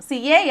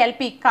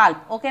 CALP.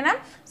 Okay na?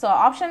 So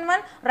option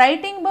 1,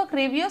 writing book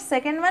reviews.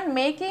 Second one,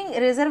 making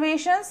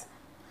reservations.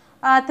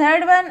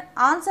 Third one,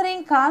 answering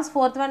calls.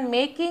 Fourth one,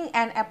 making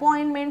an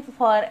appointment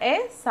for a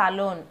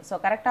saloon. So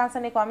correct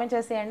answer ni comment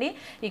cheseyandi.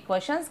 Ee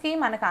questions ki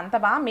manaku anta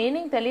ba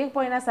meaning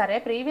teliyakapoyina sare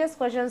previous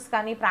questions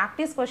kani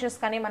practice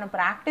questions kani manam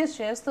practice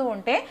chestu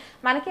unte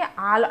manaki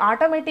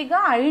automatic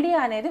ga idea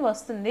anedi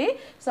vastundi.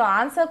 So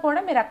answer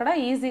kuda meer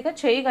akkada easy ga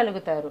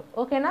cheyagalugutaru.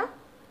 Okay na?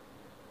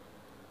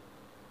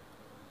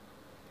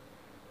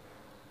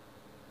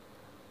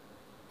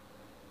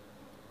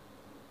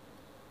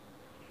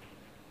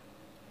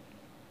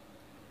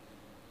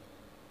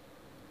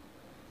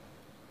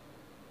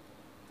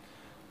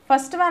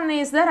 First one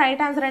is the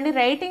right answer అండి.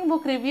 Writing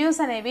book reviews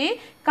అనేవి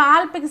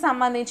కాల్ప్కి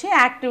సంబంధించి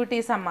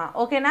activities అమ్మ.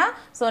 ఓకేనా?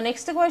 So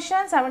next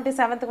question,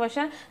 77th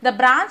question, the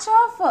branch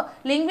of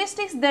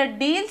linguistics that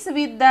deals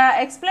with the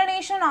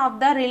explanation of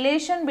the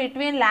relation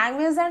between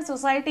language and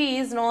society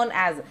is known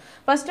as.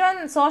 First one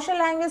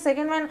social language,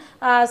 second one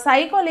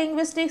psycho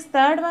linguistics,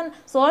 third one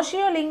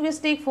socio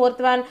linguistic,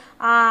 fourth one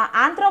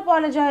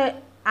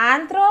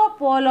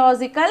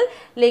ఆంథ్రోపోలాజికల్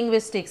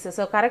linguistics.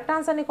 So correct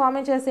ఆన్సర్ని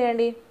comment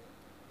చేసేయండి.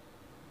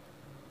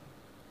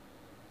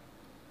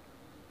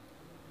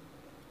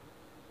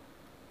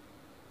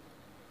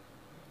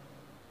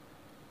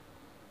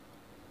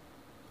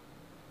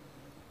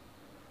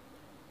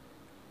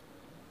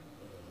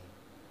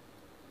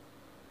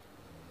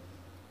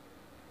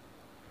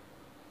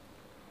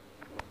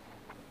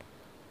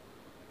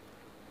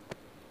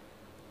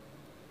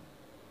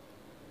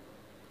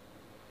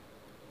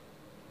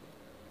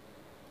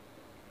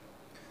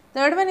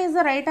 Third one is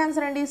the right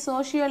answer and is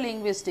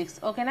socio-linguistics.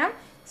 Okay na?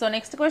 So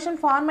next question,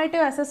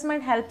 formative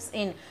assessment helps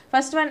in.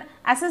 First one,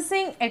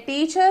 assessing a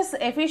teacher's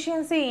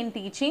efficiency in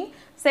teaching.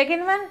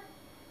 Second one,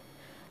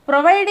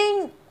 providing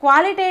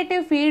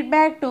qualitative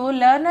feedback to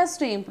learners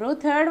to improve.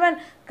 Third one,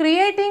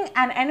 creating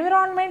an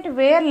environment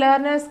where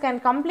learners can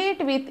complete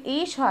with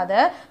each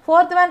other.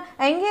 Fourth one,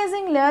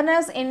 engaging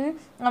learners in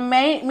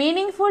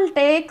meaningful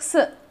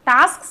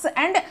tasks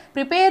and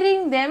preparing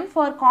them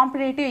for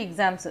competitive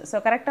exams. So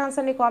correct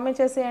answer ni comment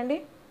cheseyandi.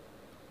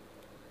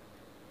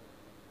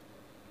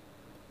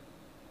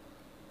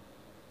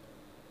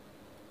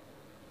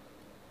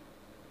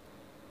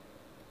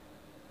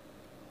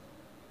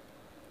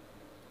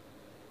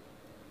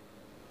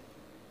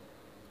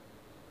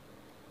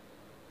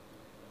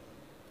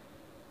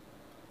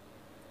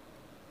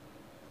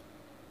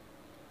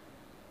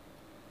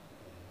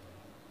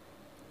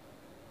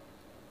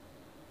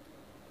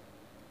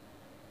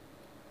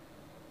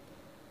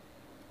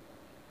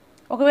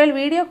 ఒకవేళ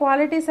video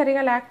quality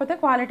సరిగా లేకపోతే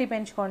quality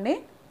పెంచుకోండి.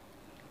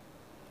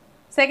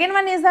 Second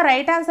one is the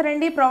right answer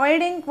అండి,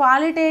 providing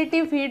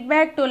qualitative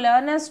feedback to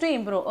learners to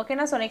improve.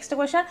 ఓకేనా? So next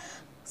question,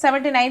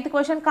 79th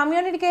question,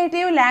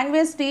 communicative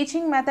language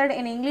teaching method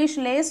in English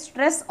Lay's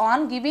stress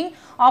on giving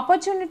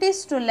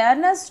opportunities to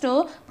learners to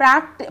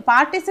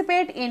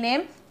participate in a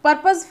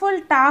purposeful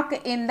talk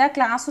in the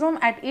classroom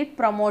at it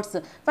promotes.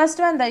 First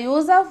one, the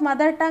use of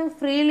mother tongue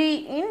freely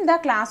in the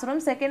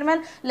classroom. Second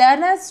one,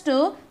 learners to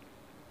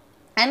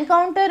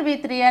encounter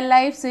with real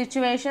life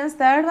situations.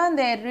 Third one,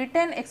 their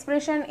written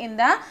expression in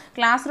the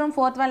classroom.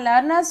 Fourth one,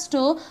 learners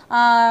to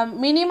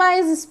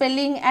minimize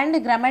spelling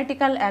and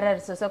grammatical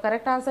errors. So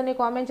correct answer ni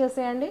comment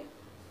cheseyandi.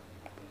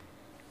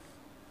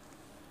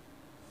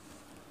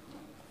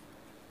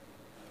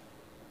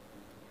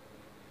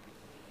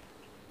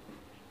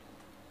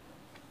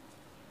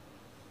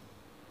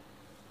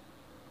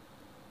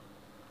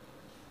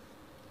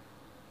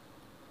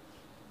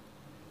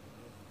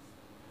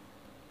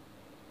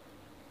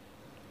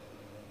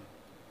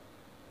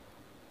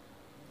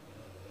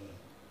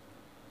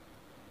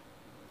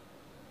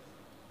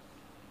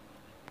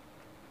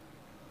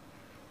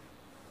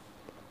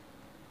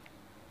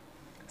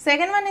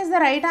 Second one is the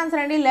right answer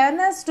and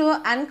learners to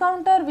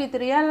encounter with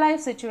real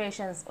life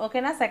situations.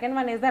 Okay na, second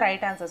one is the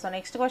right answer. So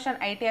next question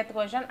 80th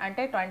question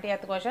ante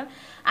 20th question.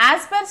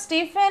 As per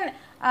Stephen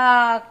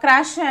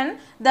Krashen,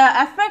 the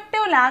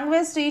effective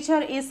language teacher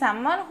is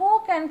someone who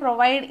can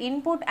provide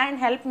input and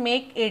help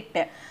make it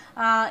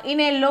in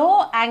a low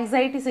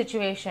anxiety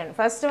situation.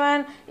 First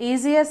one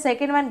easier,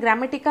 second one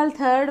grammatical,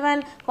 third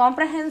one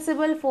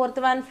comprehensible, fourth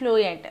one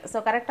fluent. So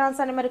correct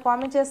answer ni mari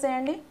comment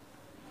cheseyandi.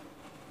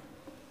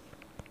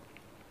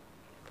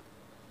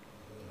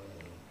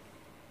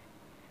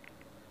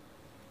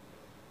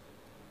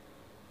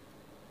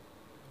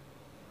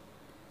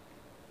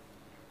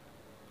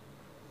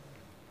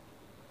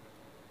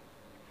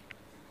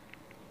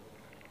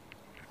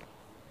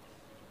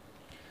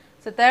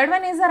 So third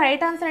one is the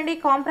right answer and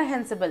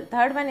comprehensible.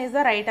 Third one is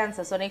the right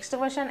answer. So next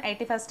question,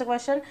 81st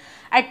question.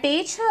 A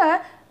teacher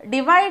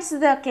divides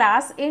the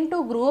class into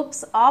groups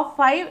of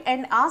 5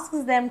 and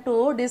asks them to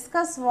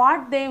discuss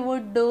what they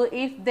would do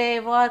if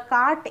they were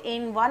caught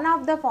in one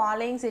of the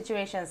following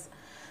situations.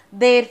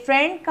 Their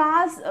friend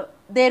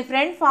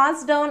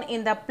falls down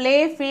in the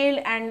play field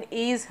and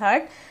is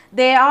hurt.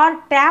 They are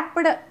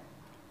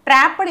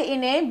trapped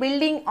in a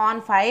building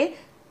on fire.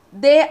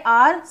 They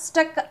are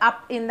stuck up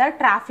in the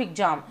traffic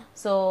jam.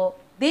 So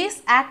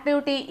this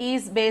activity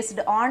is based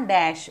on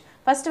dash.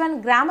 First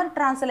one grammar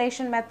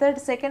translation method,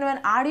 second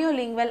one audio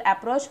lingual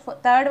approach,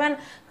 third one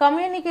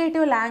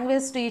communicative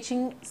language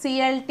teaching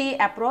CLT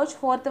approach,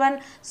 fourth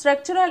one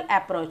structural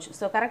approach.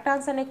 So correct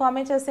answer ni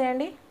comment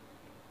cheseyandi.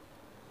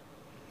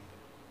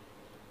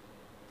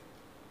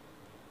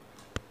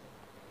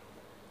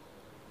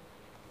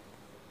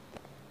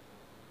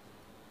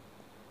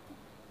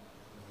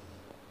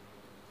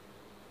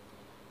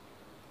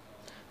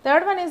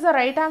 Third one is the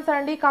right answer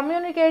and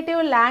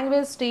communicative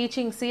language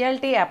teaching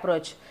CLT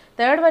approach.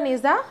 Third one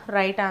is the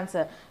right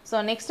answer.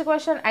 So next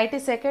question,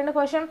 82nd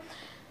question.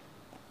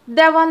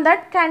 The one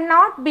that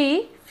cannot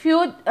be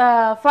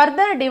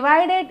further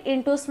divided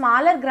into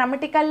smaller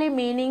grammatically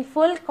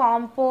meaningful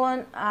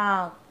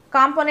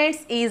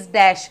components is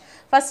dash.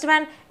 First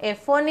one a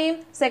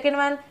phoneme, second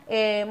one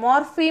a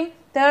morpheme,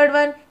 third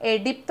one a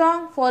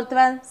diphthong, fourth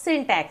one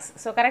syntax.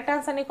 So correct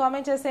answer ni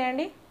comment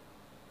cheseyandi.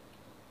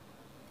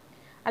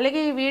 అలాగే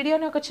ఈ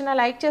వీడియోని ఒక చిన్న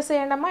like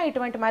చేసేయండి అమ్మా.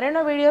 ఇటువంటి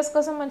మరెన్నో videos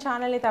కోసం మన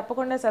ఛానల్ని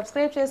తప్పకుండా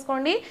సబ్స్క్రైబ్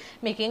చేసుకోండి.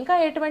 మీకు ఇంకా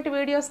ఎటువంటి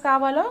వీడియోస్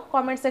కావాలో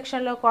కామెంట్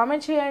సెక్షన్లో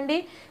కామెంట్ చేయండి.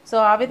 సో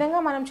ఆ విధంగా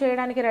మనం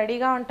చేయడానికి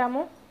రెడీగా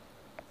ఉంటాము.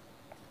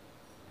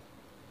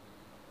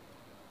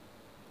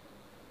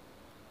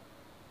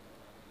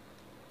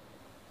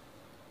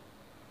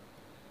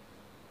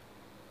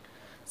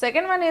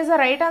 Second one is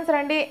the right answer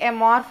and a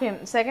morpheme.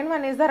 Second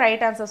one is the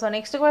right answer. So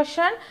next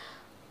question,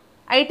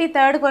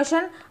 83rd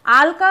question.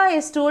 Alka,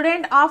 a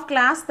student of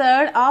class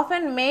 3rd,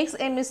 often makes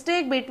a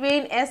mistake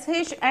between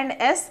SH and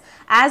S.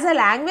 As a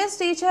language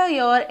teacher,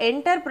 your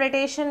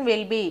interpretation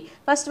will be.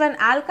 First one,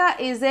 Alka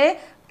is a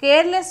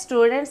careless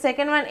student.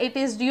 Second one, it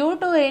is due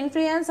to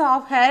influence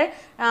of her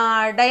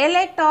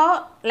dialect or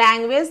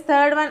language.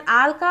 Third one,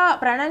 Alka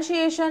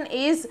pronunciation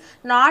is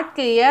not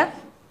clear,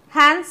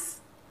 hence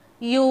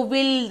you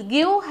will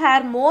give her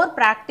more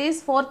practice.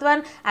 Fourth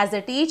one, as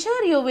a teacher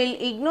you will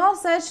ignore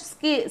such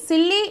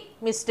silly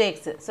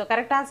mistakes. So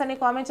correct answer ni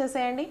comment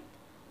cheseyandi.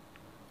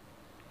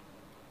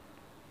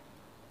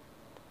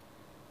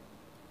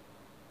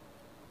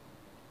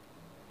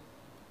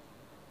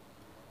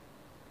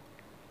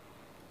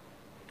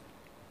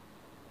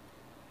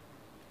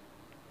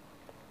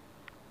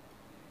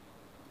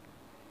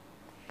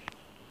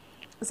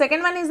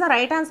 Second one is the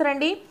right answer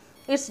andi.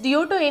 It's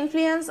due to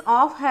influence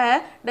of her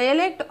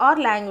dialect or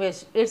language.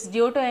 It's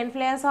due to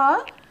influence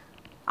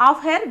of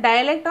her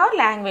dialect or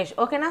language.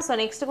 Okay na. So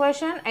next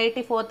question,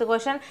 84th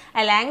question.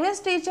 A language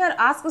teacher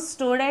asks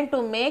student to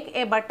make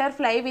a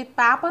butterfly with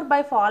paper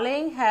by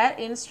following her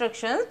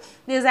instructions.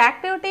 This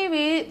activity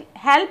will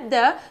help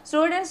the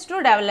students to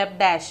develop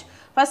dash.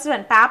 First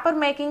one paper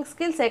making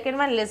skill, second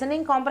one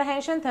listening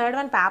comprehension, third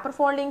one paper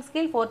folding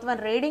skill, fourth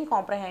one reading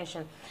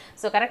comprehension.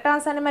 So correct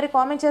answer ni mari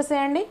comment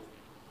cheseyandi.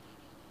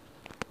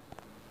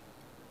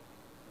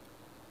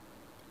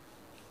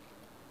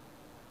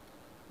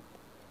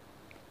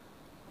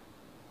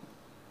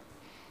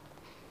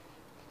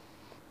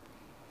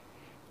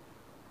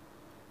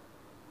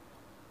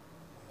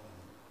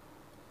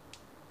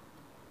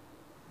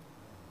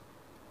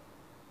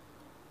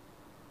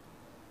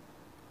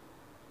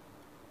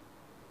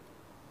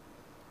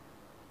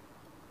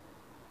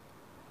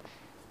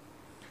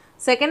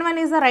 Second one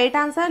is the right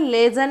answer,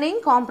 listening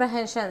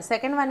comprehension.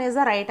 Second one is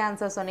the right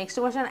answer. So next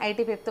question,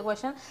 85th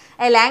question.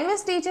 A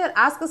language teacher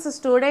asks a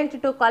student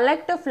to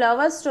collect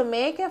flowers to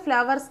make a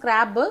flower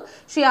scrapbook.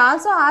 She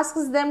also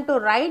asks them to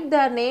write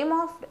the name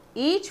of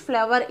each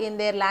flower in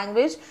their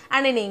language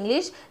and in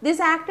English. This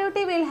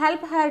activity will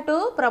help her to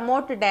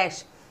promote dash.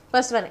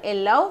 First one, a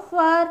love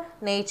for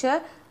nature.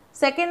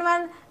 Second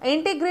one,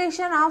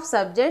 integration of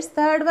subjects.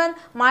 Third one,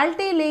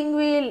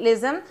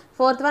 multilingualism.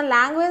 Fourth one,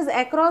 language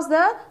across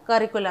the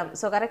curriculum.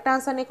 So correct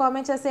answer ni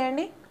comment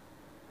cheseyandi.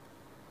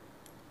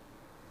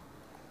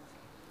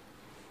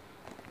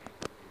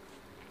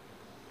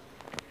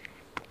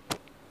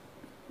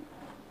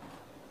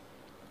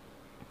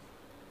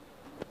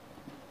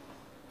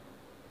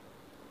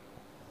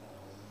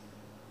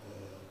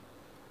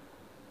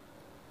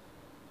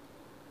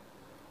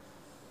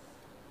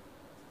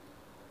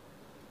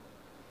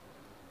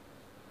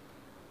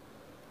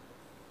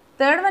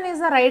 Third one is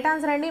the right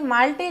answer and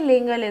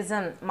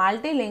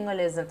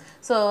multilingualism.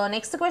 So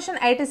next question,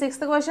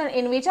 86th question,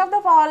 in which of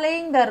the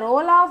following the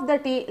role of the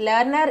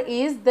learner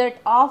is that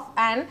of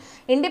an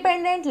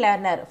independent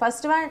learner?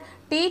 First one,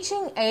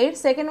 teaching aid.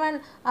 Second one,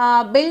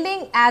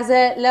 building as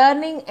a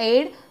learning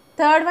aid.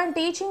 Third one,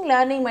 teaching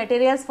learning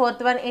materials.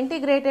 Fourth one,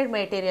 integrated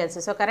materials.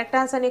 So correct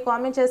answer ni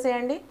comment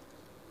చేసేయండి.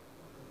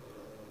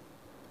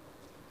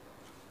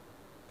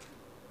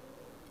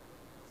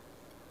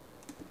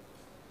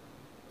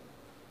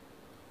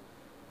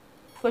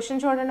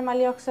 Question చూడండి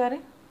మళ్ళీ ఒకసారి.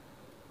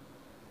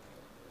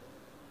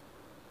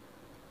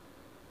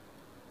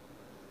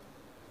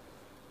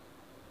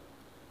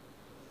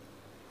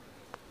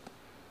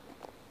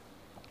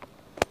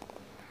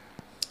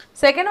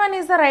 Second one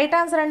is the right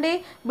answer అండి,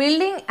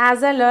 building as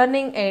a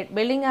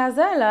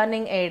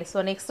learning aid. So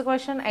next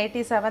question,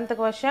 87th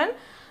question,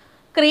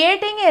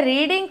 creating a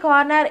reading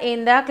corner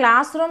in the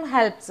classroom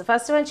helps.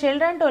 First one,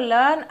 children to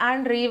learn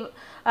and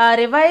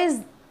revise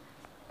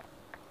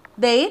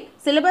their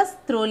syllabus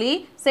thoroughly.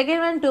 Second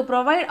one, to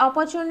provide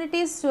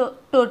opportunities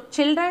to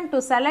children to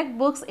select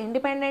books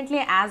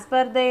independently as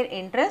per their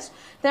interest.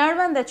 Third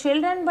one, the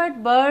children but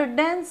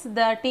burdens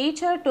the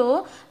teacher to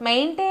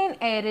maintain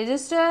a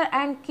register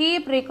and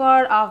keep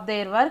record of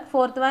their work.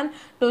 Fourth one,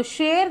 to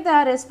share the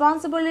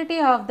responsibility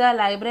of the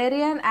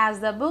librarian as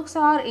the books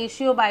are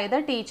issued by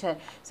the teacher.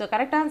 So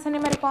correct answer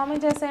ni మరి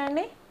comment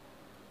చేసేయండి.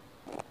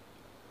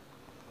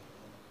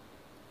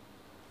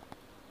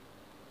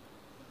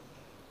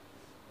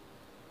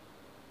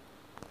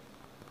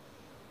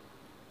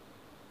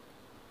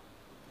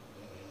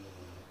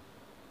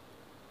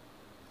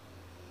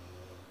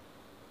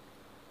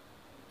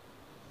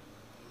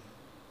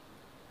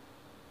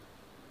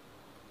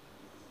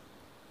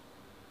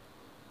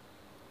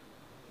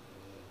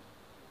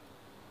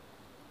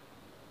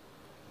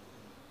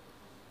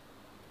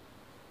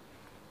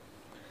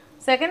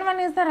 Second one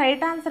is the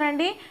right answer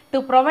అండి, to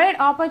provide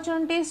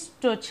opportunities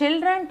to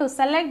children to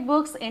select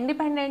books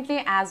independently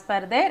as per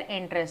their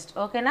interest.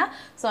 ఓకేనా.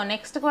 So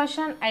next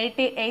question,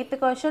 88th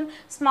question,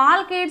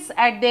 small kids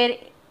at their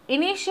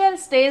initial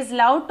stage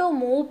love to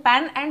move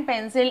pen and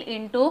pencil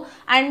into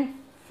and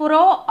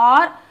furrow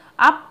or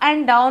up and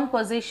down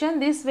position.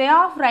 This way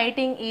of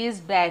writing is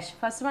dash.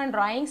 First one,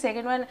 drawing.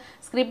 Second one,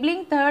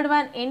 scribbling. Third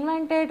one,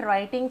 invented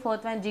writing.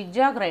 Fourth one,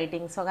 zigzag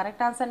writing. So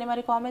correct answer ni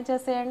మరి comment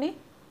చేసేయండి.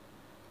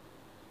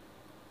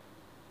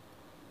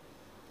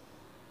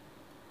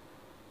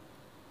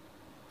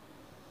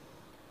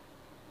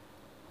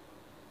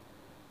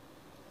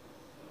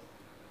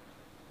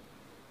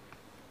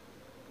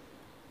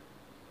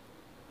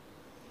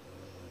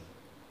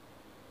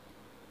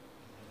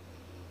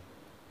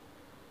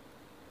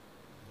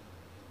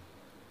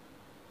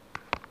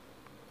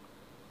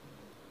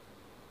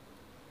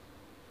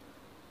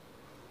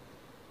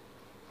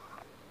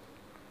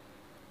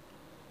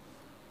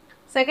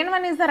 Second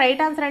one is the right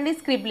answer and is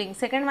scribbling.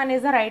 Second one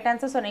is the right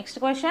answer. So next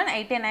question,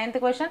 89th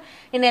question.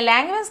 In a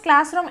language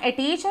classroom, a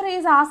teacher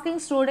is asking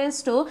students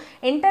to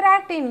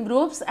interact in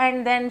groups and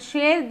then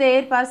share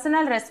their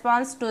personal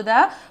response to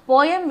the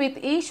poem with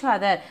each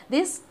other.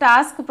 This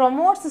task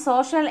promotes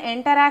social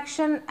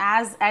interaction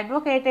as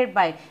advocated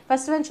by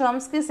first one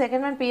Chomsky,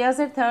 second one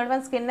Piaget, third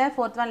one Skinner,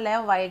 fourth one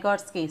Lev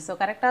Vygotsky. So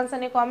correct answer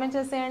ni comment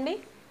చేసేయండి.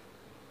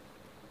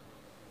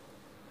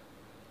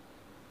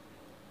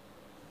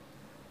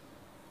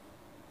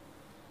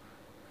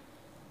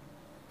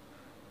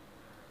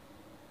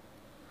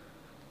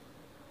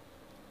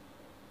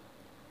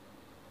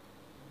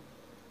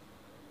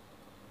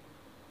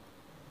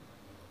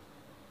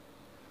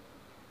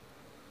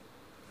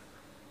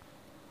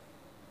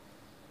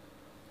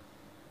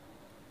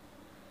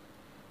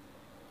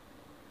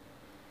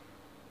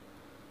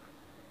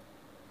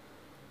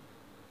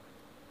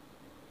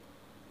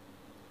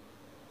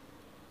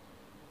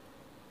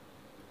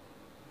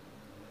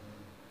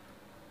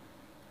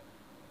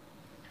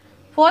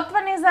 Fourth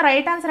one is the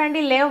right answer and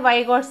Lev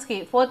Vygotsky.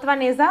 Fourth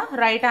one is the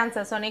right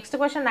answer. So next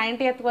question,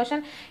 90th question.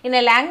 In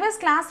a language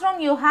classroom,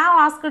 you have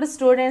asked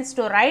students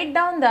to write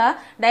down the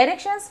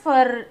directions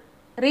for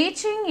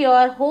reaching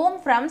your home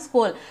from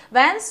school.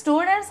 When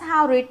students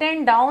have written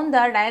down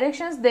the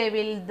directions, they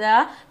will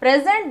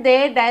present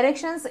their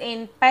directions in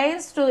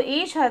pairs to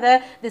each other.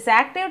 This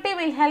activity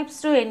will help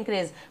to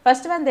increase.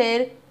 First one,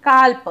 their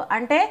CALP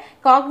అంటే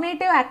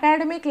cognitive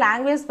academic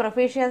language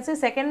proficiency.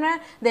 Second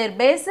one, there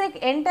basic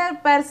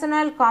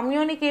interpersonal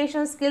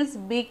communication skills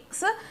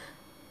Biggs.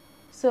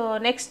 So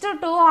next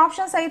two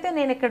options అయితే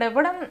నేను ఇక్కడ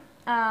ఇవ్వడం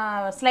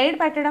slide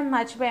పెట్టడం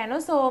మర్చిపోయాను.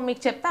 So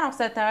మీకు చెప్తాను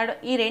ఒకసారి. థర్డ్,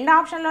 ఈ రెండు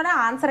ఆప్షన్లోనే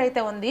ఆన్సర్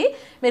అయితే ఉంది,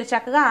 మీరు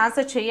చక్కగా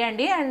ఆన్సర్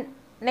చేయండి. అండ్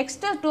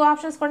నెక్స్ట్ టూ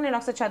ఆప్షన్స్ కూడా నేను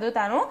ఒకసారి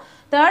చదువుతాను.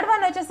 థర్డ్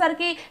వన్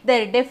వచ్చేసరికి the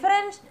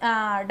different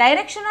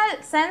directional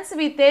sense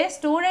with a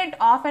student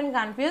of and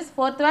confuse.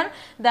 Fourth one,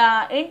 the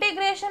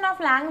integration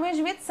of language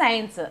with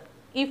science.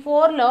 ఈ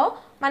ఫోర్లో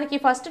మనకి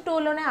ఫస్ట్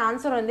టూలోనే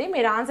ఆన్సర్ ఉంది,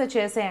 మీరు ఆన్సర్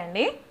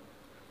చేసేయండి.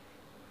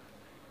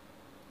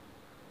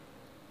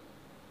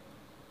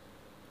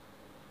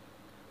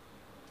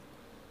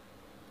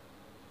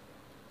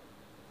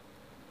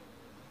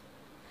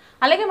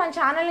 అలాగే మన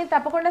ఛానల్ని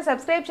తప్పకుండా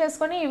సబ్స్క్రైబ్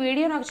చేసుకొని ఈ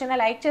వీడియోని ఒక చిన్న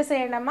లైక్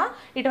చేసేయండి అమ్మా.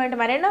 ఇటువంటి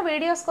మరెన్నో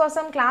వీడియోస్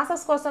కోసం,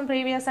 క్లాసెస్ కోసం,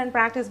 ప్రీవియస్ అండ్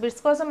ప్రాక్టీస్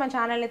బిట్స్ కోసం మన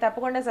ఛానల్ని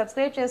తప్పకుండా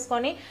సబ్స్క్రైబ్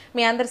చేసుకొని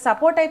మీ అందరి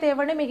సపోర్ట్ అయితే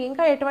ఇవ్వండి. మీకు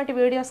ఇంకా ఎటువంటి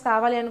వీడియోస్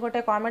కావాలి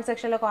అనుకుంటే కామెంట్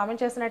సెక్షన్లో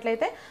కామెంట్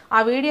చేసినట్లయితే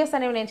ఆ వీడియోస్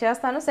అనేవి నేను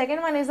చేస్తాను.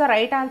 Second one is the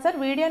right answer.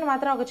 వీడియోని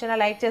మాత్రం ఒక చిన్న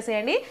లైక్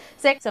చేసేయండి.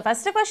 సో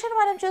ఫస్ట్ క్వశ్చన్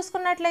మనం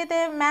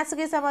చూసుకున్నట్లయితే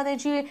మ్యాథ్స్కి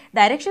సంబంధించి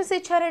డైరెక్షన్స్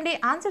ఇచ్చారండి.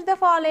 Answer the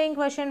following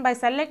question by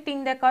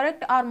selecting the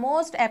correct or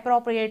most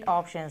appropriate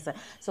options.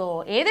 So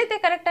ఏదైతే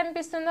కరెక్ట్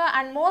అనిపిస్తుందో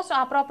అండ్ మోస్ట్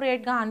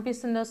అప్రోప్రియేట్గా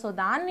అనిపిస్తుందో సో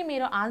దాన్ని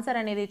మీరు ఆన్సర్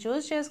అనేది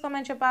చూస్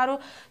చేసుకోమని చెప్పారు.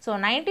 So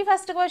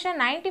 91st question.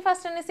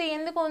 91st అనేసి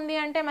ఎందుకు ఉంది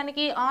అంటే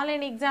మనకి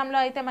ఆన్లైన్ ఎగ్జామ్లో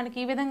అయితే మనకి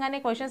ఈ విధంగానే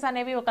క్వశ్చన్స్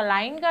అనేవి ఒక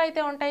లైన్గా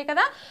అయితే ఉంటాయి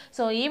కదా.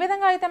 సో ఈ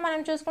విధంగా అయితే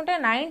మనం చూసుకుంటే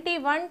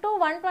 91 to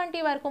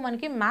 120 వరకు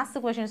మనకి మ్యాథ్స్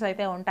క్వశ్చన్స్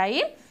అయితే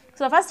ఉంటాయి.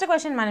 సో ఫస్ట్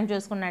క్వశ్చన్ మనం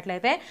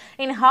చూసుకున్నట్లయితే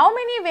in how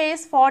many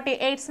ways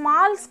 48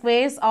 small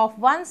squares of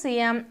 1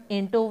 cm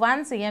into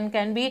 1 cm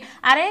can be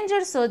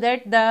arranged so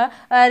that the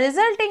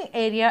resulting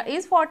area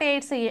is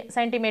 48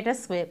 centimeters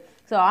square.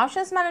 So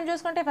options మనం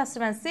చూసుకుంటే first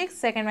one 6,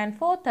 second one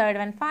 4, third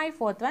one 5,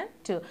 fourth one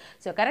 2.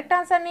 So correct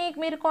ఆన్సర్ని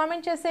మీరు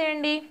comment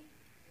చేసేయండి.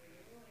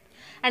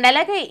 And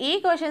అలాగే ఈ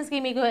క్వశ్చన్స్కి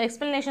మీకు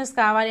explanations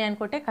కావాలి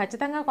అనుకుంటే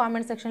ఖచ్చితంగా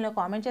కామెంట్ సెక్షన్లో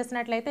కామెంట్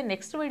చేసినట్లయితే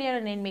నెక్స్ట్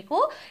వీడియోలో నేను మీకు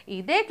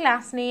ఇదే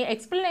క్లాస్ని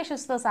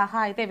ఎక్స్ప్లెనేషన్స్తో సహా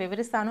అయితే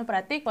వివరిస్తాను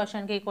ప్రతి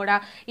క్వశ్చన్కి కూడా.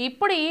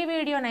 ఇప్పుడు ఈ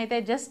వీడియోని అయితే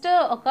జస్ట్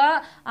ఒక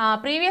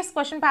ప్రీవియస్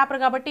క్వశ్చన్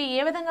పేపర్ కాబట్టి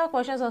ఏ విధంగా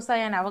క్వశ్చన్స్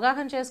వస్తాయని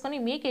అవగాహన చేసుకొని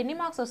మీకు ఎన్ని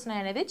మార్క్స్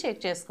వస్తున్నాయి అనేది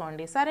చెక్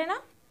చేసుకోండి, సరేనా?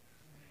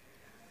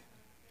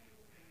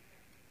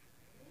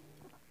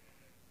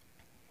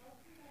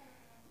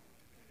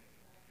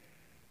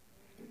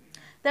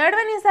 Third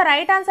one is the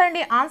right answer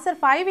అండి. Answer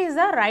 5 is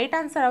the right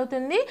answer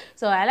అవుతుంది.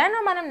 సో ఎలానో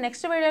మనం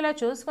నెక్స్ట్ వీడియోలో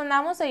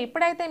చూసుకుందాము. సో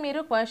ఇప్పుడైతే మీరు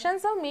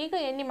క్వశ్చన్స్ మీకు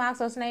ఎన్ని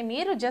మార్క్స్ వస్తున్నాయి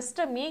మీరు జస్ట్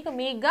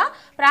మీకుగా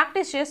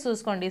ప్రాక్టీస్ చేసి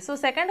చూసుకోండి. సో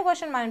సెకండ్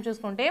క్వశ్చన్ మనం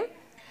చూసుకుంటే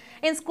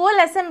in school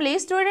assembly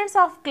students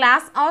of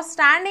class are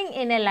standing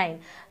in a line.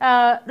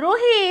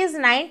 Ruhi is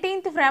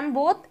 19th from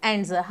both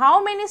ends. How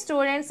many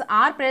students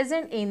are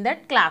present in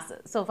that class?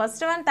 So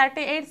first one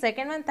 38,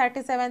 second one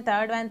 37,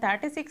 third one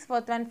 36,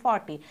 fourth one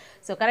 40.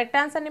 So correct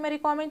answer ni mari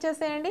comment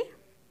cheseyandi.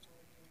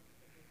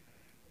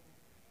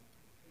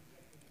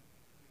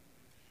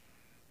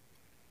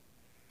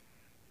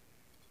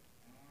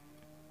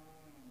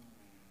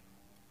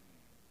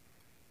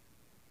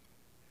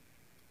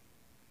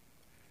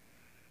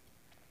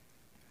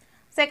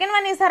 Second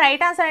one is the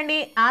right answer అండి.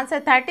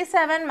 Answer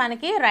 37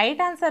 మనకి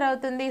right answer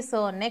అవుతుంది. So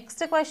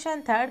next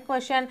question, third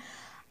question.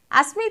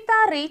 Asmita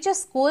reached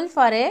school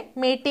for a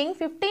meeting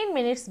 15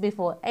 minutes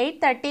before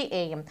 8:30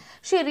 a.m.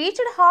 She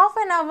reached half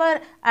an hour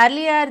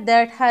earlier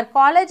than her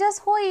colleagues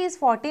who is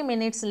 40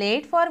 minutes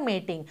late for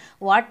meeting.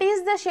 What is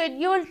the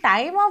scheduled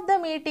time of the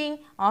meeting?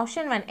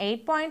 Option 1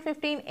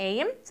 8:15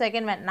 a.m.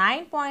 Second one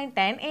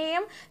 9:10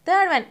 a.m.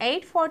 Third one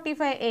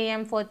 8:45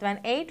 a.m. Fourth one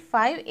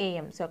 8:05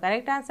 a.m. So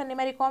correct answer ni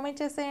mari comment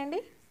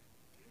cheseyandi.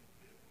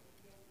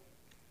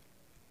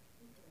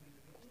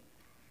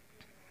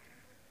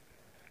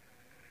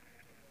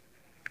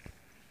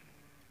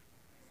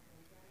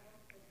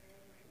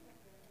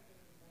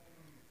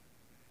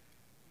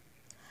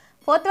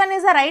 Fourth one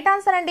is the right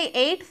answer and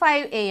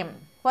 8:05 a.m.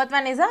 Fourth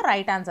one is the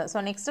right answer. So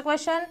next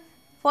question,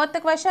 fourth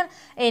question.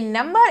 A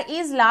number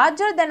is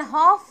larger than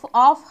half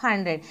of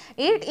 100.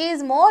 It is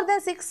more than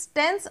 6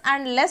 tenths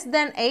and less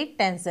than 8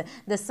 tenths.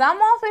 The sum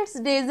of its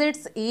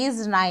digits is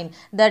 9.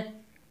 The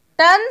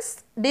tens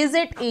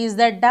digit is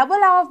the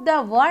double of the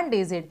one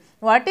digit.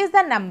 What is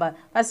the number?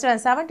 First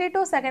one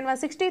 72, second one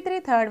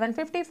 63, third one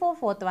 54,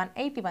 fourth one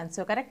 81.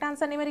 So correct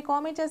answer ni mari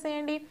comment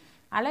cheseyandi.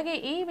 అలాగే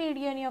ఈ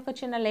వీడియోని ఒక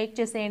చిన్న like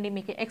చేసేయండి.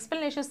 మీకు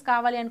explanations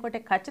కావాలి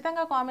అనుకుంటే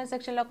ఖచ్చితంగా కామెంట్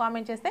సెక్షన్లో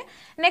కామెంట్ చేస్తే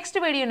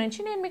నెక్స్ట్ వీడియో నుంచి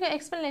నేను మీకు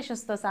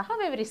ఎక్స్ప్లెనేషన్స్తో సహా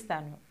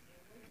వివరిస్తాను.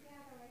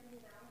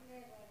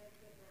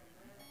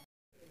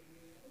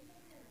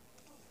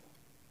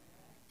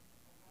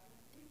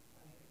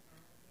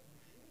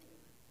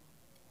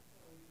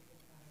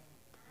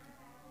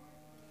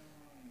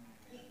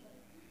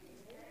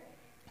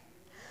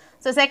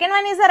 So second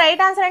one is the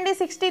right answer అండి.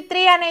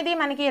 63 అనేది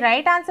మనకి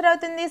రైట్ ఆన్సర్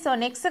అవుతుంది. So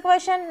next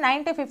question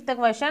 95th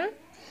question.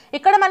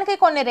 ఇక్కడ మనకి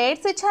కొన్ని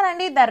రేట్స్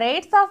ఇచ్చారండి. The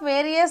rates of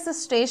various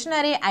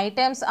stationery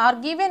items are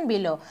given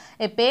below.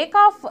 A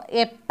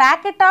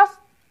packet of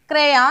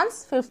crayons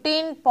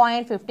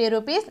 15.50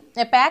 rupees,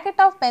 a packet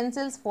of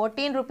pencils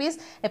 14 rupees,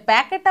 a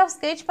packet of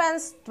sketch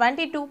pens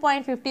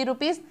 22.50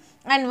 rupees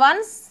and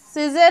one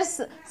scissors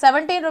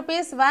 17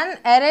 rupees, one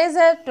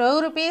eraser 2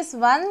 rupees,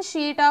 one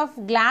sheet of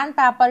gland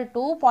paper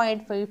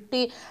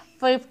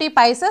 2.50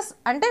 paisas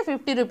అంటే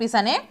 50 rupees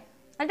అనే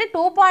అంటే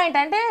 2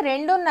 అంటే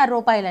 2.5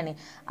 రూపాయలని.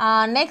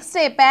 Next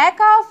A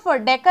pack of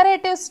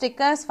decorative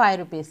stickers 5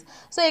 rupees.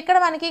 So ఇక్కడ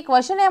మనకి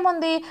question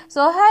ఏముంది?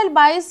 Sohail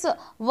buys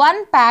 1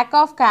 pack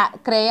of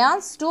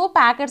crayons, 2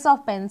 packets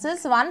of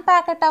pencils, 1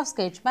 packet of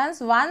sketch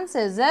pens, 1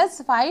 scissors,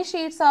 5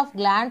 sheets of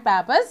gland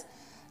papers,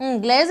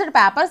 glazed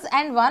papers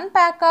and 1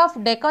 pack of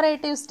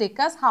decorative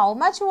stickers. How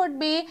much would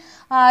be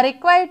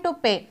required to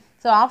pay?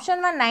 So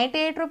option 1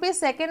 98 rupees,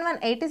 second one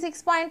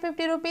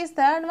 86.50 rupees,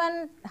 third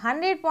one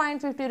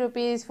 100.50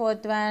 rupees,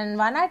 fourth one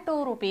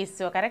 102 rupees.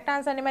 So correct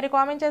answer ni mari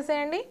comment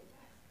cheseyandi.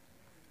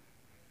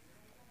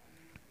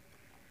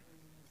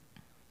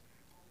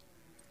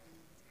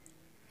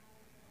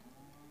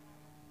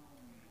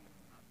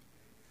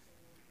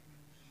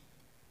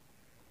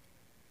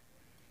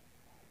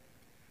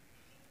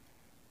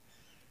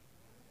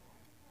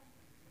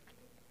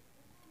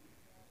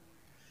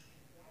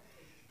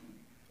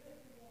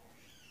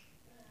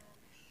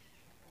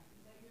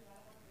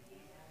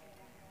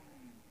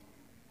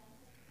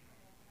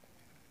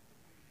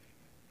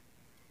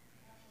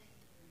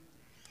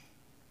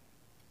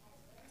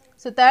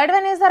 So third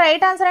one is the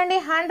right answer and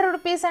 100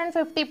 rupees and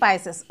 50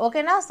 paise.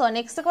 Okay na? So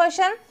next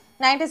question,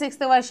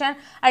 96th question.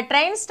 A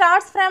train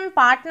starts from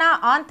Patna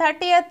on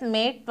 30th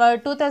May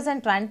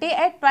 2020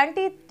 at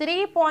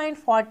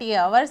 23.40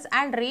 hours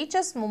and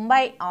reaches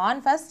Mumbai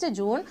on 1st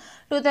June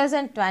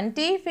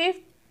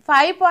 2020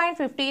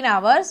 5.15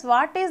 hours.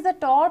 What is the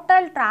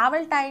total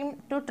travel time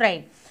to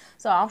train?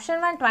 So option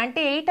 1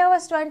 28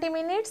 hours 20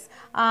 minutes,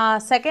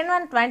 second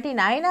one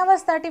 29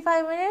 hours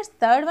 35 minutes,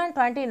 third one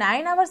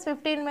 29 hours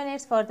 15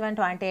 minutes, fourth one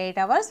 28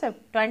 hours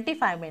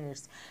 25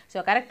 minutes.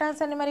 So correct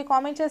answer ni mari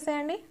comment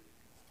cheseyandi.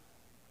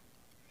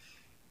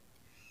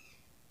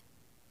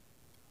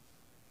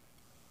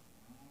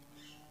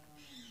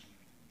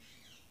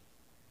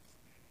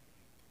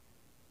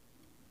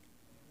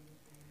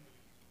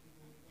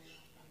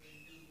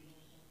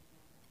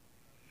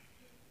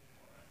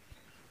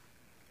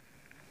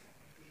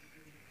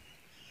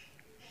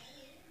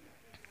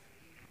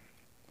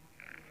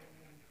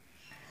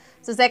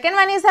 So second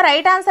one is the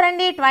right answer and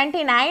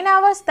 29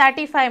 hours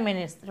 35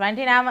 minutes.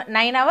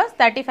 29 hours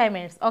 35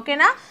 minutes. Okay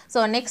na?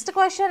 So next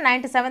question,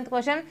 97th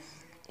question.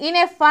 In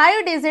a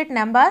 5-digit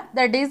number,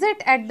 the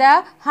digit at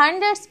the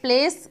hundreds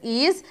place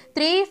is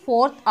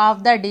 3/4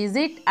 of the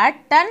digit at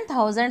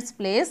 10,000s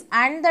place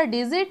and the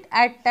digit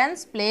at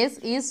tens place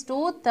is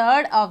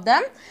 2/3 of the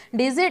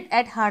digit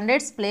at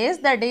hundreds place.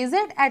 The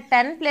digit at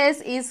 10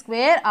 place is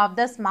square of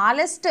the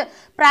smallest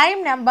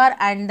prime number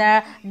and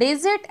the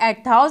digit at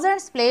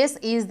thousands place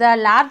is the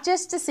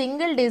largest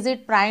single digit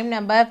prime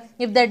number.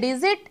 If the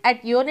digit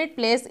at unit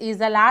place is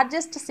the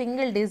largest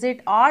single digit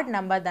odd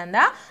number, then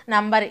the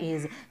number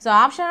is. So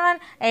option 1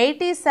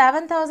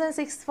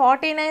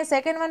 87,649,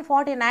 second one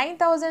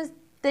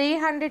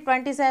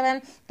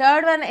 49,327,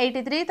 third one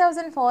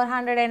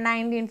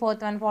 83,419,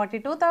 fourth one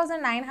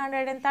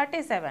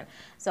 42,937.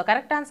 So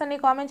correct answer ni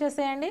comment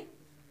cheseyandi.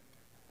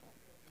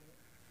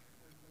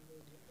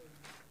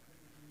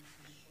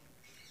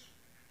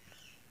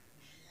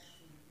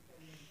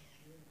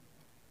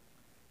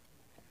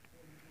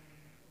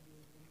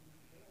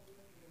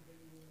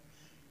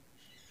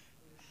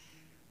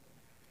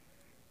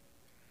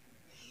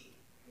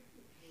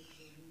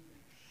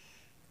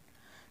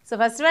 So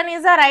first one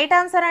is the right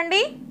answer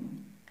andi,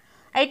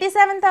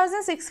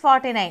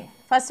 87,649.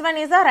 First one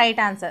is the right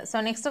answer. So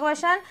next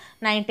question,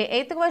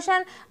 98th question.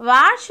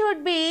 What should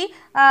be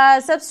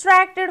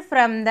subtracted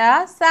from the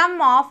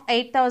sum of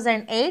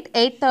 8,008,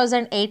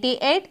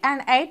 8,088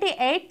 and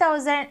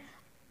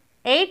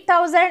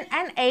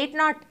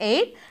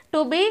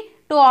 8,808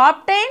 to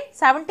obtain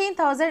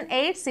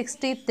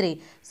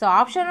 17,863. So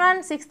option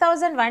 1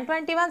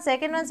 6,121,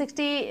 second one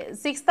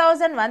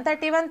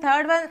 6,131,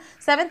 third one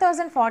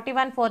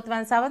 7,041, fourth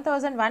one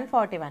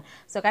 7,141.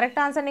 So correct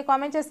answer ni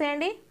comment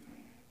cheseyandi.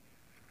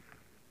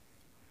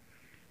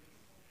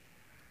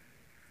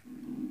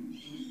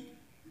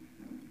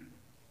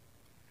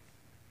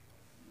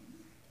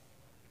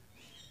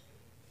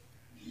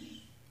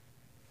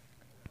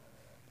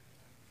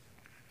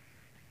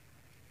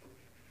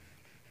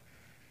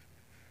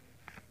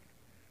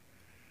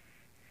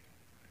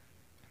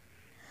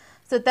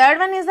 So third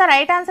one is the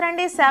right answer and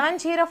is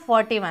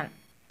 7041.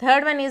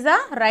 Third one is the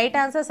right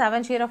answer,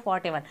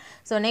 7041.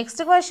 So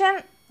next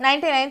question,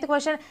 99th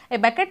question. A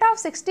bucket of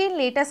 16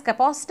 liters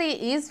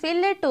capacity is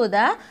filled to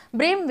the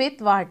brim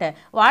with water.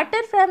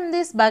 Water from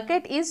this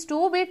bucket is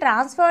to be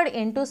transferred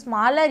into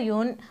smaller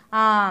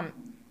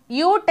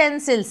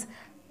utensils.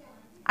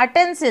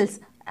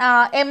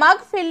 A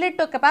mug filled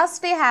to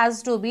capacity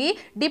has to be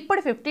dipped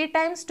 50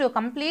 times to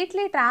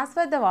completely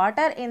transfer the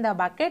water in the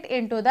bucket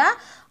into the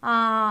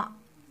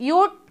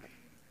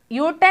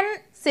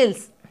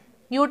utensils.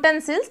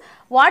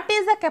 What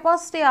is the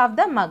capacity of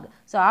the mug?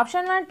 So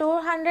option 1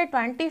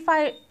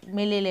 225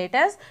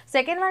 milliliters,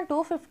 second one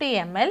 250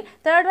 ml,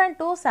 third one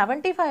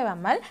 275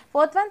 ml,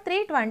 fourth one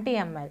 320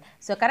 ml.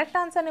 So correct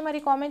answer ni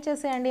mari comment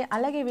cheseyandi.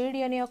 Alage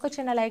video ni oka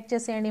chinna like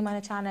cheseyandi,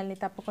 mana channel ni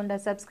tappakunda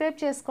subscribe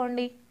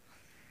cheskondi.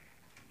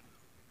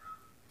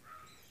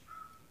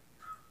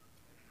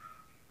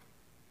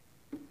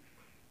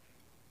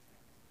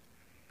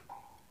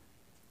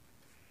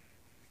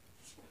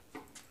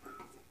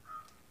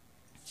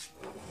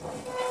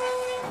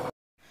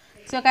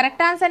 So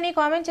correct ఆన్సర్ని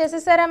comment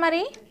చేసేసారా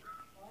మరి?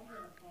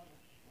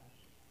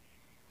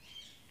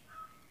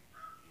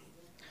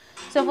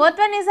 So fourth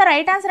one is the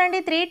right answer and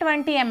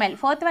 320 ml.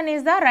 Fourth one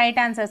is the right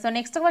answer. So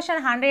next question,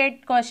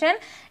 108 question.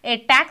 A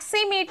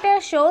taximeter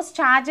shows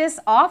charges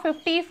of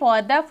 50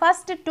 for the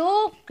first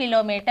 2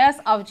 kilometers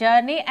of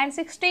journey and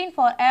 16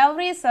 for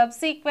every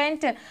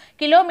subsequent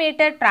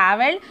kilometer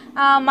traveled.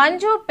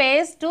 Manju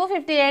pays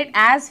 258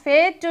 as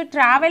fare to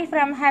travel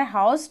from her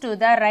house to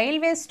the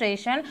railway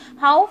station.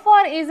 How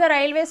far is the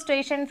railway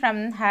station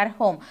from her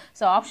home?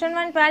 So option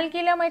 1 12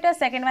 kilometers,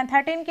 second one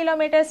 13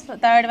 kilometers,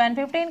 third one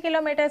 15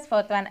 kilometers,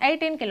 fourth one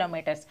 18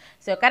 kilometers.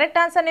 So correct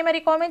answer ni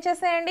mari comment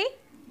cheseyandi.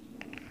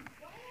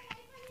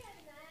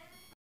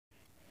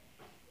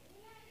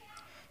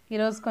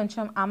 ఈరోజు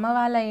కొంచెం అమ్మ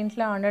వాళ్ళ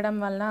ఇంట్లో ఉండడం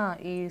వలన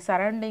ఈ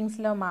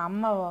సరౌండింగ్స్లో మా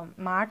అమ్మ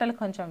మాటలు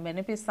కొంచెం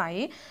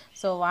వినిపిస్తాయి.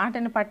 సో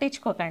వాటిని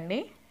పట్టించుకోకండి.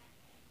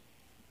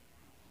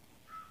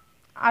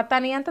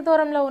 తను ఎంత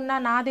దూరంలో ఉన్నా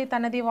నాది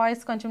తనది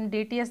వాయిస్ కొంచెం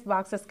డిటిఎస్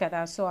బాక్సెస్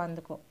కదా, సో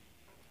అందుకు.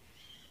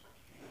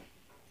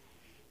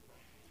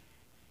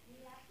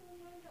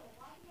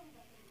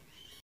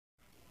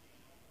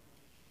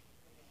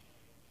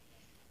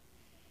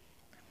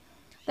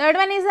 Third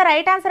one is the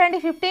right answer and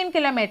 15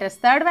 kilometers.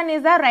 Third one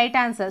is the right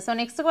answer. So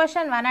next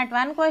question,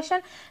 101 question.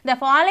 The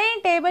following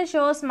table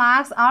shows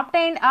marks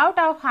obtained out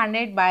of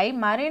 100 by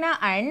Maria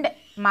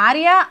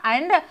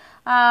and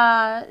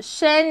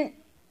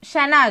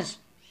Shehnaz.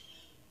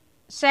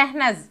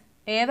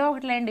 ఏదో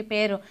ఒకటిలేండి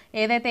పేరు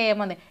ఏదైతే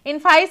ఏముంది. In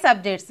 5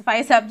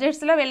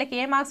 సబ్జెక్ట్స్లో వీళ్ళకి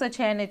ఏ marks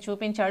వచ్చాయని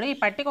చూపించాడు. ఈ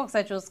పట్టిక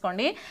ఒకసారి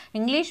చూసుకోండి.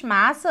 English,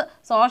 maths,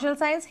 social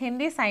science,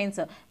 Hindi,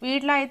 science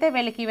వీటిలో అయితే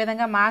వీళ్ళకి ఈ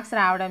విధంగా మార్క్స్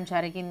రావడం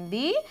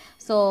జరిగింది.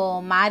 So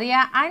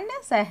Maria and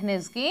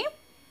సెహ్నిజ్కి.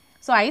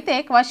 సో అయితే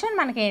క్వశ్చన్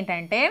మనకి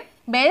ఏంటంటే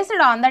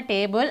based on the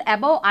table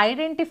above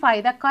identify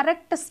the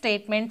correct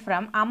statement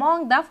from among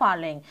the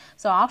following.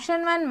 So option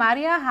 1,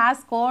 Maria has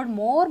scored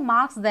more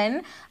marks than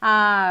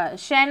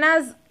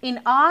Shehnaz in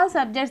all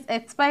subjects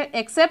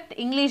except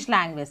English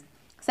language.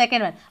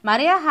 Second one,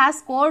 Maria has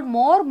scored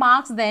more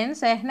marks than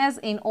Shehnaz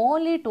in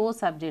only 2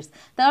 subjects.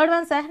 Third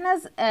one,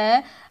 Shehnaz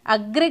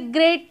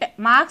aggregate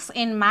marks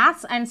in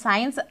maths and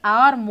science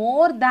are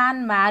more than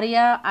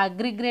Maria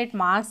aggregate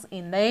marks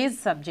in these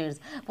subjects.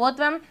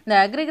 Fourth one, the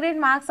aggregate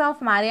marks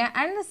of Maria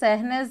and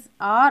Shehnaz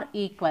are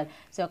equal.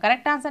 So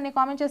correct answer ni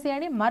comment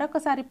cheseyandi.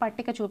 Marokasari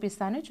pattika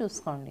chupistanu,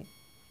 chuskondi.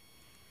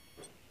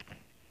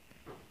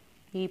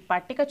 ఈ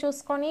పట్టిక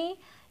చూసుకొని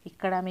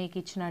ఇక్కడ మీకు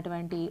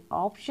ఇచ్చినటువంటి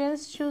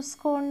options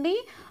చూసుకోండి.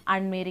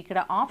 And మీరు ఇక్కడ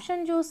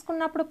option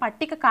చూసుకున్నప్పుడు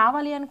పట్టిక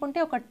కావాలి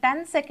అనుకుంటే ఒక 10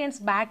 seconds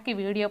బ్యాక్కి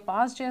వీడియో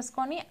పాజ్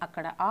చేసుకొని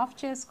అక్కడ ఆఫ్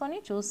చేసుకొని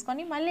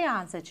చూసుకొని మళ్ళీ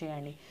ఆన్సర్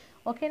చేయండి.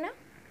 ఓకేనా?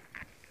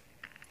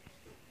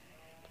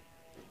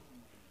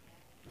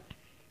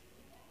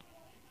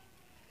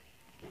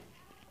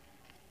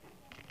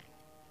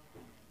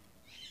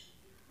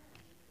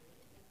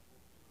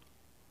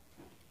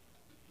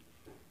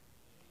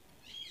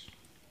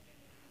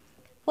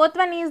 Fourth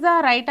one is the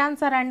right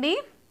answer andi.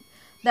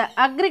 The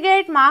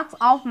aggregate marks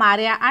of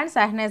Maria and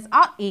Shehnaz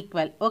are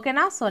equal. Okay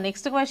na? So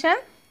next question,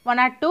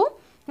 102.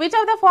 Which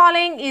of the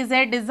following is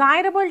a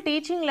desirable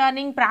teaching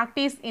learning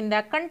practice in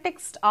the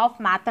context of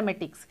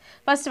mathematics?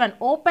 First one,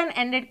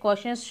 open-ended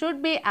questions should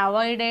be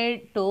avoided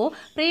to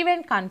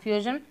prevent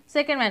confusion.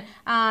 Second one,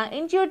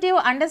 intuitive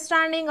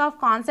understanding of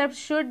concepts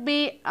should be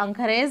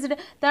encouraged.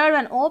 Third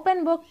one, open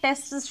book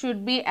tests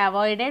should be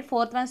avoided.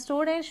 Fourth one,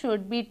 students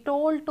should be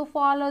told to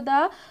follow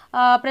the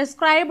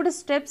prescribed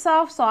steps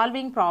of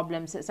solving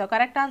problems. So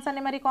correct answer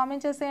ni mari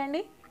comment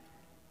cheseyandi.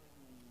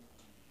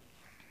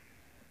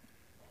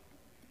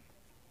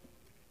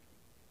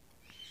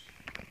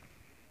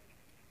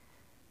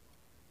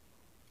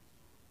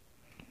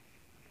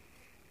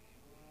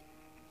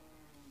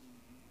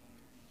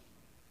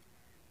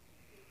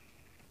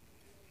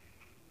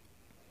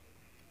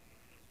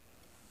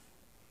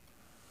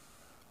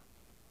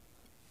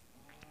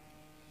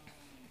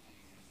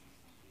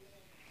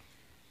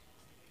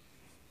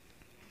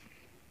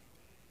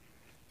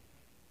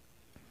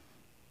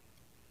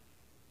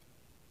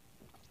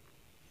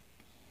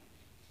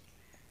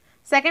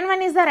 Second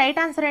one is the right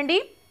answer andi.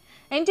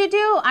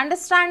 Intuitive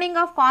understanding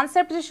of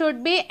concepts should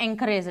be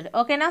encouraged.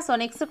 Okay na? So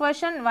next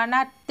question,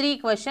 103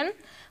 question.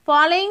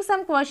 Following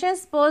some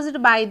questions posed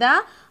by the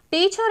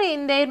teacher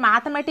in their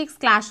mathematics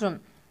classroom.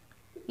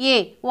 A.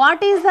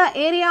 What is the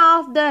area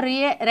of the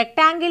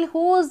rectangle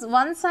whose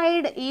one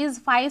side is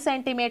 5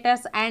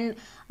 centimeters and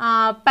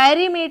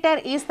perimeter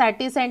is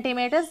 30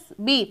 centimeters?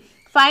 B.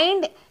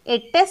 Find a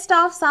test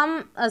of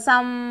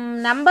some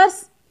numbers.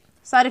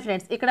 Sorry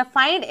friends, ikkada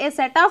find a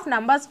set of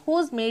numbers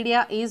whose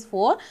media is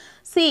 4.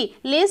 C.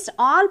 List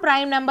all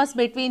prime numbers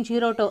between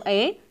 0 to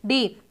 8. D.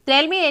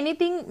 Tell me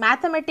anything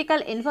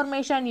mathematical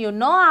information you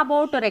know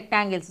about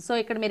rectangles. So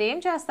ikkada meer em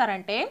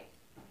chestarante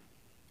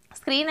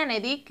screen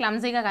అనేది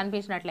క్లమ్జీగా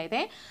కనిపించినట్లయితే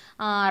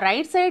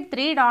right side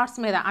 3 dots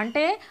మీద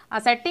అంటే ఆ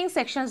setting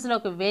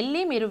సెక్షన్స్లోకి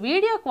వెళ్ళి మీరు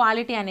video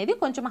quality అనేది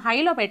కొంచెం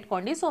హైలో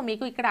పెట్టుకోండి. సో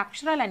మీకు ఇక్కడ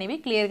అక్షరాలు అనేవి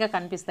క్లియర్గా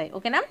కనిపిస్తాయి.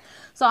 ఓకేనా?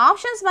 సో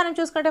ఆప్షన్స్ మనం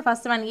చూసుకుంటే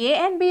first one A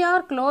and B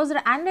are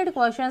closed ended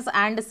questions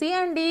and C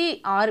and D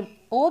R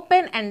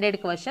open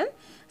ended question.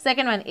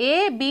 Second one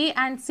A, B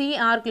and C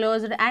are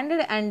closed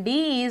ended and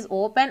D is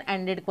open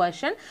ended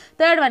question.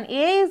 Third one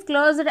A is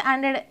closed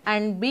ended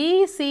and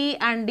B, C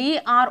and D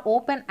are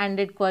open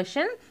ended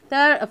question.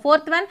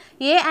 Fourth one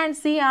A and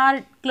C are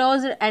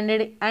closed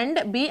ended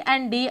and B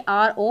and D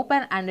are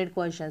open ended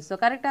questions. So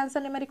correct answer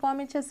ni mari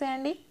comment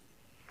cheseyandi.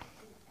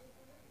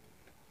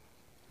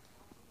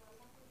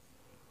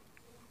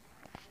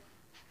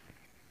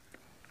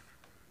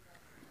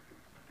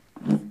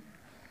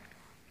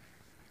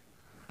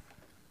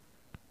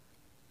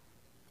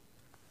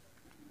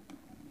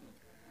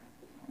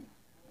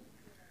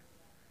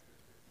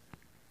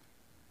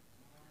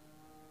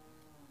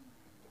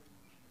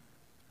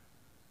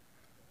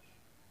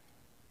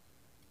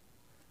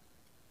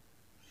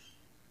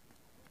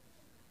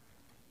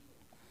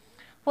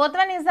 Fourth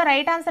one is the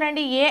right answer and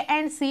A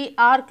and C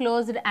are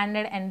closed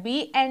ended and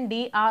B and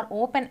D are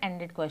open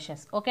ended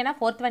questions. Okay na,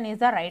 fourth one is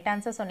the right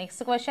answer. So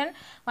next question,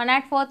 one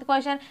at fourth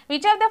question,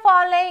 which of the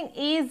following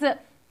is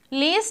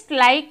least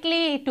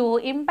likely to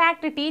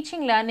impact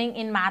teaching learning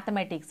in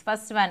mathematics?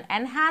 First one,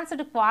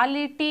 enhanced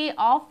quality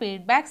of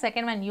feedback.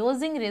 Second one,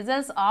 using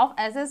results of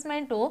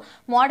assessment to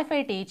modify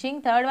teaching.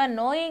 Third one,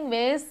 knowing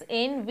ways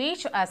in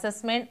which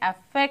assessment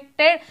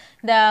affected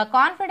the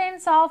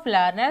confidence of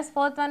learners.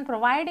 Fourth one,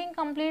 providing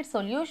complete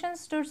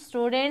solutions to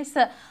students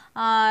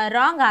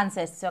wrong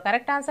answers. So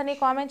correct answer ni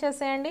comment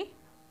cheseyandi.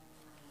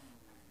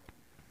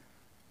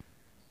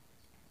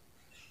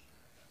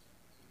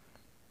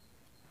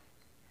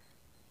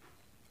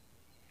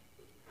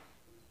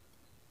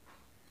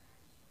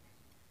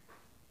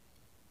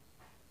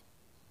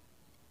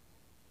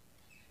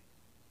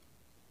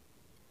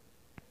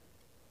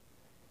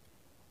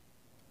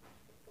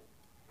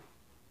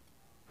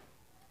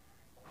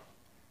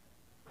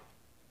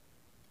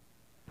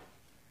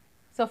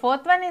 So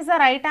fourth one is the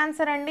right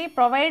answer and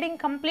providing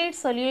complete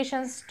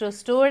solutions to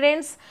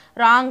students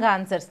wrong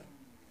answers.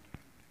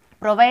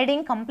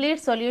 Providing complete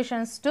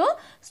solutions to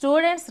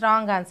students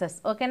wrong answers.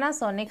 Okay na?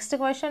 So next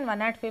question,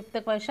 one at fifth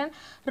question,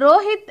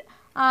 Rohit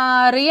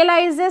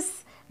realizes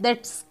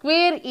that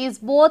square is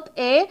both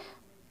a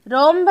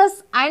rhombus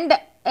and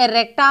a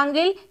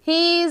rectangle. He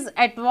is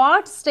at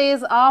what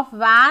stage of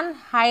Van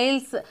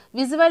Hyle's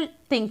visual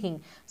thinking?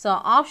 So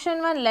option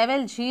 1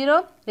 level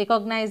 0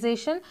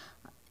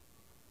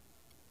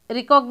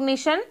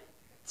 recognition,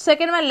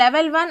 second one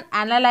level 1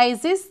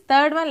 analysis,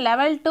 third one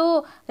level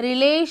 2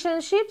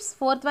 relationships,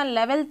 fourth one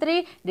level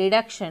 3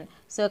 deduction.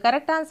 So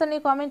correct answer ni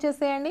comment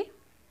cheseyandi.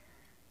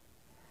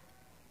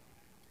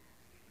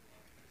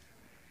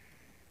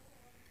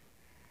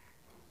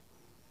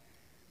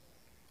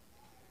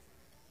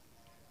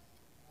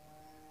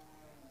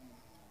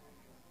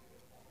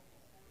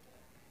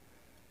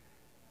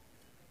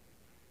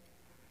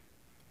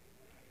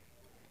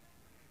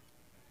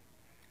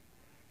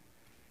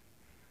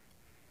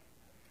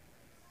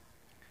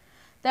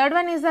 Third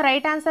one is the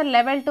right answer,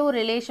 level 2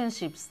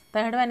 relationships.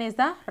 Third one is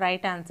the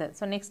right answer.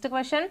 So next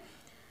question,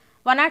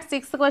 one at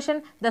sixth question,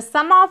 the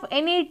sum of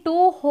any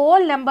two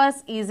whole numbers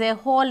is a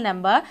whole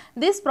number.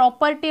 This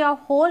property of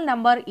whole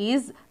number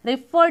is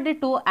referred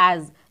to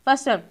as,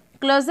 first one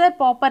closure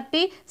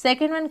property,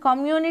 second one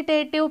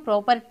commutative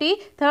property,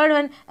 third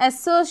one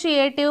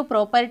associative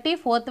property,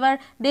 fourth one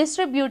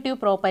distributive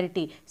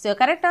property. So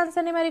correct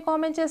answer ni mari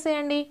comment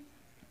cheseyandi.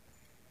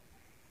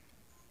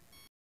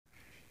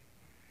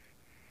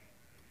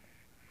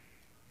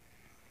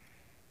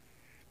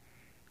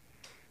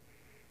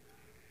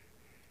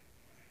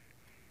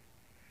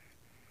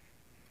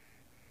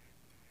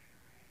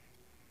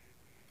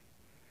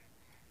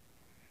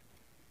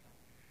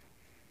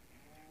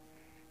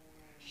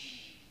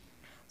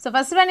 So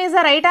first one is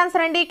the right answer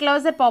and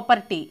closure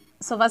property.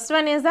 So first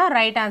one is the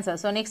right answer.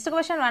 So next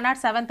question, one at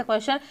seventh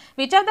question,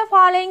 which of the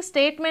following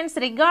statements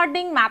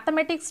regarding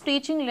mathematics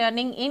teaching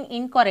learning in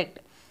incorrect?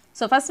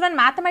 So first one,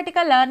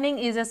 mathematical learning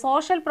is a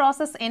social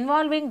process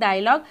involving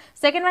dialogue.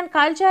 Second one,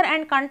 culture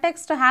and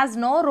context has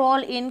no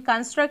role in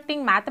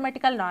constructing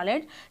mathematical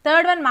knowledge.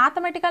 Third one,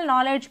 mathematical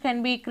knowledge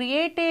can be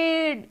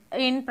created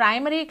in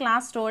primary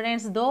class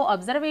students though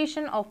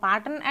observation of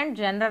pattern and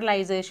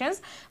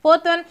generalizations.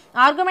 Fourth one,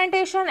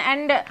 argumentation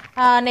and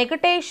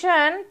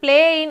negation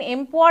play an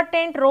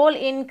important role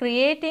in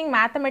creating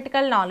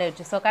mathematical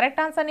knowledge. So correct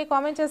answer ni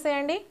comment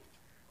cheseyandi.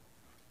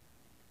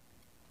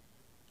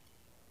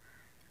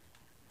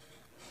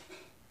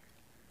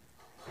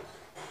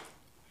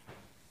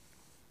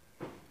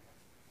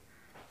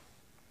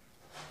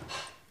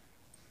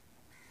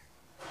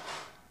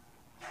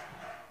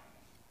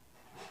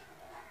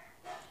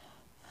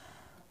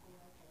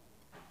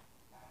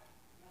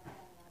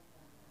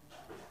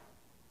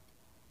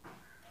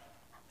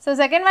 So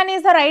second one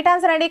is the right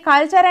answer and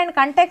culture and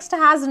context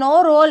has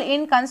no role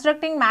in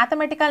constructing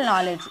mathematical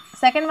knowledge.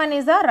 Second one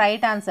is the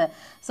right answer.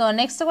 So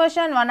next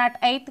question,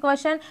 108th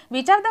question,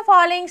 which of the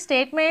following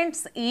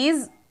statements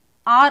is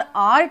or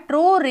are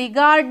true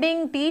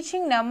regarding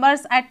teaching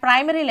numbers at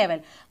primary level?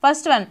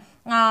 First one,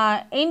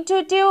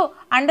 intuitive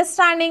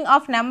understanding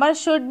of numbers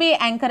should be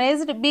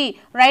encouraged. B,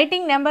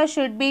 writing numbers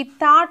should be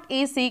thought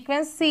is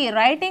sequence. C,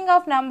 writing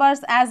of numbers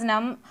as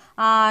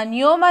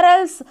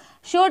numerals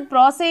should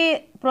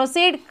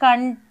proceed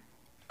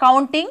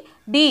counting.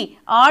 D,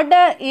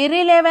 order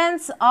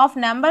irrelevance of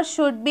numbers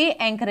should be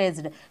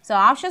encouraged. So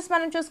options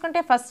మనం చూసుకుంటే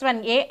first one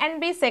A and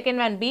B,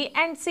 second one B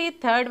and C,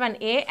 third one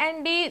A and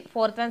D,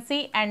 fourth one C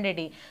and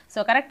D. So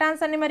correct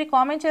ఆన్సర్ని మరి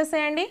comment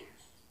చేసేయండి.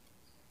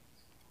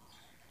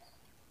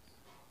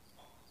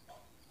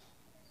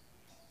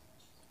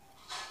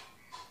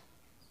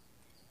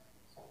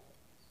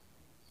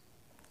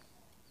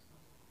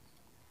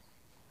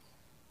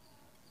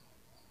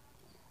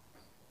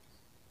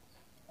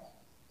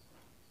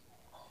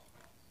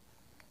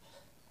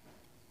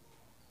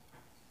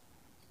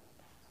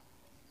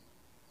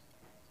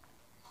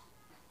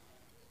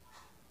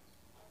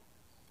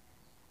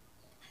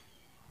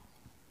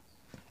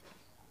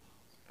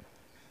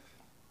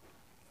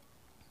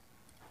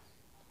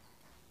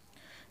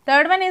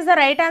 Third one is the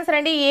right answer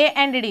and A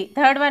and D.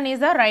 Third one is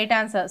the right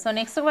answer. So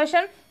next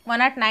question,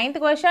 109th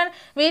question,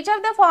 which of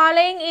the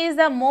following is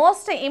the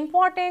most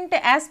important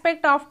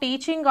aspect of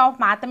teaching of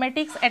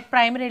mathematics at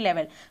primary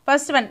level?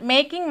 First one,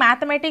 making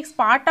mathematics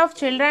part of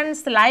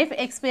children's life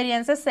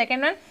experiences.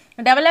 Second one,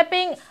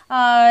 developing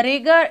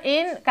rigor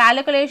in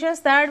calculations.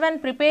 Third one,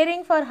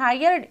 preparing for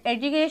higher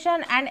education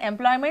and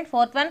employment.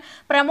 Fourth one,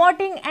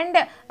 promoting and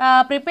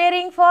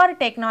preparing for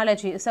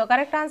technology. So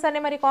correct answer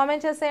ni mari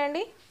comment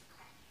cheseyandi.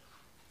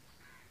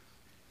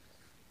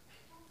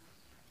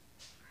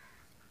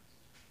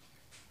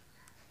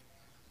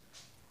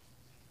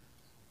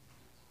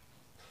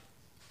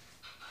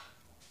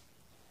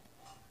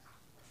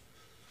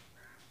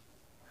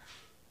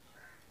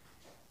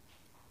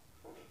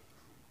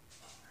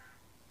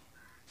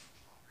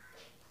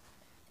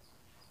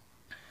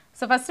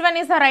 So first one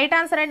is the right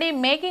answer and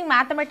making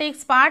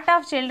mathematics part of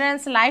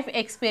children's life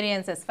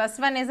experiences. First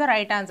one is the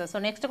right answer. So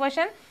next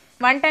question,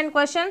 110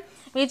 question,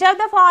 which of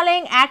the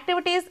following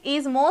activities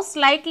is most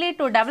likely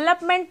to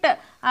development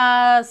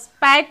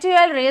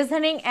spatial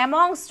reasoning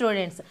among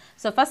students?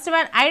 So first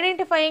one,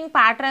 identifying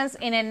patterns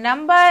in a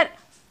number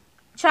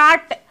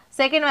chart.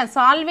 Second one,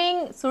 solving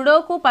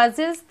Sudoku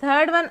puzzles.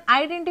 Third one,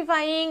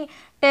 identifying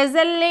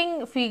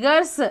tessellating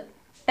figures.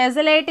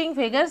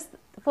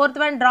 Fourth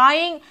one,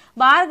 drawing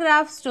bar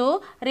graphs to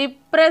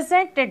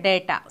represent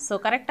data. So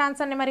correct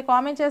answer ni mari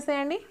comment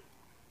cheseyandi.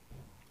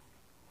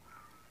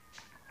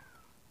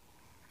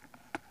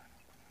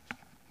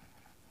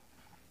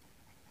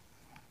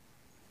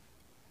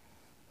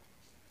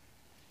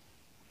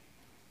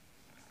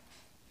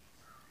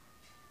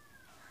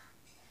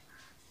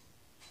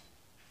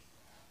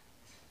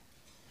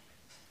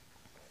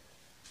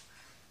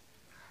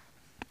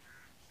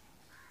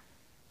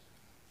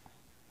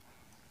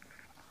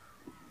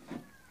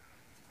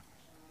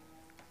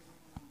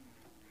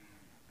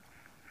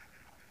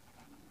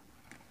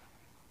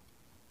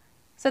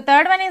 So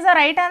third one is the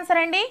right answer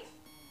and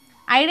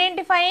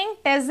identifying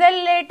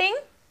tessellating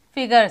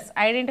figures.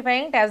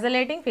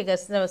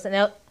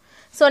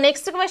 So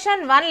next question,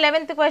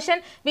 111th question,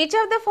 which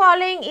of the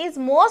following is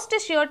most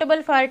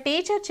suitable for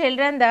teach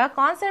children the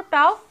concept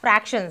of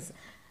fractions?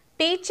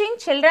 Teaching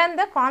children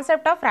the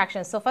concept of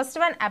fractions. So first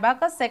one,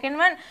 abacus. Second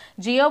one,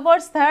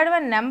 geoboards. Third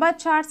one, number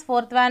charts.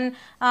 Fourth one,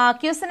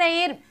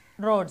 Cuisenaire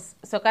roads.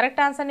 So correct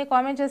answer ni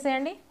comment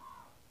cheseyandi.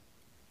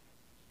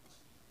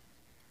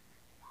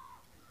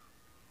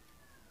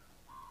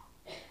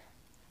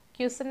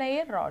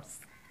 Cuisenaire rods.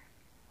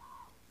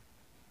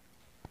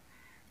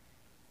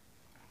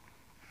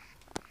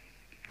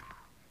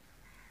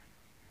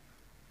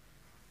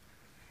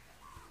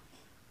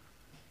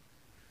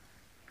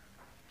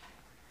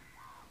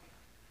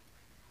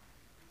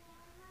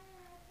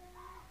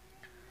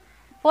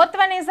 Fourth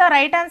one is the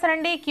right answer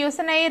and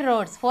Cuisenaire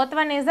roads. Fourth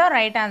one is the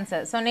right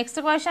answer. So next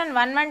question,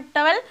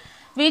 112.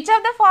 Which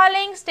of the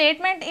following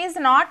statement is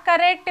not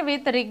correct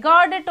with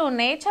regard to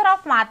nature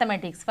of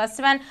mathematics? First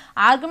one,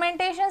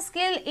 argumentation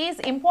skill is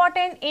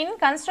important in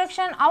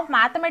construction of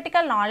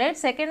mathematical knowledge.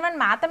 Second one,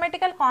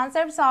 mathematical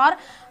concepts are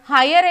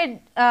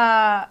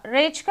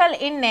hierarchical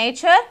in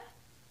nature.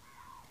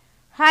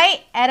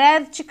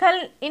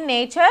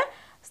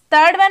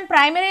 Third one,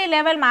 primary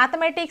level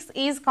mathematics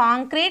is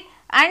concrete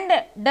and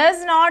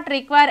does not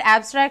require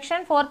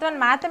abstraction. Fourth one,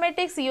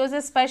 mathematics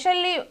uses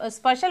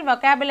special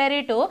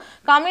vocabulary to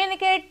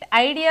communicate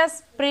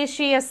ideas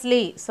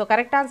preciously. So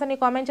correct answer ni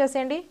comment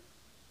cheseyandi.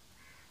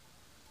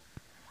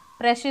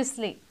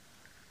 Preciously.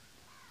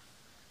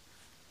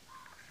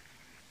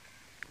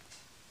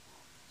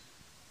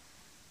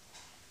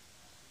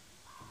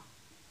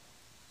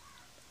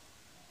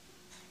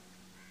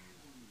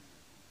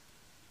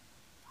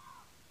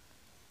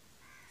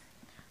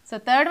 So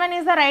third one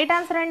is the right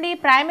answer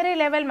and primary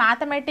level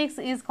mathematics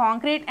is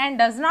concrete and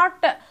does not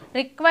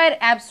require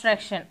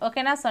abstraction.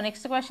 Okay na. So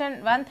next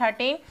question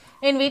 113.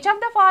 In which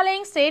of the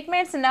following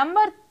statements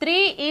number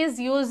 3 is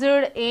used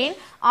in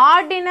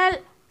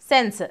ordinal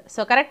sense?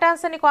 So correct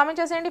answer ni comment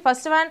cheseyandi.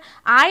 First one,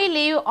 I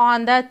live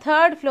on the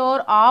third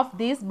floor of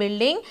this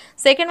building.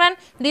 Second one,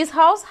 this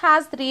house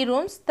has 3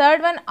 rooms.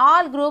 Third one,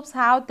 all groups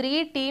have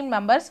 3 team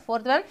members.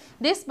 Fourth one,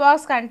 this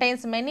box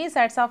contains many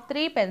sets of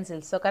 3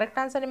 pencils. So correct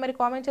answer ni mari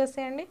comment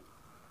cheseyandi.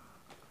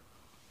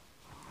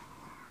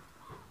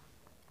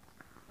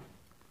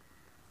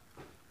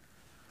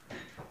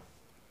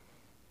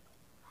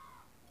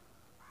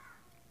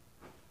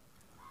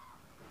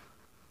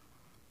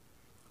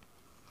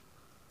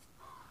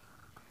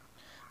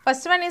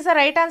 First one is the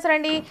right answer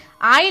and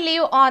I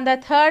live on the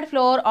third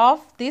floor of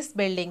this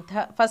building.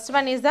 First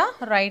one is the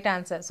right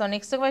answer. So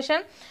next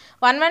question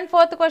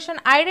 114th question,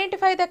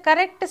 identify the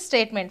correct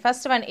statement.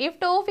 First one, if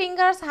 2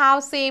 fingers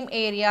have same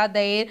area,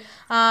 their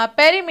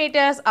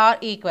perimeters are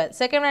equal.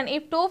 Second one,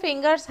 if 2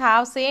 fingers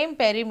have same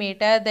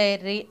perimeter, their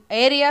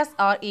areas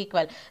are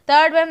equal.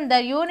 Third one,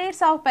 the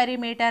units of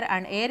perimeter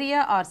and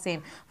area are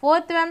same.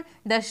 Fourth one,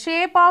 the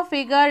shape of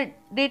figure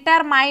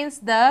determines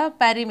the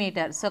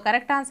perimeter. So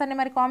correct answer ni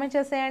mari comment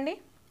cheseyandi.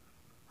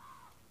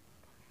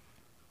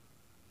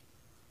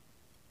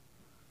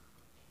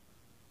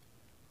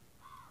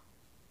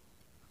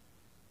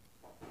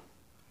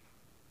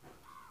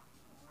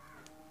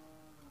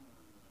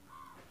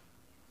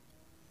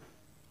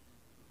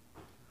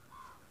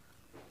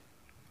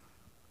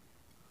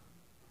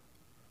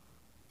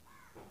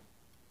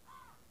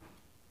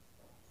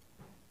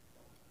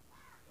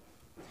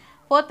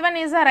 Fourth one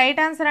is the right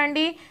answer and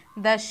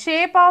the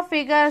shape of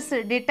figures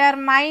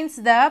determines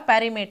the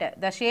perimeter.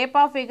 The shape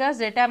of figures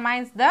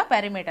determines the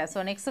perimeter.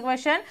 So next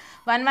question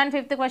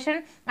 115th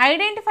question,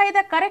 identify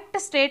the correct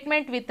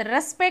statement with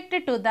respect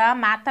to the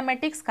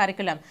mathematics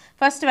curriculum.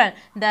 First one,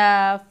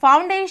 the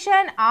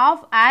foundation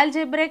of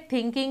algebraic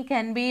thinking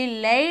can be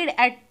laid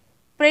at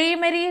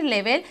primary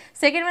level.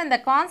 Second one, the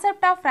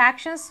concept of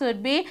fractions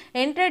should be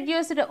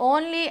introduced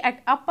only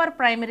at upper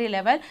primary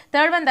level.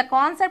 Third one, the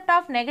concept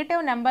of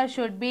negative number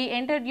should be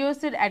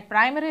introduced at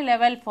primary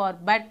level for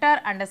better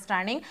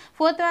understanding.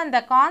 Fourth one,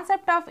 the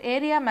concept of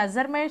area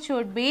measurement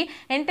should be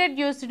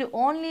introduced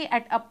only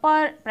at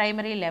upper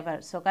primary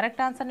level. So correct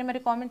answer ni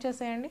mari comment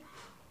cheseyandi.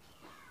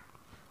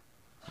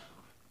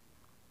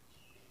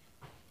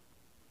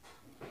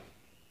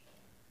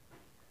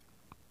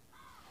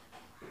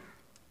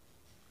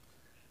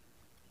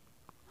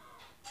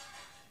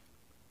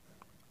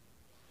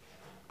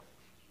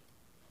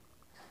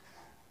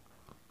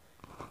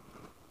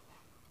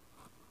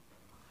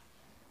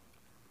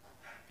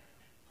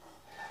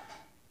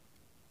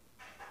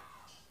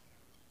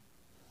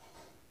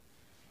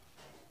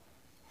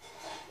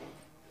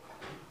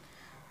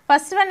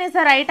 First one is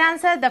the right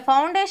answer. The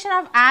foundation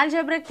of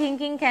algebraic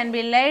thinking can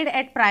be laid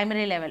at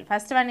primary level.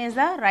 First one is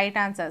the right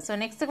answer. So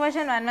next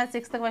question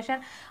 116th question.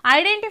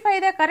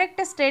 Identify the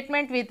correct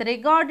statement with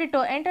regard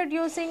to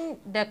introducing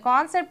the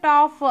concept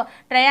of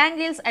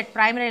triangles at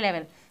primary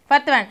level.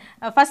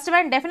 First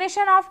one,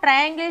 definition of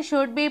triangle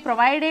should be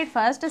provided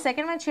first.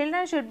 Second one,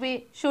 children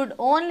should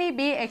only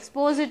be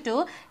exposed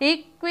to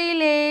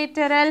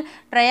equilateral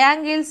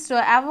triangles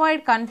to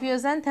avoid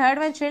confusion. Third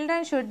one,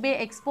 children should be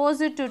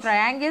exposed to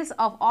triangles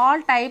of all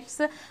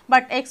types,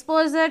 but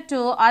exposure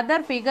to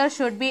other figures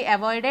should be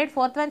avoided.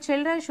 Fourth one,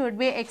 children should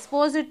be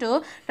exposed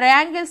to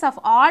triangles of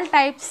all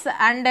types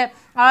and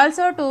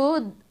also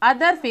to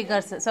other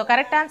figures. So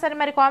correct answer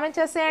mari comment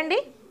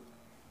cheseyandi.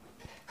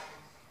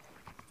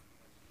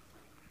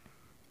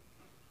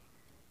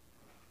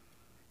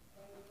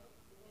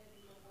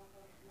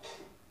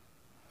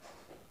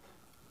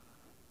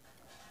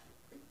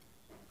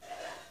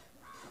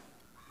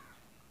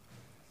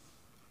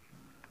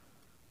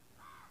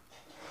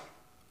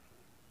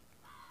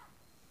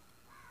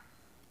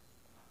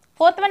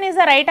 Fourth one is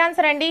the right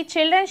answer and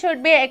children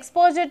should be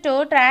exposed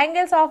to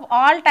triangles of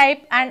all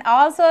type and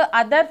also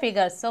other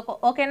figures. So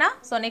okay na.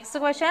 So next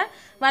question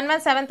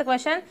 117th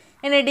question.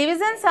 In a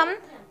division sum,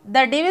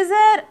 the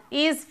divisor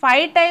is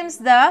 5 times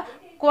the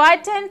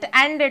quotient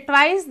and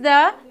twice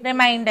the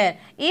remainder.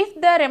 If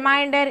the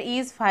remainder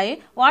is 5,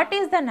 what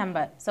is the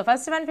number? So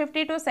first one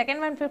 52, second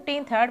one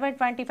 15, third one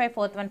 25,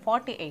 fourth one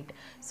 48.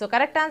 So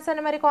correct answer ni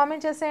mari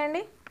comment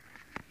cheseyandi.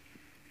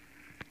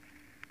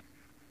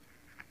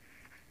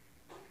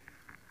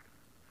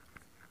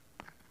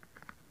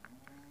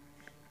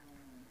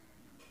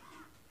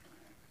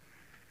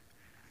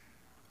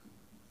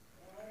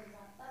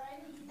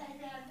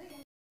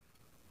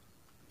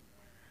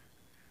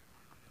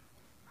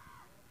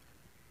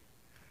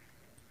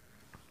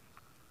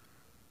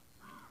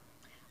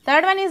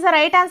 Third one is the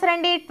right answer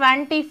and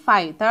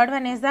 25. Third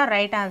one is the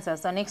right answer.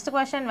 So next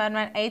question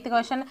 118th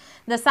question.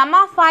 The sum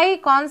of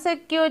 5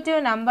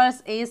 consecutive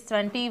numbers is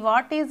 20.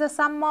 What is the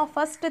sum of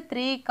first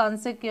 3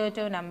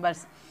 consecutive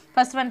numbers?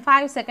 First one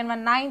 5, second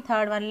one 9,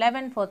 third one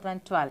 11, fourth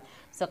one 12.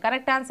 So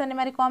correct answer ni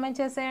mari comment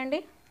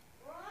cheseyandi.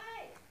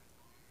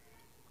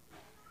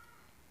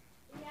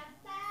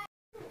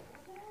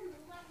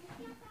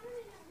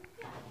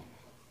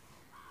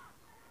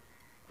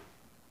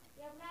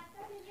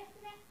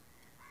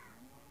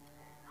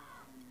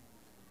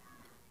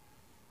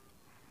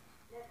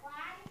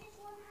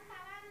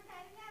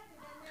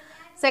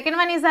 Second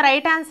one is the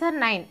right answer,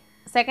 9.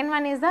 Second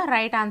one is the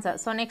right answer.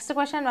 So next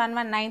question,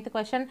 119th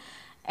question.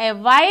 A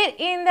wire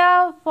in the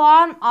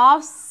form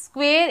of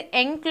square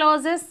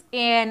encloses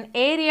an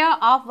area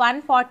of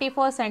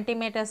 144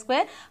 centimeter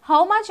square.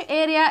 How much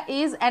area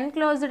is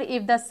enclosed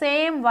if the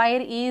same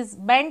wire is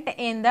bent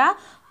in the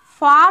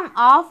form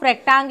of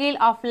rectangle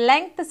of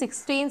length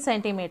 16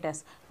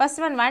 centimeters? First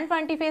one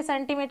 125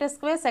 centimeters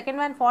square, second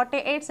one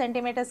 48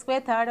 centimeters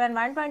square, third one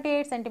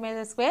 128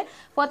 centimeters square,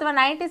 fourth one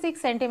 96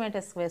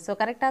 centimeters square. So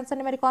correct answer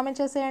ni మరి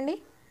comment చేసేయండి.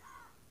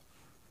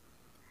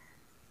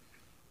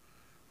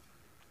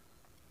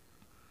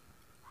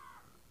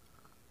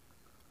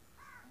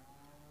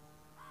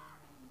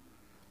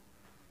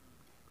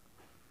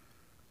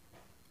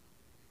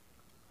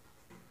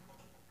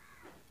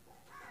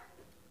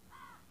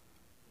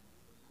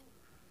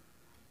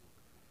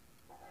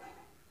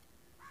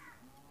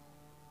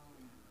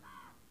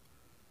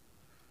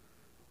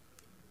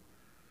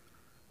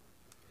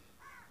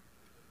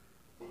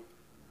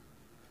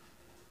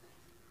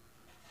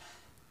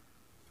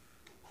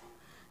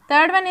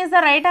 Third one is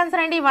the right answer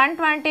and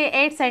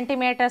 128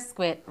 centimeters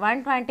square.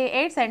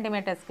 128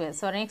 centimeters square.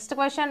 So next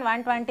question,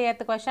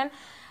 120th question.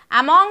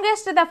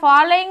 Amongst the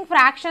following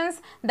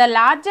fractions, the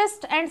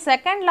largest and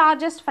second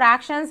largest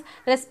fractions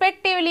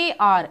respectively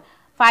are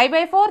 5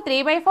 by 4,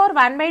 3 by 4,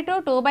 1 by 2,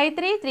 2 by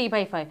 3, 3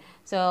 by 5.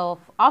 So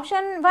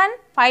option 1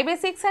 5 by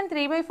 6 and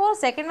 3 by 4,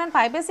 second one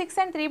 5 by 6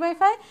 and 3 by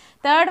 5,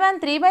 third one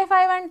 3 by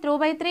 5 and 2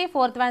 by 3,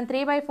 fourth one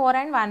 3 by 4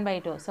 and 1 by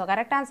 2. So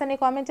correct ఆన్సర్ని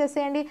comment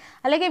చేసేయండి.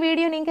 అలాగే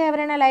వీడియోని ఇంకా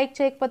ఎవరైనా like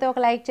చేయకపోతే ఒక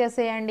like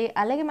చేసేయండి.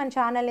 అలాగే మన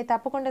ఛానల్ని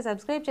తప్పకుండా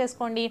సబ్స్క్రైబ్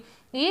చేసుకోండి.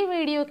 ఈ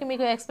వీడియోకి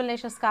మీకు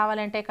ఎక్స్ప్లెనేషన్స్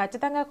కావాలంటే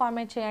ఖచ్చితంగా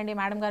కామెంట్ చేయండి.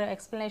 మేడం గారు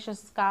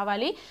ఎక్స్ప్లెనేషన్స్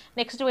కావాలి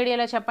నెక్స్ట్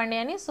వీడియోలో చెప్పండి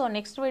అని. సో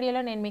నెక్స్ట్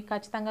వీడియోలో నేను మీకు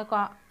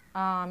ఖచ్చితంగా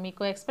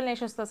మీకు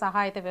ఎక్స్ప్లెనేషన్స్తో సహా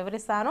అయితే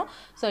వివరిస్తాను.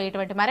 సో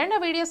ఇటువంటి మరెన్నో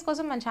వీడియోస్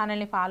కోసం మన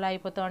ఛానల్ని ఫాలో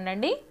అయిపోతూ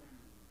ఉండండి.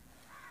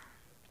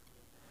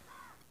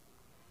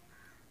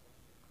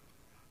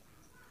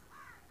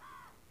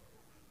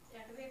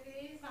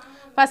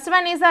 First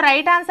one is the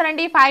right answer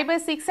అండి, 5 by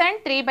 6 and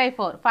 3 by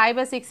 4. 5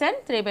 by 6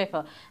 and 3 by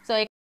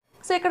 4.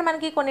 So ఇక్కడ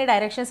మనకి కొన్ని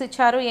డైరెక్షన్స్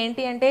ఇచ్చారు.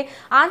 ఏంటి అంటే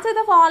answer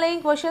the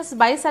following questions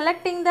by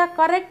selecting the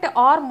correct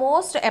or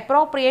most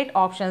appropriate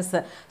options.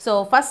 So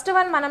first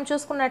one మనం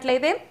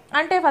చూసుకున్నట్లయితే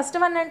అంటే ఫస్ట్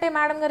వన్ అంటే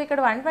మేడం గారు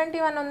ఇక్కడ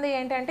 121 ఉంది.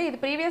 ఏంటంటే ఇది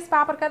ప్రీవియస్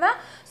పేపర్ కదా.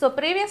 సో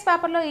ప్రీవియస్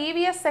పేపర్లో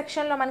ఈవీఎస్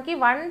సెక్షన్లో మనకి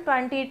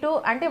 122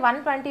 అంటే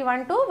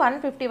 121 to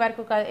 150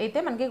 వరకు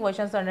అయితే మనకి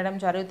క్వశ్చన్స్ ఉండడం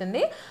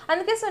జరుగుతుంది.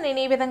 అందుకే సో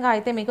నేను ఈ విధంగా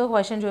అయితే మీకు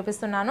క్వశ్చన్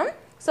చూపిస్తున్నాను.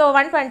 సో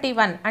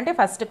 121 అంటే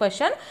first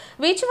question,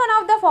 which one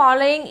of the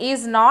following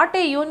is not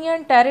A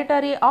union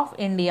territory of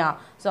India?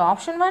 So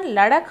option 1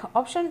 Ladakh,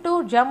 option 2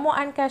 Jammu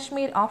and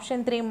Kashmir,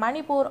 option 3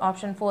 Manipur,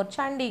 option 4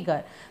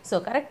 Chandigarh. So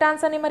correct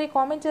ఆన్సర్ని మరి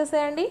కామెంట్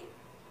చేసేయండి.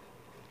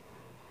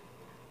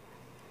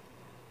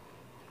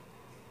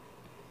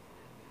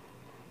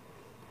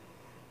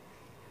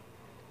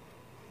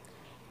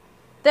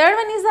 Third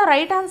one is the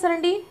right answer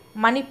అండి,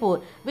 Manipur.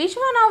 Which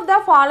one of the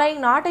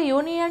following not a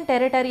union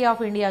territory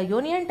of India?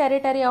 Union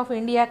territory of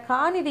India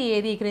కానిది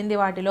ఏది క్రింది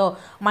వాటిలో?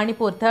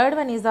 Manipur. Third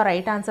one is the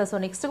right answer. So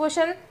next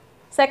question,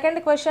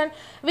 second question,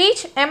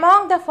 which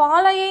among the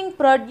following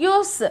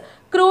produce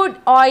crude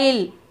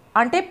oil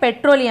అంటే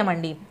petroleum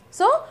అండి.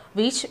 So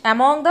which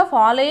among the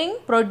following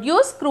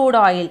produce crude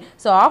oil?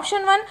 So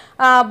option 1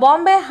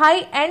 Bombay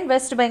High and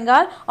West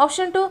Bengal,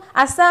 option 2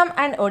 Assam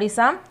and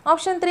Odisha,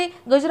 option 3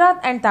 Gujarat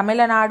and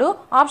Tamil Nadu,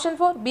 option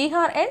 4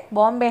 Bihar and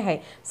Bombay High.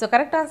 So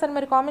correct answer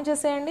మరి comment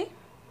చేసేయండి.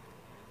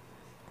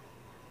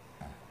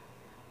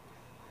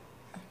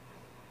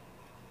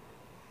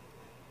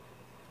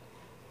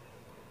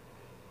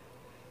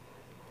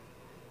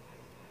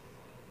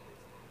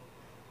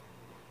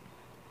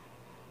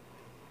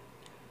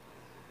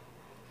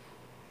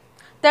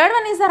 Third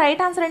one is the right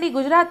answer అండి,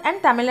 Gujarat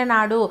and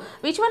Tamil Nadu.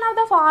 Which one of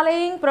the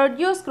following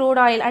produce crude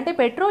oil అంటే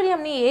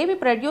పెట్రోలియంని ఏవి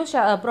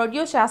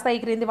produce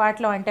చేస్తాయి క్రింది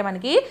వాటిలో అంటే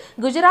మనకి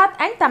గుజరాత్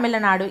అండ్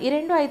తమిళనాడు ఈ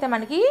రెండు అయితే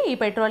మనకి ఈ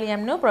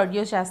పెట్రోలియంను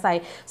ప్రొడ్యూస్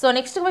చేస్తాయి. So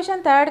next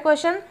question, third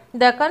question,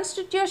 the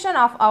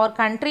constitution of our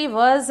country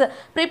was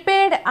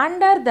prepared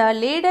under the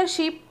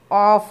leadership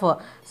of.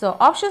 So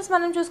options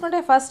మనం చూసుకుంటే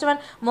first one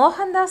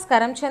Mohan Das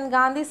Karamchand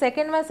Gandhi,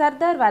 second one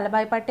Sardar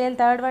Vallabhbhai Patel,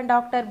 third one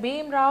doctor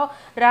Bhimrao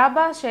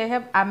Baba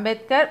Saheb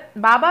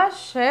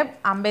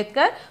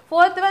Ambedkar,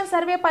 fourth one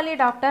Sarvepalli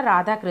doctor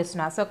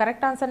Radhakrishna. So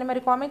correct ఆన్సర్ని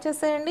మరి comment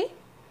చేసేయండి.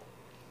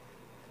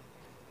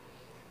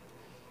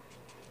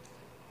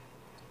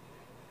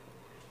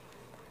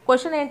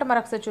 Question ఏంటో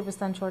మరొకసారి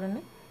చూపిస్తాను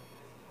చూడండి.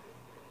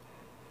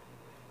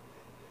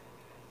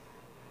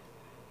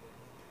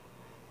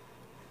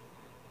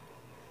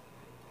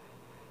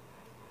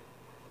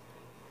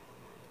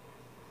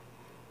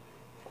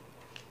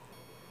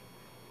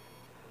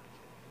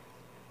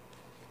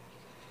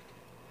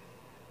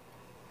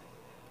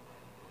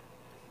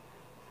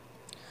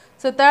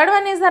 So third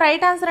one is the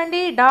right answer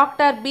అండి,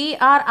 doctor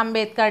BR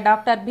Ambedkar,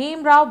 doctor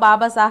Bhimrao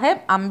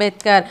Babasaheb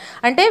Ambedkar.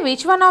 అంటే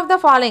which one of the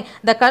following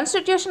the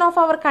constitution of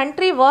our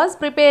country was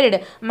prepared,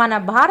 మన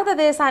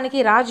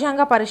భారతదేశానికి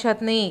రాజ్యాంగ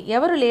పరిషత్ని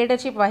ఎవరు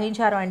లీడర్షిప్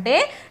వహించారు అంటే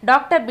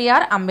doctor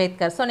BR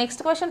Ambedkar. So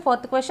next question,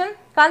 fourth question,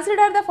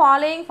 consider the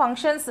following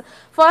functions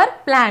for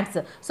plants.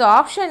 So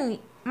option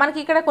మనకి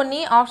ఇక్కడ కొన్ని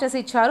ఆప్షన్స్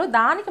ఇచ్చారు,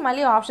 దానికి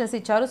మళ్ళీ ఆప్షన్స్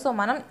ఇచ్చారు. సో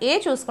మనం ఏ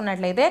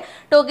చూసుకున్నట్లయితే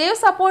to give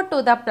support to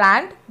the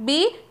plant, B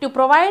to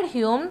provide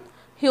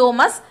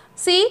humus,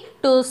 C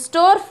to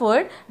store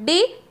food, D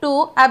to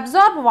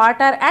absorb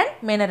water and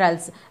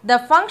minerals. The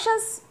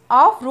functions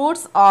of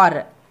roots are.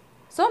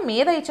 So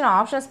మీద ఇచ్చిన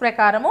ఆప్షన్స్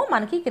ప్రకారము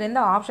మనకి క్రింద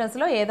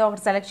ఆప్షన్స్లో ఏదో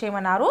ఒకటి సెలెక్ట్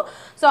చేయమన్నారు.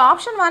 సో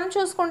ఆప్షన్ 1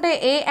 చూసుకుంటే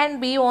ఏ and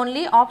B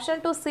only,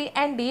 option 2 C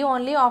and D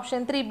only,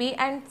 option 3 B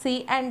and C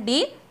and D,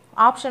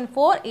 option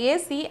 4 A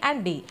C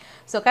and D.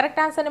 So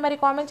correct ఆన్సర్ని మరి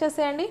కామెంట్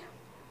చేసేయండి.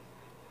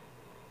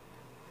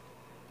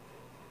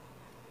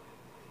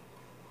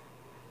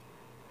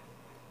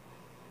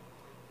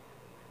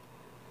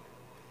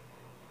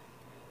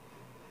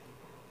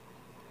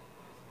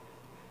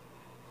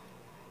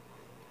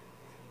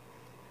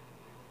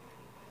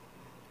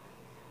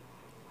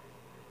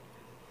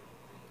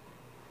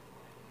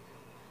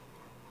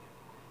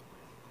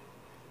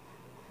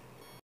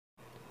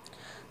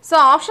 So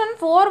option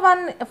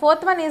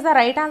fourth one is the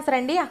right answer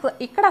అండి.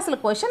 ఇక్కడ అసలు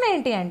question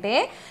ఏంటి అంటే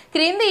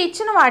క్రింది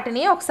ఇచ్చిన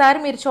వాటిని ఒకసారి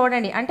మీరు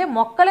చూడండి, అంటే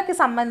మొక్కలకి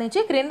సంబంధించి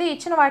క్రింది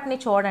ఇచ్చిన వాటిని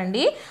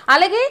చూడండి.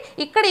 అలాగే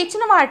ఇక్కడ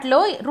ఇచ్చిన వాటిలో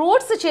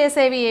రూట్స్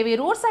చేసేవి ఏవి,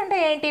 రూట్స్ అంటే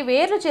ఏంటి,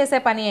 వేర్లు చేసే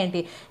పని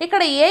ఏంటి.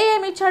 ఇక్కడ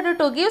ఏమి ఇచ్చాడు,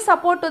 to give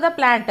support to the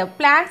plant,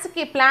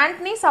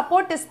 ప్లాంట్ని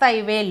సపోర్ట్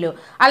ఇస్తాయి వేళ్ళు.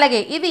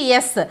 అలాగే ఇది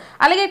ఎస్.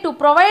 అలాగే టు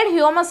ప్రొవైడ్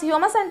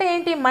హ్యూమస్ అంటే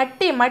ఏంటి,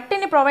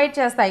 మట్టిని ప్రొవైడ్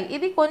చేస్తాయి,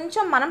 ఇది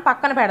కొంచెం మనం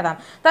పక్కన పెడదాం.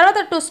 తర్వాత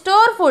టు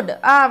స్టోర్ ఫుడ్,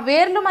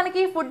 వేర్లు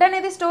మనకి ఫుడ్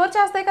అనేది స్టోర్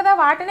చేస్తాయి కదా,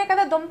 వాటినే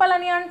కదా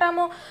దుంపలని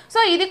అంటాము. సో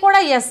ఇది కూడా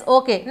yes,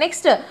 okay.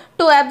 Next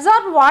to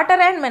absorb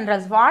water and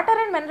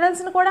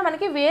మినరల్స్ని కూడా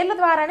మనకి వేర్ల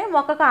ద్వారానే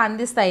మొక్కకు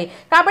అందిస్తాయి.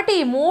 కాబట్టి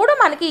ఈ మూడు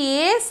మనకి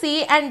A C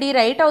and D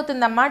right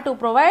అవుతుందమ్మా. టు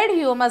ప్రొవైడ్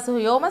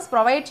హ్యూమస్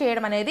ప్రొవైడ్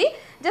చేయడం అనేది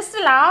జస్ట్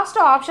లాస్ట్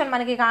ఆప్షన్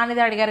మనకి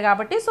కానిది అడిగారు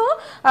కాబట్టి so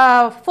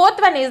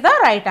fourth one is the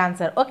right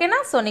answer.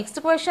 ఓకేనా. So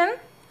next question,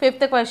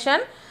 fifth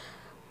question,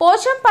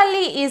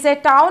 Pochampally is a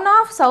town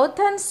of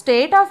southern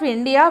state of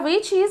India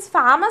which is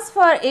famous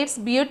for its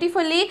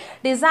beautifully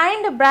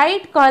designed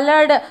bright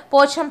colored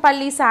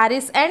Pochampally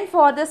sarees and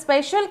for the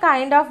special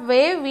kind of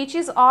wave which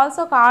is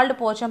also called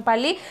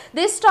Pochampally.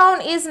 This town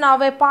is now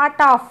a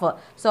part of.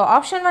 So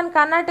option 1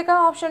 Karnataka,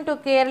 option 2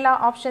 Kerala,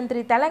 option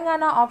 3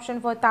 Telangana, option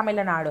 4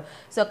 Tamil Nadu.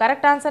 So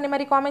correct answer ni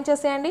mari comment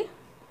cheseyandi.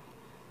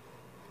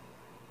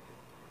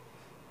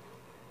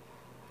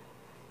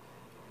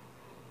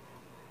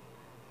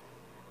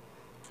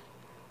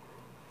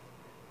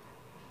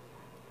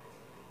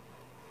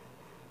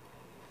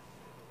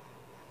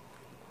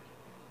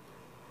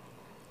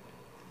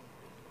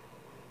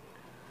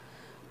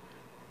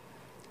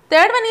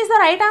 Third one is the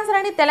right answer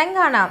అండి,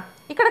 తెలంగాణ.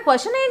 ఇక్కడ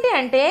question ఏంటి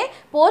అంటే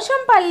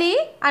పోచంపల్లి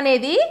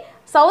అనేది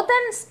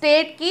southern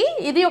స్టేట్కి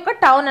ఇది ఒక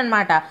town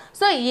అనమాట.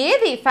 So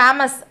ఏది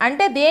ఫేమస్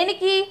అంటే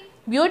దేనికి,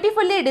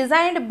 beautifully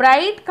designed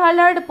bright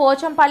coloured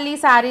Pochampally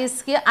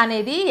శారీస్కి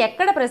అనేది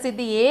ఎక్కడ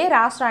ప్రసిద్ధి, ఏ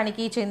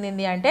రాష్ట్రానికి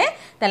చెందింది అంటే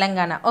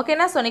తెలంగాణ.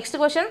 ఓకేనా. So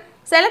next question,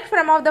 select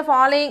from of the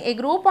following A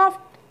group of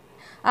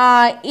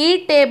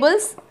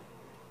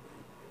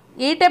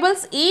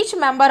eatables each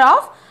member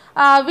of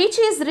which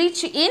is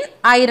rich in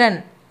iron.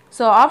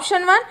 So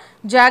option 1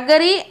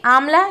 jaggery,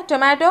 amla,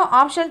 tomato,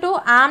 option 2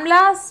 amla,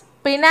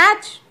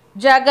 spinach,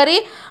 jaggery,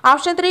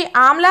 option 3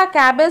 amla,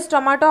 cabbage,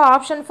 tomato,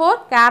 option 4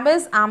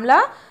 cabbage, amla,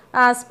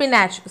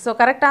 spinach. So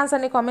correct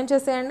answer ni comment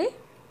cheseyandi.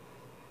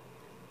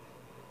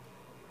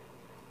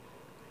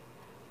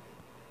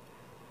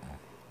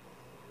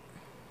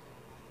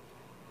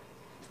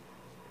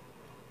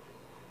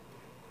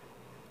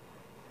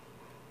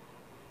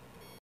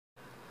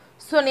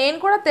 So నేను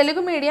కూడా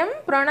Telugu medium,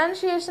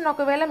 pronunciation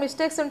ఒకవేళ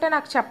mistakes ఉంటే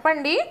నాకు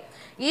చెప్పండి.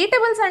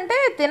 Eatables అంటే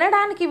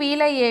తినడానికి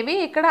వీలయ్యేవి,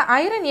 ఇక్కడ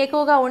iron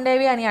ఎక్కువగా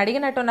ఉండేవి అని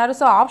అడిగినట్టున్నారు.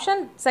 So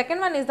option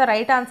second one is the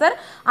right answer,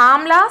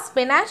 Amla,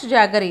 spinach,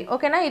 jaggery.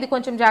 ఓకేనా, ఇది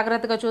కొంచెం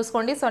జాగ్రత్తగా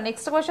చూసుకోండి. So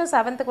next question,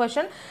 seventh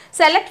question,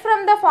 select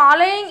from the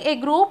following A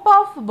group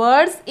of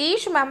birds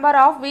each member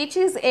of which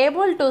is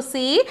able to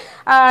see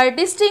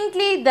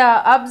distinctly the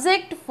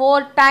object 4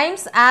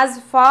 times as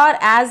far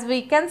as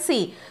we can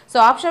see. So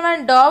option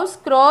 1 doves,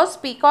 crows,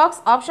 peacocks,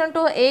 option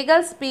 2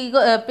 eagles,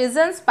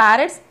 pigeons,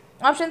 parrots,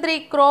 option 3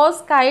 crows,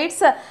 kites,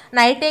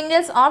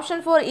 nightingales, option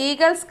 4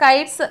 eagles,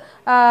 kites,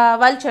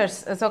 vultures.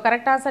 So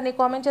correct answer ni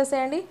comment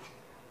cheseyandi.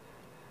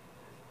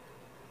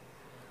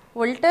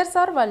 Vultures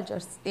or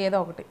vultures ఏదో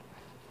ఒకటి.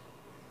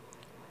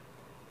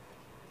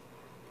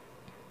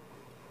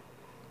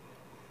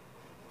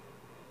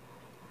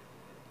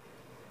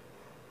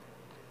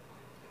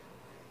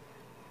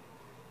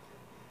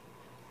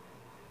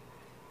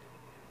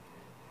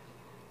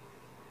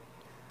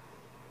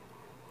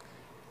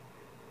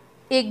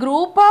 ఏ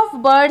group of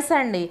birds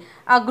అండి,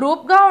 ఆ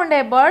గ్రూప్గా ఉండే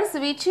birds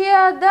which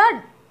are the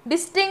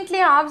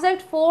distinctly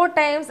object 4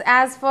 times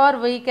as for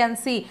we can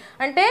see.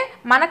 అంటే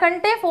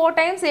మనకంటే 4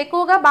 times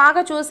ఎక్కువగా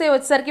బాగా చూసే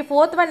వచ్చేసరికి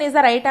fourth one is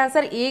the right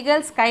answer,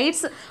 eagles,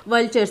 kites,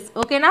 vultures.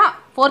 ఓకేనా,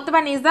 fourth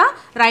one is the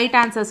right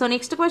answer. So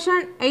next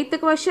question, 8th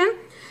question.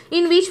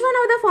 In which one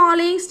of the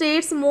following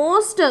states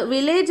most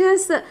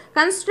villages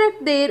construct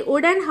their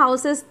wooden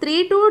houses 3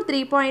 to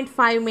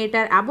 3.5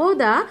 meter above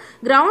the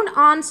ground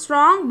on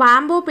strong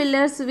bamboo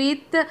pillars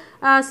with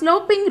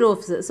sloping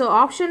roofs? So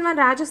option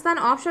 1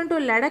 Rajasthan, option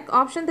 2 Ladakh,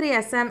 option 3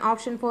 Assam,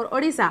 option 4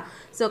 Odisha.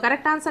 So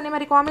correct answer ni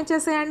mari comment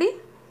cheseyandi.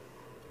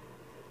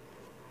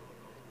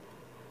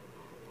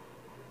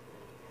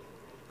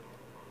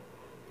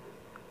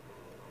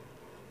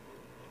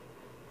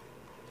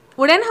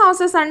 Wooden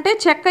houses అంటే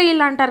చెక్క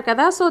ఇల్లు అంటారు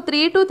కదా. So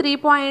 3 to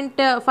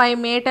 3.5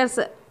 meters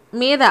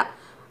మీద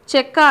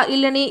చెక్క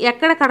ఇల్లుని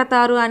ఎక్కడ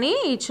కడతారు అని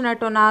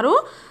ఇచ్చినట్టున్నారు.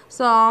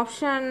 సో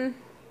ఆప్షన్,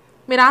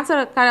 మీరు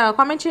ఆన్సర్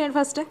కామెంట్ చేయండి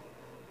first.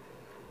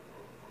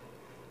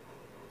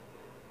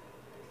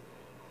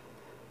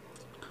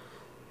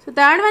 So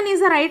third one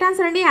is the right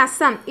answer అండి,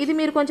 అస్సాం. ఇది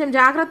మీరు కొంచెం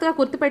జాగ్రత్తగా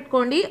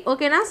గుర్తుపెట్టుకోండి.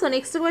 ఓకేనా. సో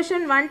నెక్స్ట్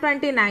క్వశ్చన్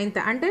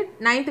 129th అంటే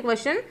 9th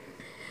question.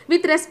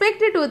 With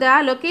respect to the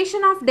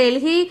location of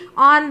Delhi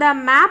on the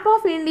map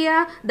of India,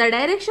 the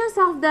directions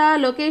of the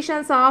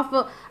locations of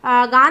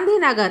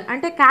Gandhinagar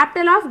ante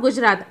capital of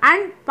Gujarat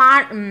and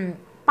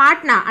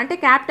Patna ante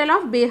capital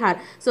of Bihar.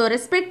 So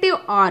respective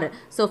are.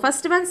 So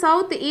first one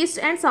south east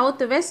and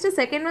south west,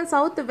 second one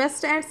south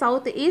west and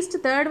south east,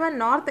 third one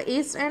north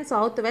east and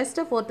south west,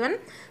 fourth one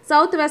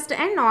south west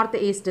and north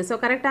east. So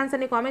correct answer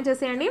ni comment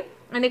cheseyandi.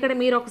 And ఇక్కడ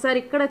మీరు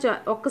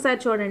ఒక్కసారి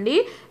చూడండి,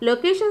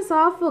 locations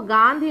of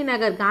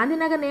Gandhinagar,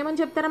 Gandhinagar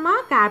ఏమని చెప్తారమ్మా,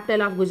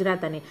 capital of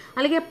Gujarat అని.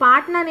 అలాగే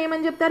పాట్నా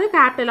ఏమని చెప్తారు,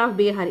 capital of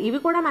Bihar.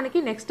 ఇవి కూడా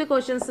మనకి నెక్స్ట్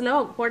క్వశ్చన్స్లో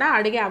కూడా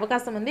అడిగే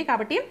అవకాశం ఉంది.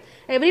 కాబట్టి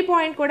ఎవ్రీ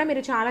పాయింట్ కూడా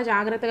మీరు చాలా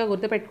జాగ్రత్తగా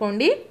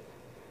గుర్తుపెట్టుకోండి.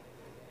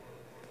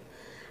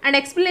 అండ్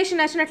ఎక్స్ప్లెనేషన్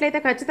నచ్చినట్లయితే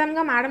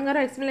ఖచ్చితంగా మేడం గారు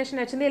ఎక్స్ప్లెనేషన్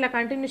నచ్చింది ఇలా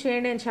కంటిన్యూ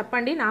చేయండి అని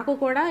చెప్పండి. నాకు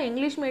కూడా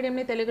ఇంగ్లీష్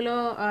మీడియంని తెలుగులో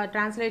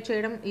ట్రాన్స్లేట్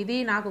చేయడం ఇది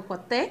నాకు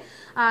కొత్త.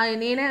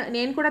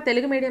 నేను కూడా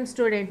తెలుగు మీడియం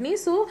స్టూడెంట్ని.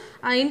 సో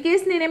ఇన్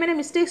కేస్ నేను ఏమైనా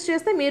మిస్టేక్స్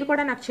చేస్తే మీరు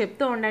కూడా నాకు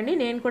చెప్తూ ఉండండి,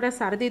 నేను కూడా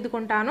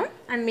సరిదిద్దుకుంటాను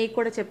అండ్ మీకు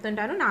కూడా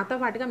చెప్తుంటాను. నాతో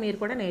పాటుగా మీరు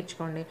కూడా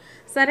నేర్చుకోండి,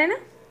 సరేనా.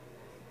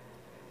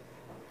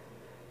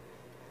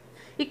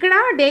 ఇక్కడ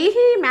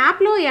ఢిల్లీ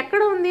మ్యాప్లో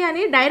ఎక్కడ ఉంది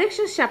అని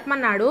డైరెక్షన్స్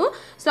చెప్పమన్నాడు.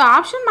 సో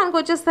ఆప్షన్ మనకు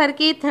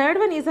వచ్చేసరికి third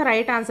one is the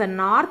right answer,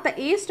 north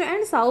east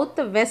and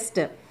south west.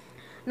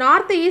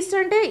 North east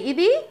అంటే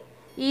ఇది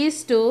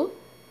ఈస్ట్,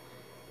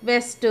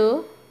 వెస్ట్,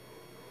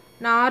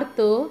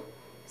 నార్త్,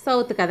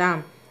 సౌత్ కదా.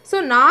 సో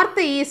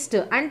నార్త్ ఈస్ట్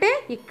అంటే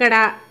ఇక్కడ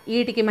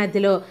వీటికి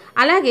మధ్యలో,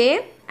 అలాగే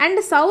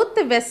and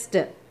south west,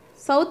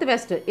 south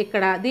west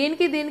ఇక్కడ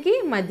దీనికి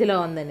మధ్యలో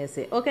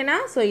ఉందనేసి. ఓకేనా.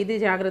 సో ఇది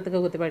జాగ్రత్తగా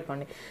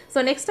గుర్తుపెట్టుకోండి. సో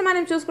నెక్స్ట్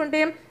మనం చూసుకుంటే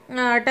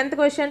 10th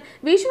question.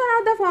 Which one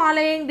of the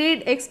following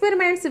did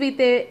experiments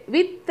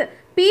with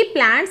pea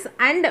plants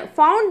and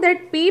found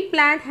that P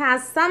plant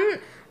has some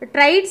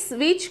ట్రైట్స్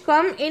which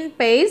come in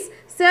pairs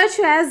such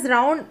as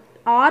round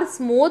or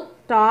smooth,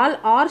 tall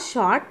or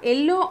short,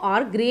 yellow or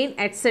green,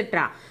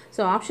 etc.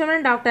 So option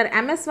 1 Dr.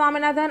 M.S.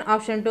 Swaminathan,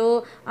 option 2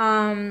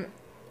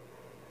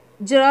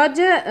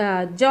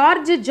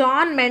 George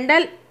John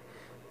Mendel,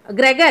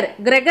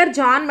 Gregor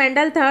John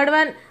Mendel, third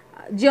one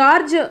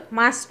George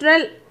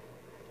Mastrel,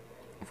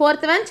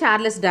 fourth one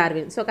Charles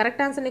Darwin. So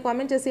correct answer ni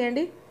comment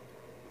cheseyandi.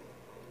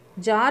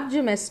 George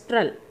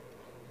Mastrel.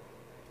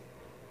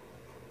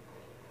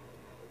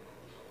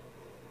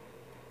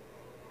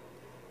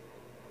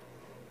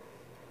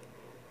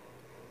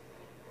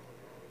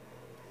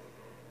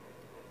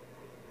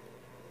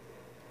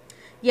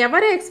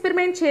 ఎవరు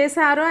experiment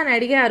చేశారు అని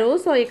అడిగారు.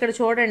 So ఇక్కడ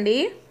చూడండి,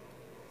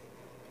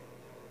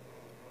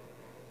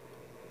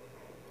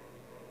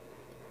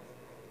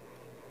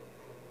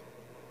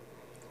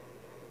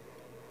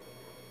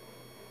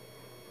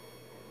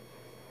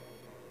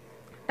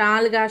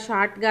 టాల్గా,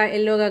 షార్ట్గా,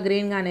 ఎల్లోగా,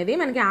 గ్రీన్గా అనేది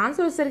మనకి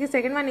ఆన్సర్ వచ్చేసరికి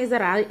second one is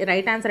the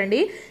right answer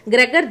అండి,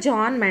 గ్రెగర్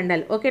జాన్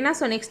మెండల్. ఓకేనా.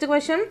 So next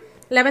question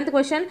 11th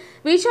question.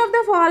 Which of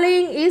the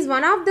following is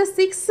one of the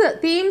 6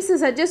 themes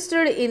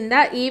suggested in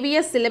the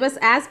EVS syllabus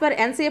as per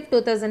NCF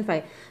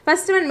 2005?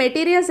 First one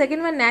material,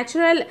 second one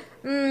natural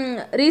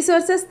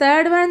resources,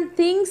 third one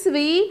things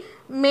we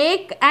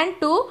make, and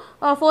 2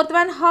 fourth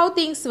one how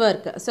things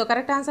work. So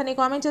correct answer ni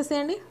comment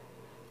cheseyandi.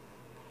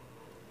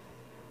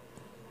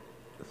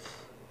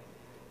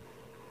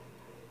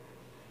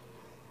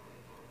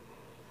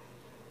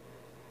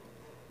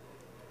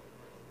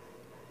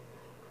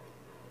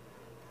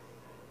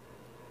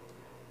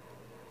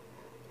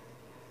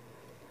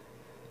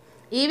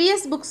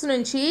 EVS books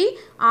నుంచి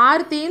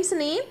 6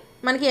 థీమ్స్ని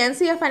మనకి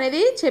NCF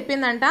అనేది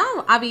చెప్పిందంట.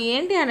 అవి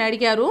ఏంటి అని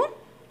అడిగారు.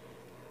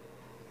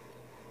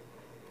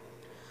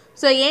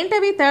 So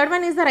ఏంటవి? Third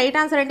one is the right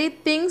answer అండి,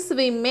 things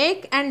we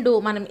make and do.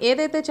 మనం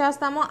ఏదైతే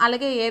చేస్తామో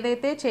అలాగే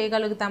ఏదైతే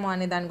చేయగలుగుతామో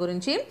అనే దాని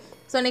గురించి.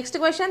 So next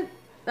question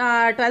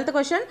 12th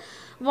question.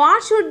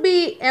 What should be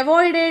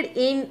avoided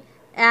in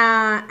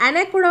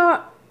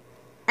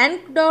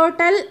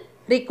anecdotal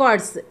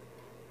records?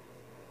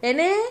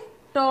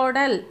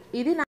 ఎనెక్డోటల్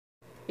ఇది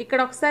ఇక్కడ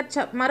ఒకసారి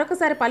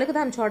మరొకసారి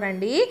పలుకుదాం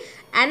చూడండి.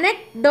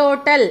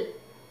 anecdotal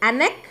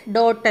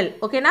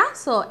ఓకేనా.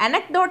 So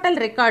anecdotal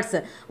records,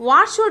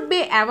 what should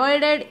be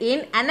avoided in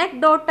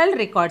anecdotal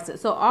records?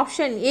 So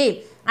option A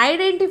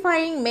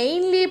identifying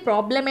mainly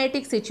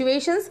problematic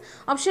situations,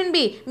 option B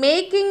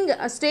making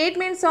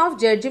statements of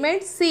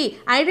judgment, C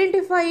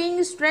identifying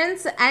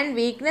strengths and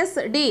weakness,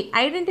 D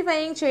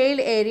identifying child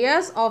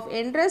areas of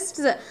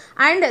interests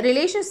and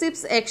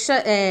relationships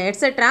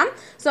etc.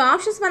 So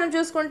options మనం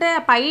చూసుకుంటే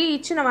పై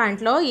ఇచ్చిన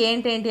వాటిలో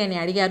ఏంటేంటి అని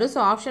అడిగారు. So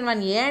option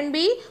 1 A and B,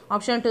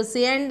 option 2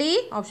 C and D,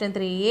 option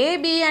 3 A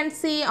B and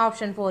C,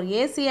 option 4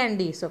 A C and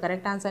D. So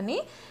correct ఆన్సర్ని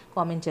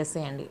comment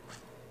చేసేయండి.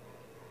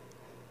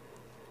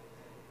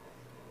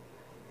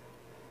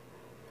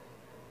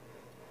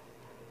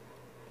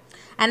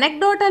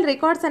 Anecdotal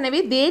records అనేవి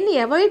దేన్ని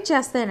అవాయిడ్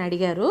చేస్తాయని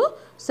అడిగారు.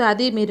 సో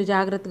అది మీరు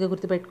జాగ్రత్తగా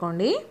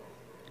గుర్తుపెట్టుకోండి.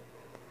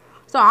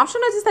 సో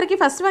ఆప్షన్ వచ్చేసరికి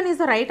first one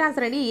is the right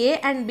answer అండి. ఏ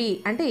అండ్ బి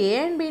అంటే ఏ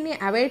అండ్ బిని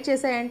అవాయిడ్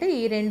చేసాయంటే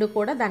ఈ రెండు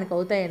కూడా దానికి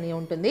అవుతాయని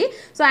ఉంటుంది.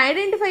 సో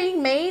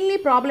ఐడెంటిఫైయింగ్ మెయిన్లీ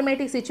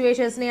ప్రాబ్లమేటిక్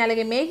సిచ్యువేషన్స్ని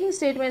అలాగే మేకింగ్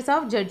స్టేట్మెంట్స్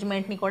ఆఫ్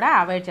జడ్జ్మెంట్ని కూడా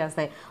అవాయిడ్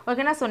చేస్తాయి.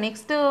 ఓకేనా. సో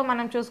నెక్స్ట్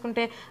మనం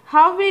చూసుకుంటే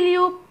how will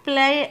you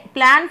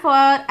plan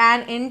for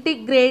an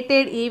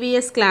integrated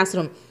EVS class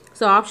room?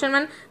 So option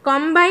 1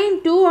 combine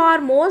 2 or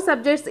more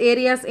subjects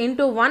areas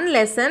into one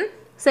lesson.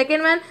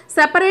 Second one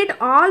separate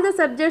all the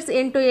subjects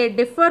into a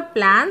different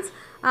plans.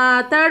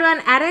 Third one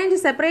arrange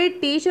separate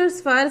teachers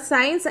for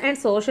science and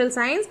social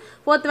science.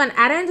 Fourth one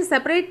arrange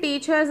separate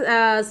teachers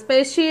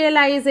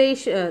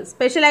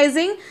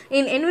specializing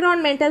in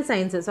environmental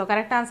sciences. So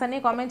correct answer ni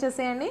comment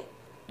cheseyandi.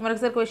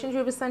 మరొకసారి question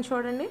చూపిస్తాను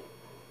చూడండి.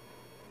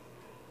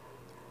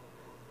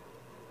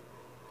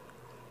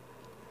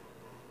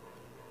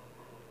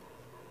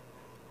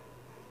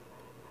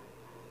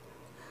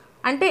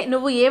 అంటే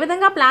నువ్వు ఏ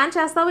విధంగా plan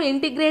చేస్తావు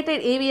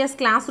integrated EVS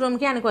class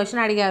రూమ్కి అని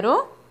question అడిగారు.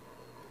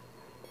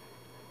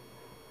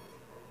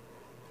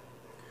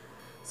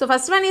 So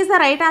first one is the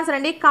right answer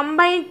అండి.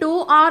 Combine 2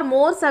 or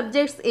more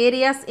subjects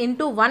areas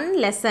into 1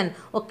 lesson.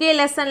 ఒకే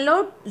లెసన్లో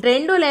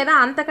 2 లేదా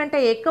అంతకంటే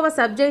ఎక్కువ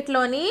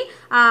సబ్జెక్ట్లోని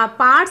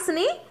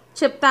పార్ట్స్ని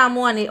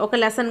చెప్తాము అని, ఒక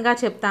లెసన్గా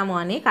చెప్తాము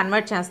అని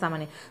కన్వర్ట్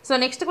చేస్తామని. So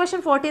next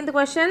question 14th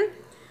question.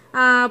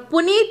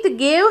 Puneeth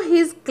gave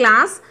his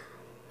class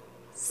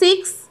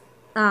 6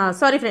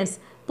 sorry friends,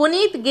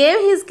 Puneet gave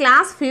his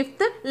class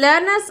 5th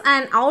learners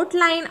an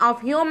outline of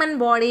human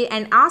body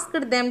and asked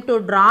them to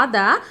draw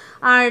the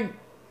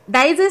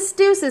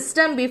digestive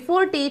system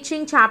before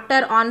teaching chapter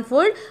on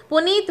food.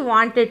 Puneet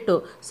wanted to.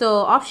 So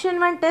option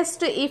 1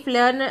 test if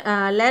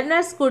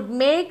learners could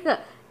make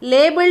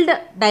labeled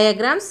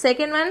diagrams.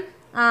 Second one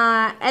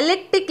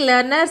electric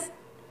learners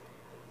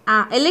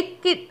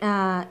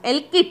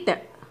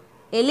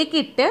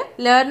elicit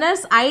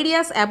learners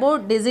ideas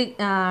about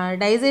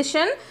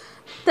digestion.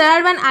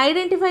 Third one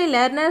identify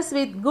learners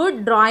with good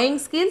drawing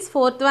skills.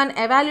 Fourth one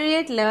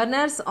evaluate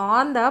learners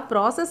on the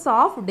process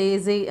of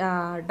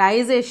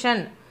digestion.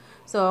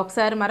 So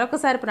ఒకసారి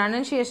మరొకసారి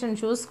pronunciation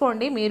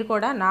చూసుకోండి మీరు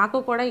కూడా, నాకు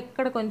కూడా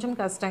ఇక్కడ కొంచెం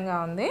కష్టంగా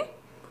ఉంది.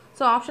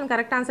 సో ఆప్షన్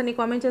కరెక్ట్ ఆన్సర్ని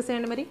కామెంట్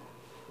చేసేయండి. మరి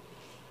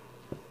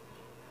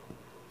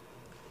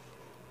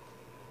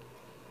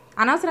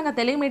అనవసరంగా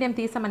తెలుగు మీడియం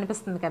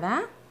తీసామనిపిస్తుంది కదా.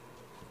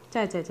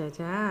 చా చా చా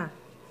చా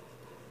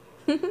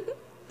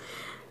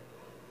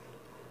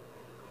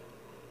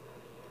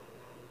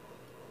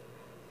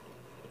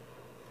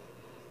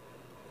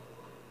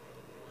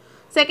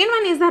second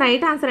one is the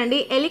right answer అండి.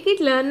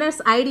 ఎలికిట్ లెర్నర్స్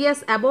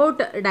ఐడియాస్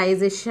అబౌట్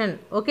డైజెషన్.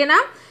 ఓకేనా.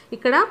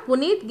 ఇక్కడ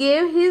పునీత్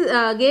గేవ్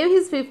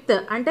హిజ్ 5th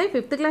అంటే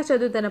 5th క్లాస్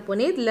చదువుతున్న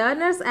Puneeth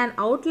learners and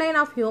outline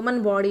of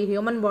human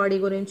body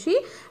గురించి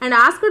and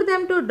asked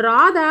them to draw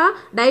the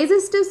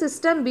digestive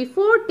system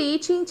before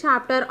teaching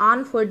chapter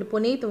on food.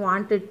 Puneeth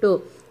wanted to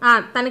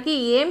తనకి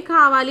ఏం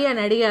కావాలి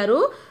అని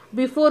అడిగారు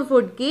బిఫోర్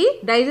ఫుడ్కి,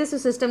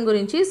 డైజెస్టివ్ సిస్టమ్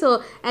గురించి. So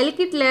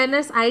ఎలికిట్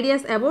learners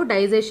ideas about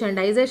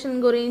digestion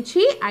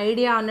గురించి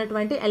ఐడియా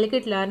ఉన్నటువంటి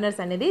ఎలికిట్ లెర్నర్స్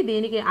అనేది,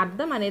 దీనికి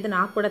అర్థం అనేది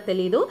నాకు కూడా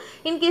తెలియదు.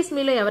 ఇన్ కేస్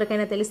మీలో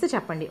ఎవరికైనా తెలిస్తే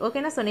చెప్పండి.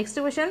 ఓకేనా. So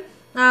next question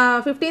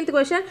 15th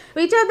question.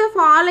 Which of the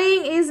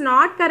following is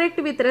not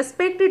correct with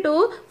respect to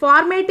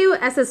formative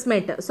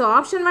assessment? So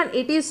option 1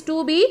 it is to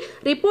be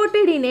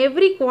reported in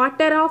every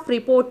quarter of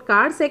report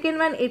card. Second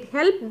one it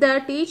help the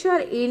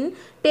teacher in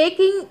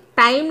taking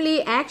timely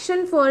action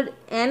for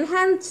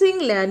enhancing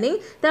learning.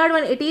 Third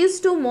one it is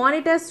to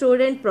monitor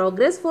student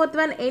progress. Fourth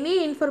one any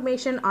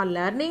information or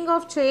learning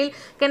of child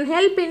can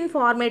help in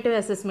formative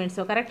assessment.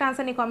 So correct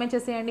answer ni comment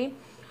cheseyandi.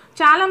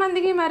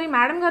 చాలామందికి మరి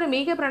madam గారు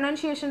మీకే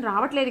pronunciation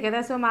రావట్లేదు కదా,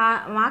 so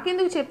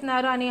మాకెందుకు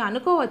చెప్తున్నారు అని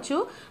అనుకోవచ్చు.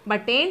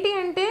 బట్ ఏంటి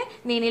అంటే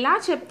నేను ఇలా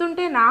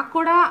చెప్తుంటే నాకు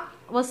కూడా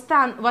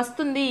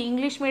వస్తుంది,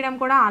 ఇంగ్లీష్ మీడియం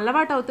కూడా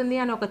అలవాటు అవుతుంది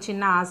అని ఒక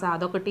చిన్న ఆశ,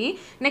 అదొకటి.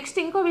 నెక్స్ట్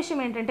ఇంకో విషయం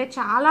ఏంటంటే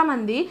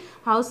చాలామంది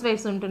హౌస్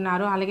వైఫ్స్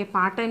ఉంటున్నారు, అలాగే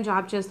పార్ట్ టైం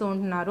జాబ్ చేస్తూ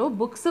ఉంటున్నారు,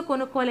 బుక్స్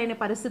కొనుక్కోలేని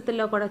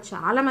పరిస్థితుల్లో కూడా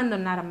చాలామంది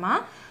ఉన్నారమ్మా.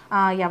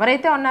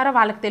 ఎవరైతే ఉన్నారో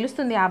వాళ్ళకి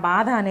తెలుస్తుంది ఆ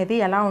బాధ అనేది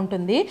ఎలా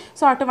ఉంటుంది.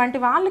 సో అటువంటి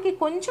వాళ్ళకి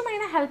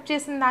కొంచెమైనా హెల్ప్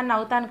చేసిన దాన్ని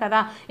అవుతాను కదా.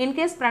 ఇన్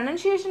కేస్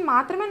ప్రొనౌన్సియేషన్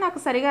మాత్రమే నాకు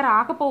సరిగా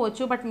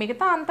రాకపోవచ్చు, బట్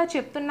మిగతా అంతా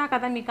చెప్తున్నా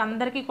కదా, మీకు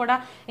అందరికీ కూడా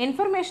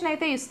ఇన్ఫర్మేషన్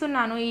అయితే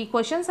ఇస్తున్నాను. ఈ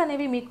క్వశ్చన్స్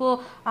అనేవి మీకు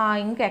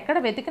ఇంకెక్కడ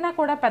వెతికినా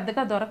కూడా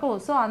పెద్దగా దొరకవు.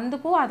 సో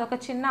అందుకు అదొక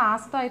చిన్న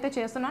ఆశతో అయితే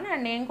చేస్తున్నాను,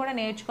 అండ్ నేను కూడా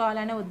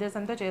నేర్చుకోవాలనే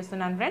ఉద్దేశంతో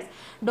చేస్తున్నాను friends.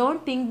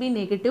 Don't think be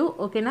negative,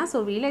 ఓకేనా. సో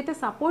వీలైతే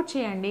సపోర్ట్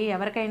చేయండి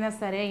ఎవరికైనా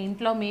సరే,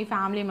 ఇంట్లో మీ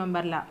ఫ్యామిలీ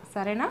మెంబర్లా,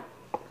 సరేనా.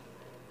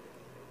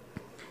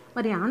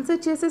 మరి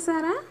ఆన్సర్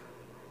చేసేసారా?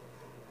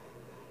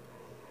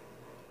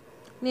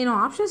 నేను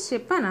ఆప్షన్స్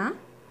చెప్పానా,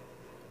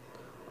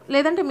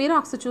 లేదంటే మీరు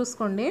ఒకసారి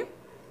చూసుకోండి.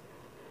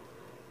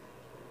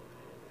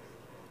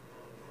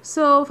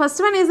 So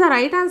first one is the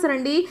right answer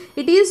అండి.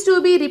 It is to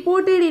be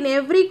reported in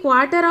every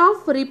quarter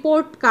of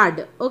report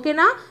card,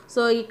 ఓకేనా.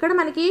 సో ఇక్కడ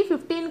మనకి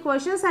 15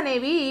 క్వశ్చన్స్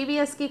అనేవి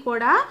ఈవీఎస్కి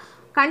కూడా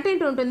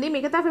కంటెంట్ ఉంటుంది.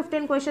 మిగతా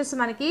 15 క్వశ్చన్స్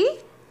మనకి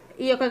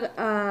ఈ యొక్క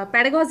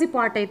పెడగాజీ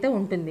పార్ట్ అయితే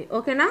ఉంటుంది,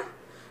 ఓకేనా.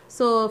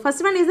 So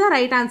first one is the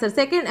right answer.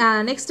 Second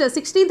next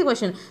 16th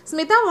question.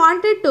 Smitha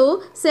wanted to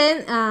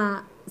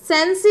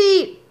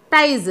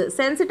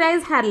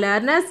sensitize her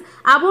learners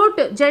about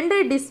gender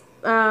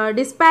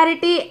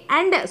disparity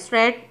and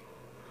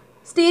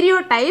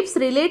stereotypes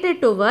related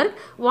to work.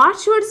 What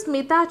should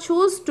Smita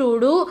choose to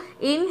do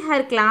in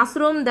her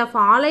classroom? The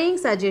following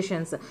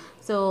suggestions.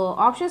 So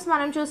options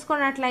మనం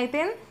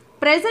చూసుకున్నట్లయితే,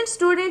 present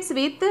students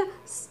with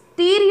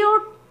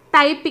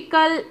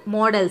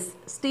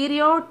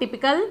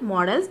stereotypical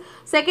models.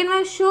 Second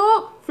one, show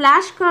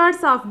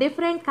flashcards of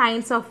different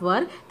kinds of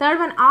work. Third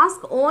one, ask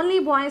only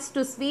boys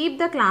to sweep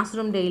the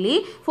classroom daily.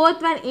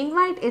 Fourth one,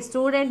 invite a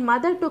student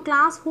mother to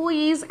class who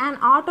is an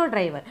auto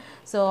driver.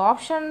 So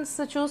options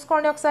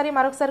చూసుకోండి ఒకసారి.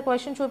 మరొకసారి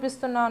question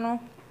చూపిస్తున్నాను.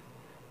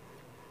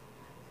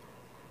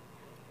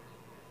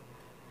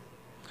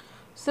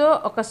 So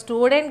ఒక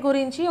student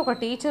గురించి, ఒక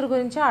teacher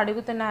గురించి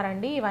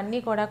అడుగుతున్నారండి.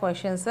 ఇవన్నీ కూడా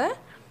క్వశ్చన్స్.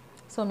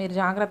 సో మీరు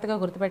జాగ్రత్తగా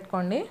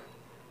గుర్తుపెట్టుకోండి.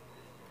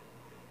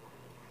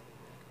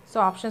 సో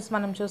ఆప్షన్స్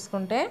మనం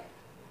చూసుకుంటే,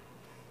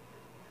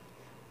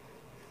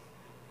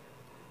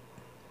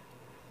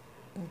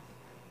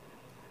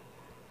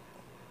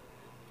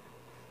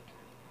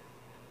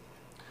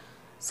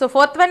 so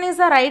fourth one is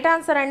the right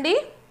answer అండి.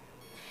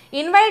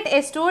 Invite A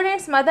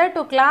students mother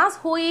to class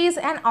who is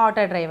an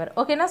auto driver,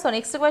 ఓకేనా. So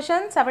next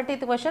question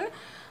 17th question.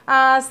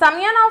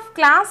 Someone of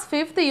class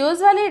 5th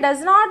usually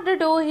does not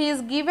do his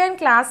given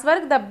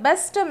classwork. The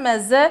best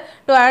measure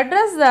to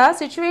address the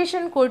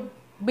situation could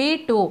be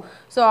to.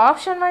 So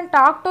option 1,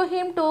 talk to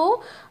him to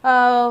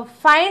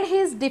find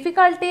his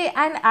difficulty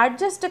and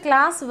adjust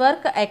class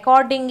work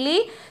accordingly.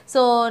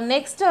 So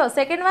next,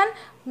 second one,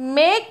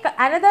 make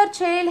another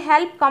child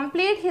help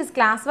complete his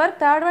classwork.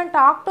 Third one,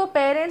 talk to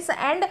parents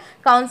and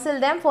counsel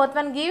them. Fourth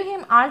one, give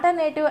him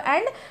alternative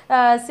and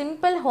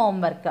simpler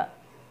homework.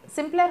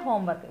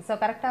 So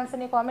correct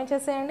ఆన్సర్ని comment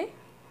చేసేయండి.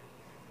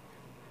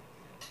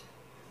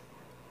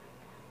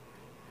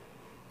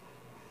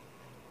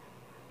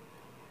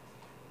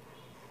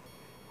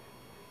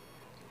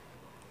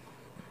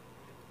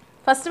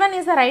 First one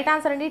is the right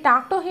answer అండి.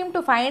 Talk to him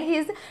to find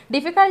his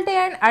difficulty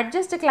and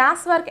adjust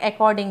class work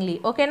accordingly,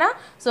 ఓకేనా.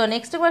 So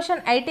next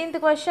question 18th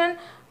question.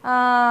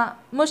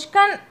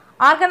 ముష్కన్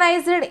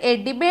organized a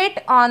debate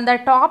on the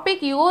topic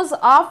use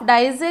of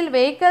diesel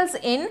vehicles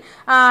in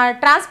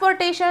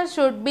transportation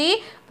should be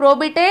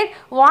prohibited.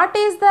 What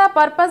is the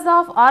purpose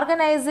of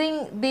organizing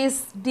this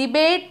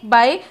debate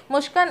by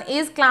Mushkan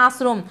is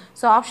classroom?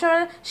 So option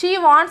 1, she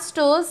wants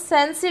to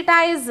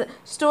sensitize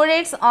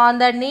students on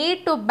the need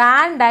to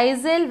ban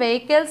diesel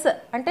vehicles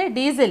ante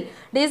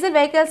diesel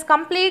vehicles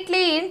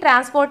completely in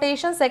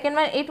transportation. Second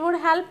one, it would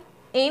help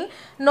in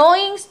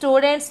knowing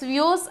students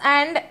views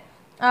and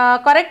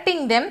correcting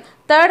them.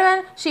 Third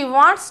one, she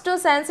wants to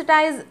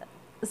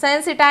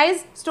sensitize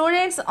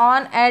students on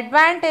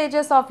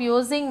advantages of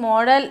using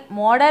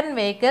modern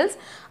vehicles.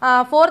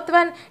 Fourth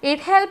one,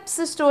 it helps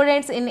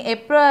students in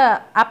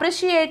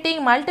appreciating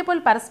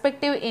multiple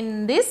perspective in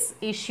this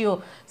issue.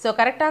 So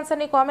correct answer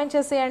ni comment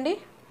cheseyandi.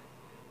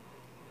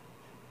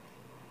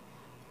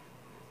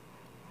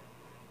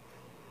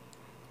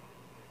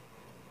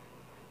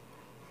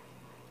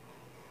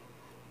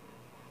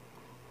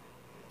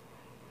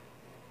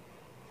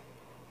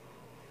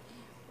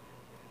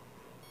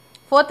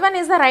 Fourth one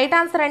is the right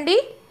answer అండి.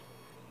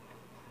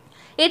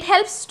 It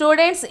helps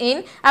students in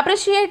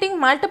appreciating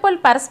multiple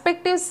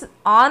perspectives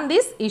on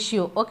this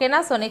issue, ఓకేనా.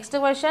 So next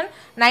question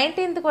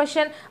 19th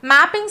question.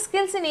 Mapping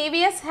skills in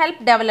EVS help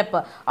develop.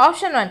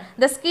 Option 1,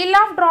 the skill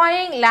of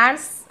drawing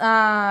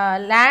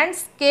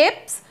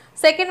landscapes.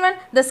 Second one,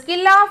 the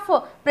skill of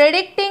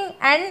predicting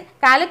and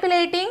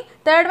calculating.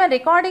 Third one,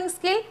 recording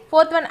skill.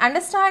 Fourth one,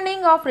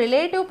 understanding of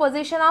relative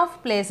position of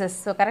places.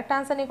 So correct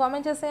ఆన్సర్ని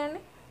comment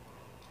చేసేయండి.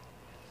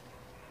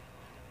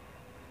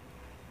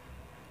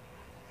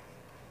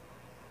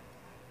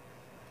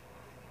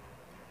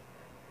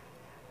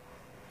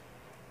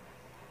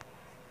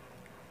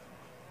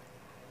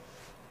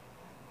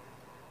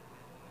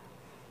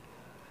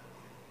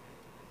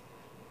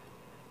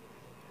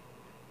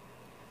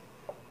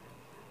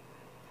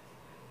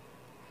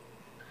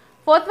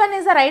 Fourth one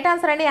is the right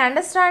answer and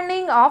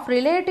understanding of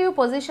relative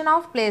position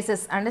of places.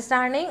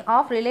 Understanding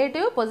of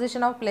relative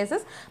position of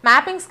places.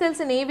 Mapping skills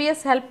in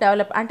EVS help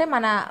develop. అంటే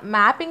మన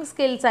mapping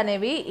skills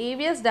అనేవి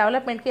EVS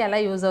development కి ఎలా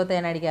use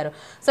అవుతాయని అడిగారు.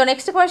 So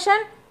next question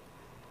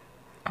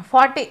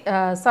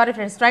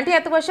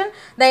 20th question.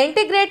 The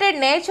integrated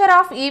nature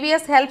of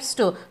EVS helps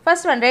to,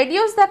 first one,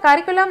 reduce the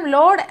curriculum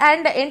load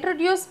and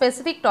introduce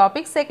specific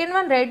topics. Second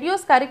one,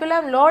 reduce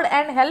curriculum load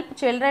and help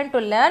children to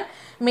learn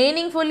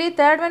meaningfully.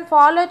 Third one,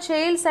 follow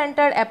child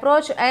centered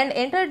approach and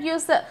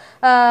introduce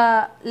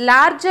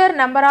larger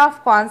number of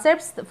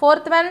concepts.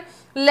 Fourth one,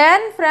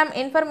 learn from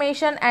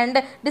information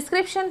and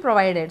description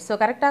provided. So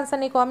correct answer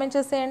ni comment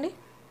cheseyandi.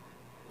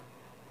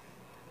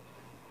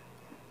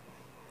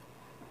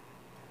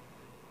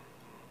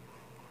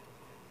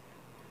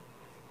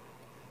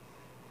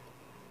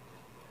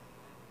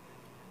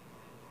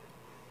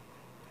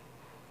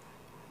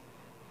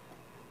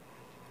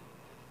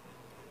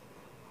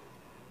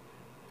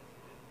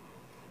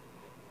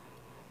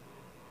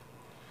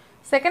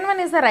 Second one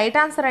is the right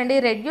answer and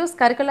reduce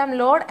curriculum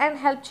load and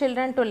help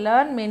children to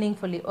learn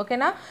meaningfully. Okay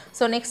na?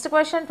 So next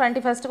question,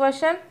 21st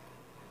question.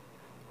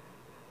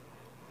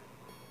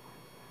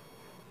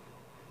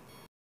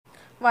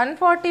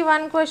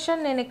 141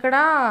 question నేను ఇక్కడ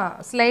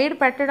slide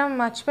పెట్టడం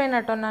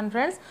మర్చిపోయినట్టున్నాను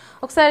friends.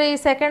 ఒకసారి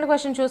second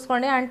question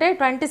చూసుకోండి. అంటే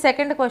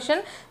 22nd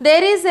question.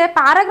 There is a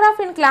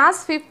paragraph in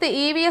class 5th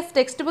EVS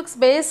text books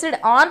based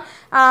on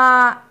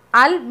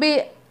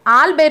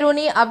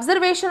Al-Biruni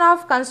observation of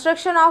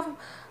construction of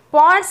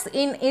ponds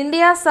in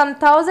India some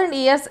 1000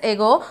 years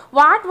ago.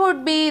 What would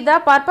be the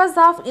purpose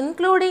of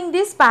including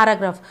this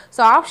paragraph?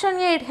 So option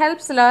A, it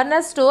helps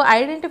learners to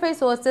identify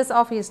sources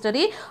of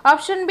history.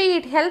 Option B,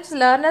 it helps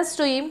learners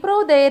to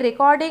improve their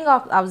recording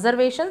of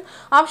observations.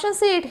 Option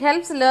C, it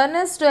helps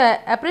learners to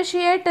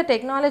appreciate the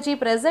technology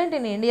present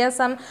in India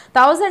some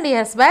 1000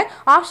 years back.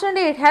 Option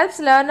D, it helps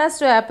learners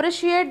to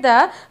appreciate the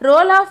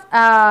role of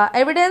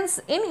evidence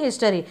in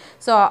history.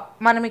 So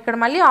మనం ఇక్కడ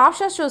మళ్ళీ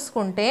options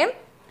చూసుకుంటే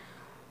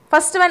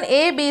first one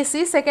A, B, C,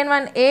 second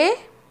one A,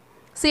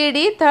 C, D,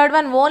 third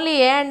one only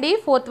A and D,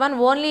 fourth one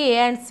only A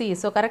and C.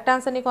 So correct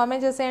ఆన్సర్ని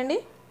comment చేసేయండి.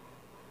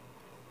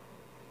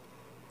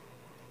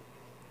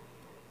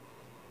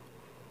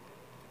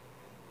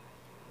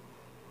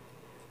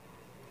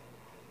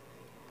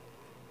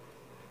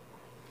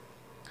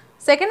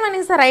 Second one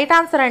is the right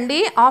answer అండి.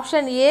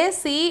 Option A,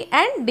 C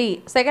and D.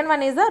 Second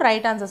one is the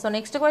right answer. So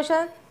next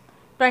question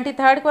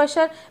 23rd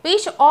question.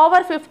 Which over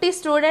 50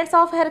 students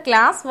of her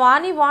class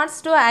Vani wants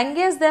to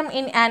engage them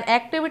in an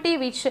activity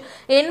which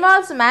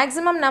involves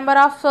maximum number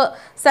of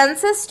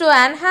senses to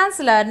enhance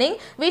learning?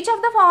 Which of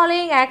the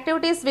following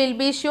activities will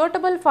be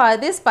suitable for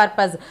this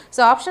purpose?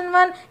 So option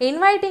 1,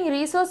 inviting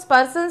resource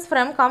persons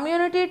from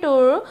community to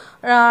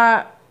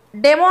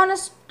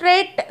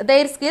demonstrate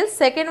their skills.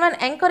 Second one,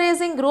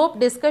 encouraging group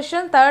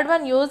discussion. Third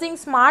one, using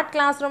smart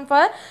classroom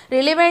for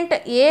relevant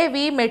AV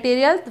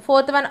material.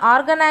 Fourth one,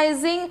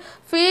 organizing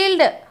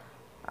field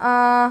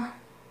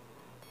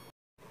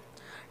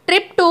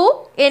trip to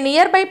a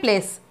nearby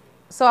place.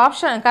 So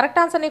option correct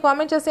answer ni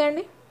comment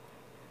cheseyandi.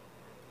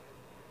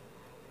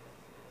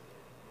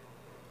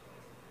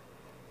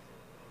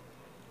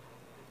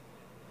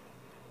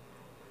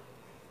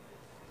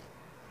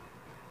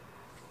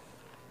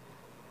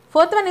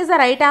 Fourth one is the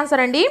right answer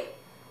andi.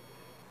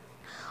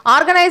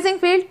 Organizing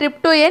field trip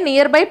to a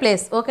nearby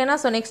place. Okay na.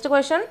 So next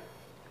question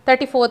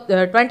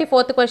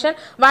 24th question.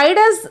 Why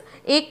does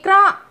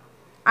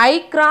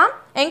ICRA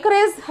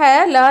encourage her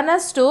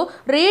learners to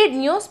read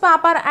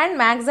newspaper and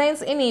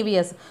magazines in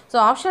EVS? So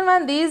option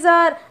 1, these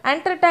are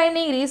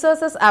entertaining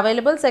resources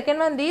available. Second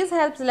one, these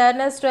helps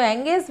learners to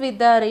engage with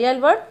the real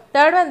world.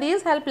 Third one,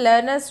 these help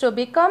learners to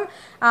become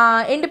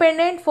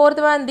independent.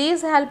 Fourth one,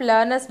 these help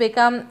learners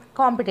become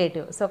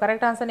competitive. So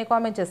correct answer ni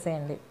comment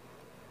cheseyandi.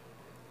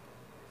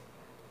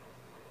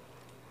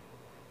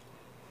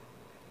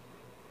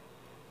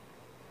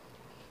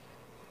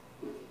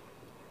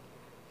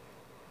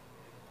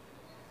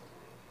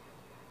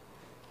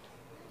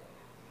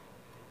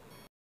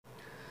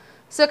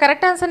 So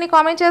correct ఆన్సర్ని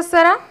comment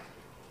చేస్తారా?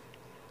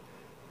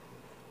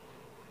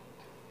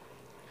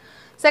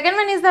 Second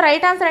one is the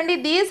right answer అండి.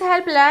 These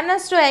help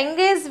learners to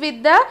engage with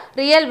the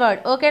real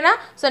world. ఓకేనా.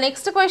 So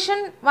next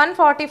question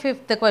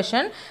 145th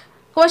question.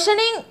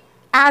 Questioning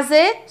as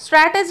a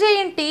strategy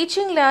in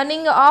teaching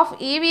learning of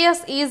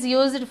EVS is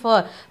used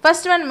for.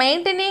 First one,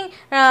 maintaining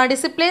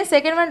discipline.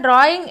 Second one,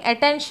 drawing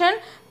attention.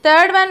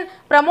 Third one,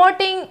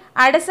 promoting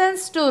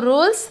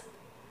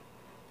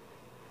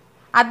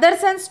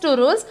adherence to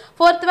rules.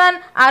 Fourth one,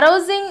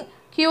 arousing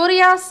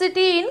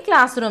curiosity in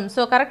classroom.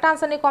 So correct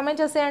answer ni comment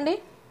cheseyandi.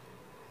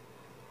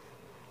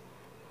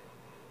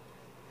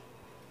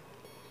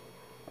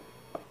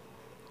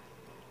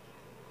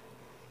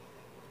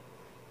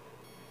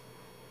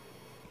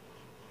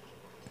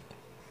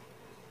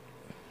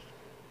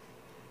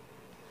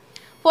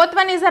 Fourth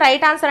one is the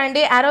right answer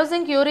andi.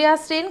 Arousing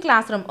curiosity in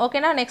classroom. Okay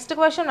na. Next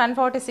question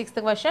 146th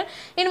question.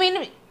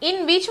 In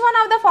which one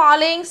of the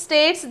following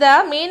states the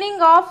meaning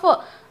of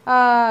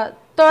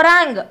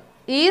Torang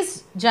is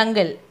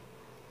jungle?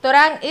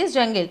 Torang is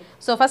jungle.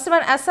 So first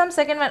one Assam,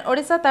 second one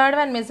Odisha, third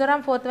one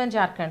Mizoram, fourth one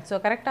Jharkhand. So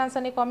correct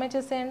answer ni comment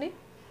cheseyandi.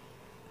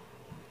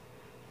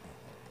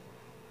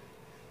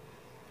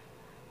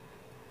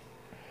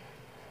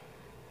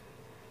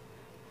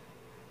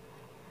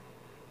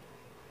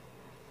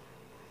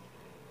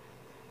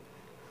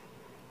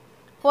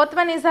 Fourth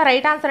one is the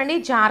right answer andi,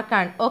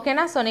 Jharkhand. Okay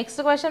na. So next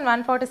question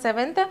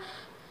 147th.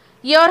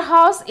 Your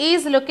house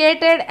is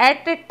located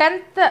at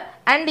 10th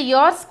and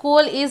your school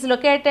is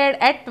located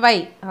at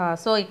Y.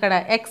 So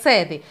ikkada X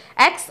ayedi.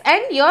 X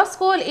and your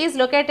school is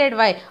located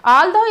Y.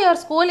 Although your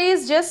school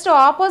is just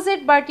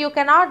opposite, but you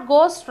cannot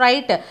go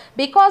straight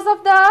because of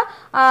the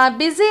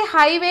busy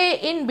highway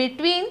in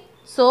between.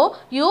 So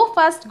you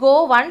first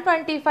go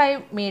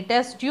 125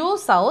 meters due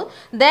south,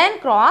 then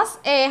cross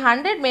a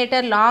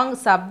 100-meter long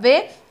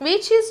subway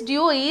which is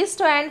due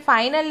east and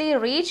finally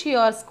reach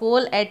your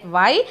school at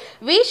Y,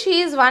 which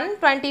is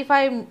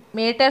 125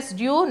 meters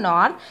due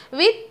north.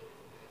 With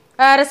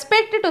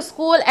respect to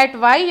school at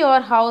Y,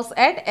 your house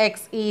at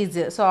X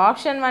is. So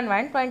option 1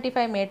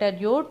 125 meter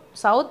due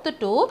south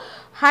to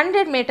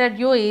 100 meter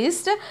due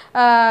east.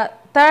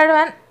 Third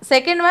one,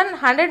 second one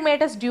 100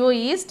 meters due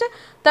east,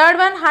 third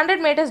one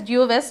 100 meters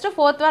due west,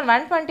 fourth one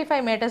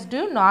 125 meters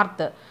due north.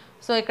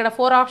 So ఇక్కడ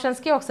 4 options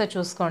కి ఒకసారి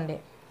చూసుకోండి.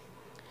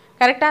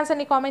 Correct answer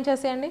ని comment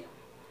చేసేయండి.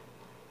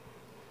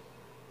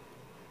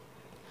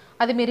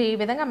 అది మీరు ఈ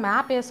విధంగా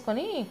మ్యాప్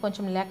వేసుకొని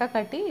కొంచెం లెక్క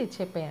కట్టి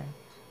చెప్పేయండి.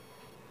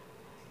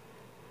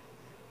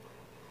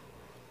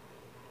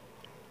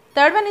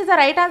 Third one is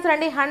the right answer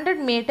అండి, 100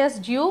 meters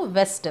due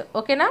west.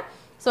 ఓకేనా.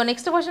 So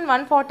next question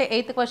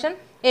 148th question.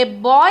 A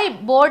boy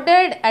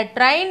boarded a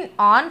train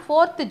on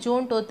 4th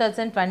June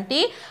 2020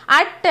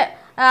 at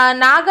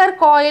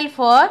Nagarcoil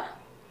for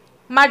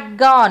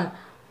Madgaon.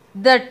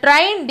 The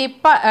train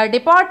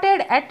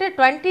departed at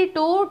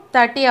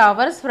 22:30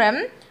 hours from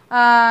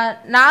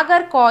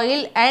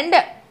Nagarcoil and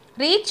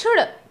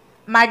reached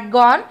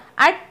Madgaon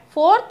at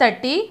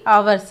 4:30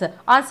 hours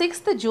on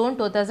 6th June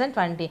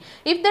 2020.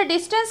 If the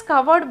distance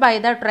covered by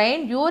the train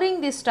during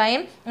this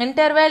time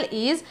interval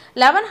is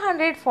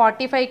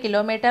 1145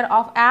 km,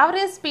 of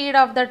average speed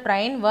of the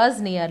train was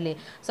nearly.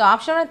 So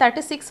option 1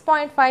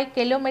 36.5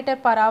 km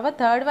per hour,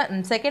 third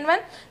one, second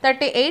one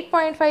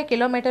 38.5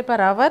 km per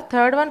hour,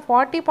 third one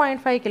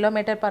 40.5 km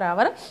per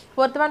hour,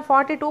 fourth one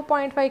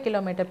 42.5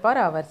 km per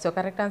hour. So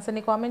correct answer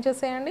ni comment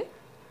cheseyandi.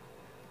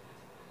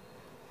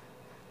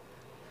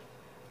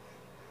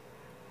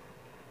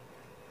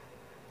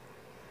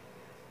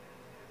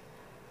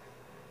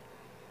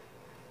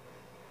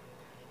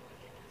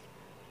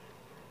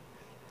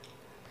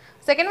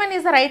 Second one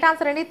is the right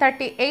answer and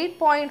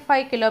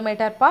 38.5 km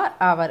per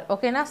hour.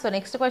 Okay na. So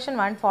next question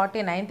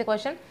 149th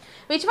question.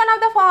 Which one of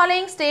the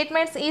following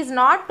statements is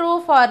not true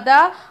for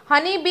the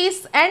honeybees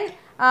and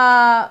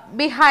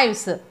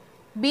beehives?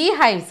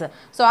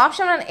 So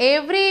option 1,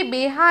 every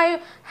beehive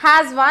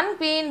has one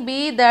queen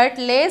bee that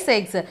lays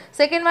eggs.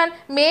 Second one,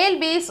 male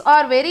bees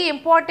are very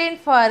important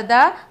for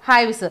the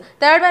hives.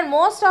 Third one,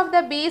 most of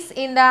the bees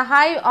in the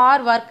hive are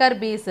worker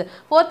bees.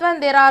 Fourth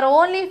one, there are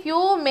only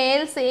few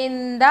males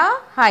in the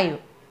hive.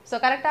 So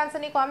correct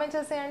answer ni comment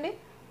cheseyandi.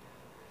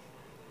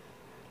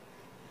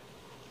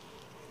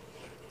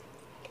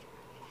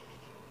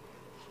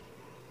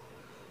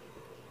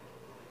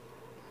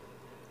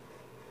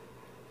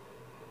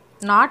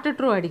 Not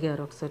true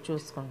అడిగారు, ఒకసారి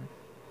చూసుకోండి.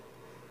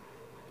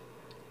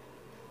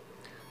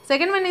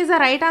 Second one is the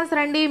right answer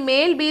అండి,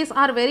 male Bs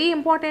are very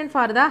important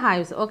for the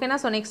hives. ఓకేనా.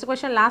 So next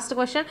question, last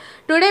question.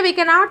 Today we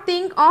cannot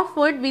think of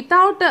food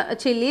without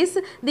chillies.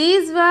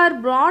 These were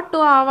brought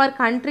to our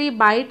country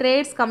by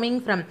trades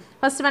coming from.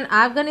 First one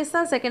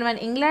Afghanistan, second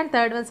one England,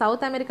 third one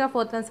south America,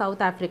 fourth one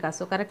south Africa.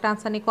 So correct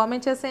ఆన్సర్ని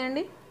comment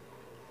చేసేయండి.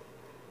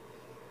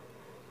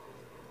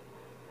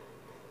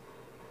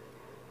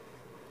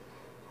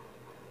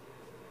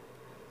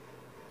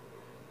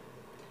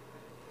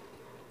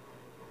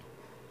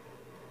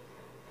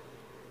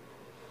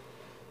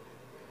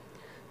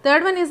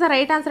 Third one is the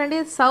right answer అండి,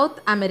 south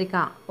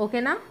America.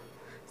 ఓకేనా.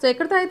 So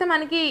ఎక్కడితో అయితే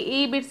మనకి ఈ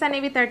bits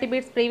అనేవి 30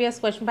 bits previous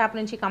question paper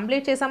నుంచి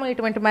complete చేసాము.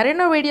 ఇటువంటి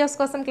మరెన్నో వీడియోస్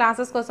కోసం,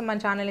 క్లాసెస్ కోసం మన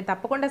ఛానల్ని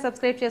తప్పకుండా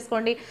సబ్స్క్రైబ్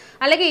చేసుకోండి.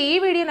 అలాగే ఈ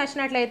వీడియో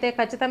నచ్చినట్లయితే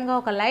ఖచ్చితంగా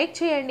ఒక లైక్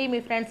చేయండి,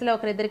 మీ ఫ్రెండ్స్లో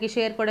ఒకరిద్దరికి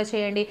షేర్ కూడా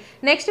చేయండి.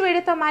 నెక్స్ట్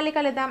వీడియోతో మళ్ళీ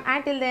కలుద్దాం.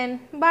 Until then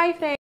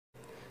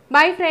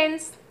bye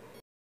friends.